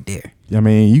it right there. I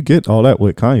mean, you get all that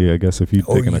with Kanye, I guess, if you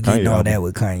Or picking you a getting Kanye all album, that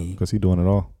with Kanye. because he doing it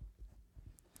all.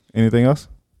 Anything else?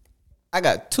 I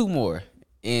got two more,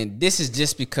 and this is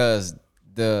just because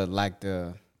the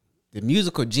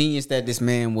musical genius that this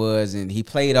man was, and he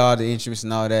played all the instruments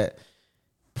and all that.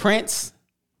 Prince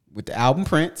with the album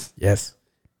Prince, Yes.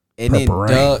 and Purple then Rain.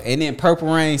 Doug, and then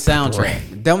Purple Rain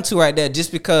soundtrack. Them two right there,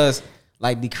 just because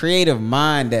like the creative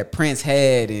mind that Prince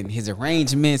had and his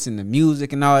arrangements and the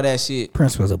music and all that shit.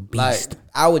 Prince was a Like beast.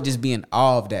 I would just be in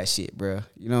awe of that shit, bro.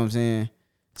 You know what I'm saying?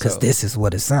 Because So- this is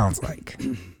what it sounds like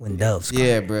when doves cry.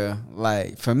 Yeah, bro.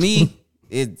 Like for me,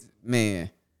 it's man.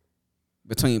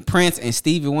 Between Prince and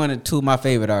Stevie Wonder, two of my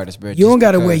favorite artists, bro. You don't Just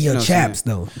gotta because, wear you your know what I'm chaps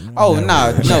saying? though. Oh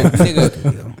no,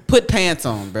 nigga, put pants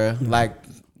on, bro. Like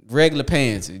regular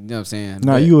pants. You know what I'm saying?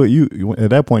 No, But- you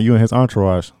at that point you in his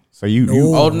entourage. So you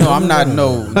Oh no, I'm not.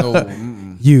 No.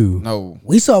 Mm-mm. You. No.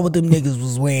 We saw what them niggas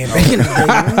was wearing back in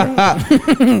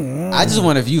the day. I just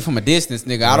want to view from a distance,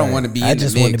 nigga. I don't want to be in the mix. I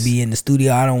just want to be in the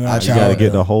studio. I don't want You y'all gotta get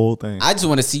to the whole thing. I just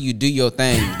want to see you do your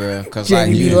thing, bro. Cause like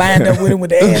Jamie be you, lined up with him with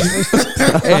the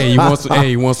ass. Hey,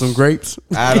 you want some grapes?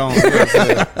 I don't.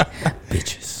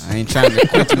 Bitches. I ain't trying to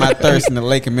quench my thirst in the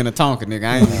Lake of Minnetonka, nigga.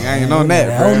 I ain't on that,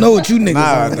 I bro. don't know what you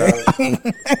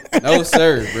niggas on. No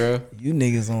sir, bro. You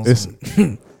niggas on It's-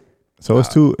 some. So it's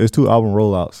two album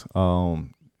rollouts.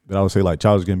 That I would say like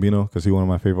Childish Gambino because he's one of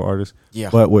my favorite artists. Yeah.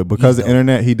 But because of dope. the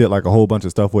internet, he did like a whole bunch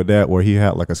of stuff with that where he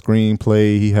had like a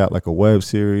screenplay, he had like a web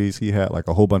series, he had like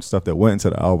a whole bunch of stuff that went into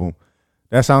the album.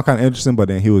 That sounded kind of interesting, but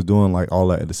then he was doing like all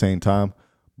that at the same time.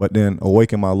 But then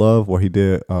Awaken My Love where he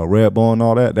did Redbone and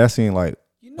all that seemed like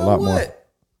You a know lot what? more.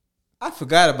 I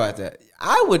forgot about that.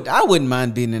 I wouldn't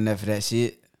mind being in there for that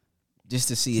shit. Just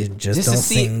to see it. Just to don't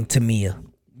see sing to Mia.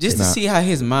 Just to see how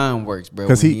his mind works, bro. When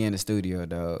 'Cause he in the studio,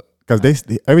 dog. Because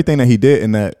everything that he did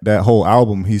in that whole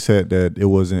album, he said that it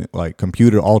wasn't like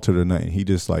computer altered or nothing. He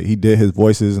just like he did his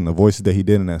voices, and the voices that he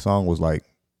did in that song was like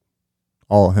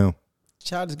all him.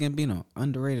 Childish Gambino,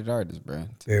 underrated artist, bro.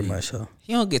 Very much so.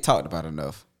 He don't get talked about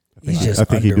enough. He's just I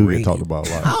think he do underrated. get talked about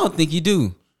a lot. I don't think you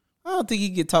do. I don't think he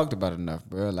get talked about enough,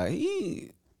 bro. Like he.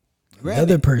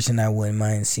 Another person I wouldn't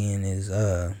mind seeing is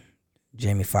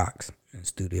Jamie Foxx in the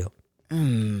studio.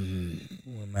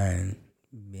 Wouldn't mind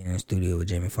being in the studio with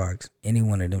Jamie Foxx. Any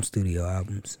one of them studio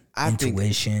albums. I think-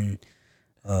 Intuition.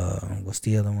 What's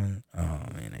the other one? Oh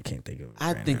man, I can't think of it.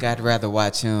 I right think now. I'd rather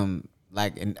watch him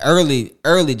like an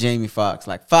early Jamie Foxx,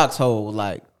 like Foxhole,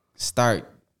 like start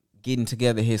getting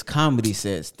together his comedy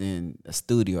sets than a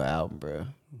studio album, bro.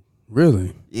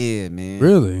 Really? Yeah, man.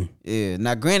 Really? Yeah.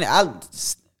 Now, granted,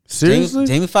 Seriously?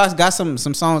 Jamie Foxx got some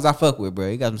songs I fuck with, bro.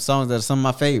 He got some songs that are some of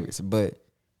my favorites. But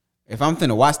if I'm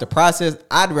finna watch the process,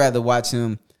 I'd rather watch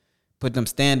him put them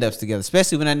stand-ups together,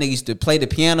 especially when that nigga used to play the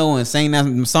piano and sing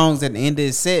them songs at the end of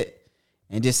his set,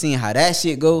 and just seeing how that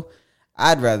shit go.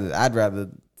 I'd rather.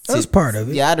 That's part of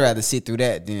it. Yeah, I'd rather sit through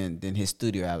that than his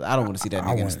studio album. I don't want to see that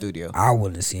nigga in the studio. I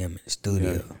want to see him in the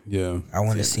studio. Yeah. I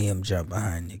want to see him jump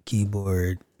behind the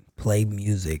keyboard, play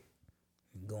music,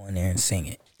 go in there and sing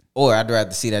it. Or I'd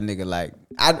rather see that nigga like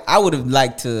I would have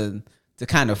liked to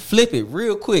kind of flip it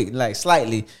real quick, like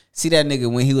slightly. See that nigga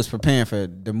when he was preparing for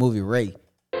the movie Ray.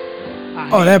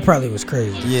 Oh, that probably was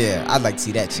crazy. Yeah, I'd like to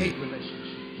see that shit.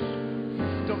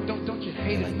 Don't you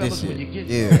hate Like it, this fellas, when shit. you get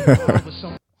Yeah. over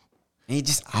some Ain't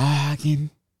just arguing.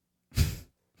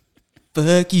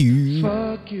 Fuck you.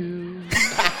 fuck you.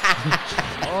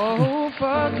 Oh,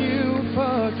 fuck you,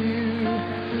 fuck you.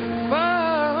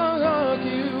 Fuck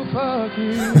you, fuck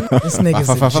you. This nigga's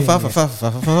a genius.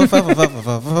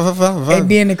 And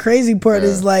then the crazy part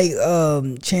is like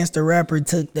Chance the Rapper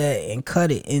took that and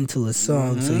cut it into a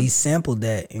song. So he sampled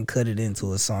that and cut it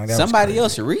into a song. That was Somebody crazy.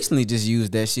 else recently just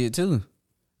used that shit too.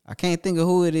 I can't think of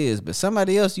who it is, but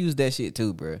somebody else used that shit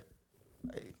too, bro.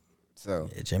 So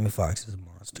Yeah, Jamie Foxx is a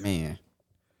monster. man.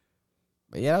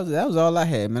 But yeah, that was all I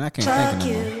had, man. I can't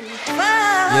think of no more.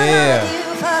 Yeah.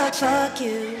 Fuck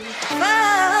you.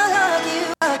 Fuck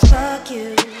you. Fuck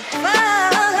you.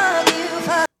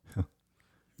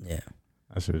 Yeah.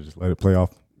 I should have just let it play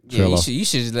off. Yeah, trail you off. should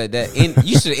just let that end.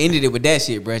 You should have ended it with that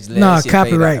shit, bro. Just let Nah, that shit fade out,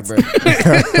 copyrights. bro.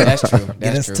 That's true. Get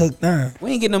That's us true. took down.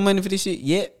 We ain't getting no money for this shit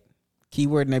yet.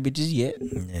 Keyword in that bitches yet.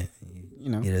 Yeah. You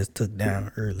know. Get us took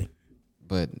down early.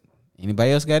 But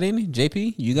anybody else got any?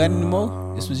 JP, you got any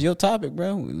more? This was your topic,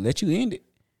 bro. We'll let you end it.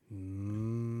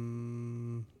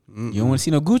 You don't want to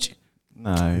see no Gucci?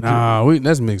 Nah,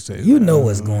 That's mixtape. You know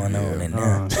what's going on in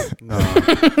there. No.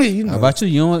 You How know. about you?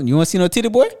 You want to see no Titty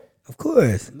Boy? Of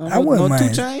course. No- I wouldn't no 2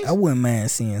 mind. Chainz? I wouldn't mind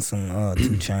seeing some 2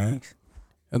 Chainz.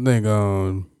 I think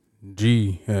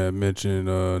G had mentioned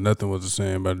Nothing Was the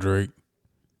Same by Drake.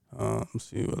 Let's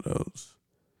see what else.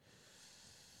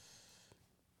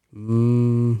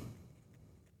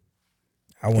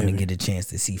 I want to get a chance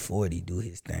to see 40 do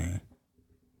his thing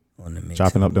on the mix.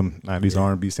 chopping up them 90s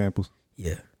R&B samples.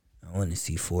 Yeah. I want to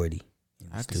see 40 in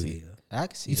the I can see. studio. I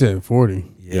can see. He said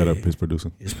 40. Yeah, that's his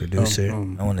producing. His producer.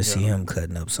 Oh, I want to see him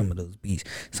cutting up some of those beats.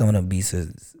 Some of them beats are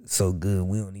so good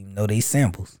we don't even know they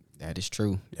samples. That is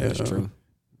true. That is Yeah. true.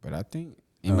 But I think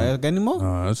anybody else got any more?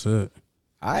 That's it.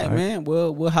 All right, man.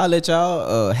 Well, we'll holler at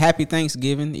y'all. Happy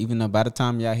Thanksgiving. Even though by the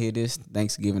time y'all hear this,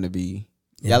 Thanksgiving will be.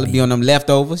 Y'all will be on them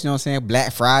leftovers. You know what I'm saying?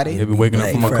 Black Friday. They be waking up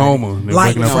Black from a Friday. coma. They Light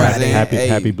waking up Friday. Hey.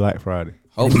 Happy Black Friday.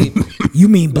 Hopefully, You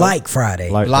mean Black Friday?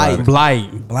 Black Blight. Friday.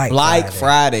 Blight. Black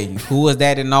Friday. Who was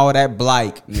that and all that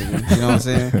Blake? Nigga? You know what I'm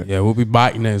saying? Yeah, we'll be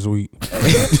biting next week.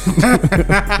 That's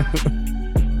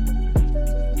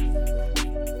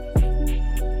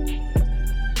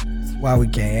why we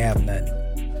can't have nothing.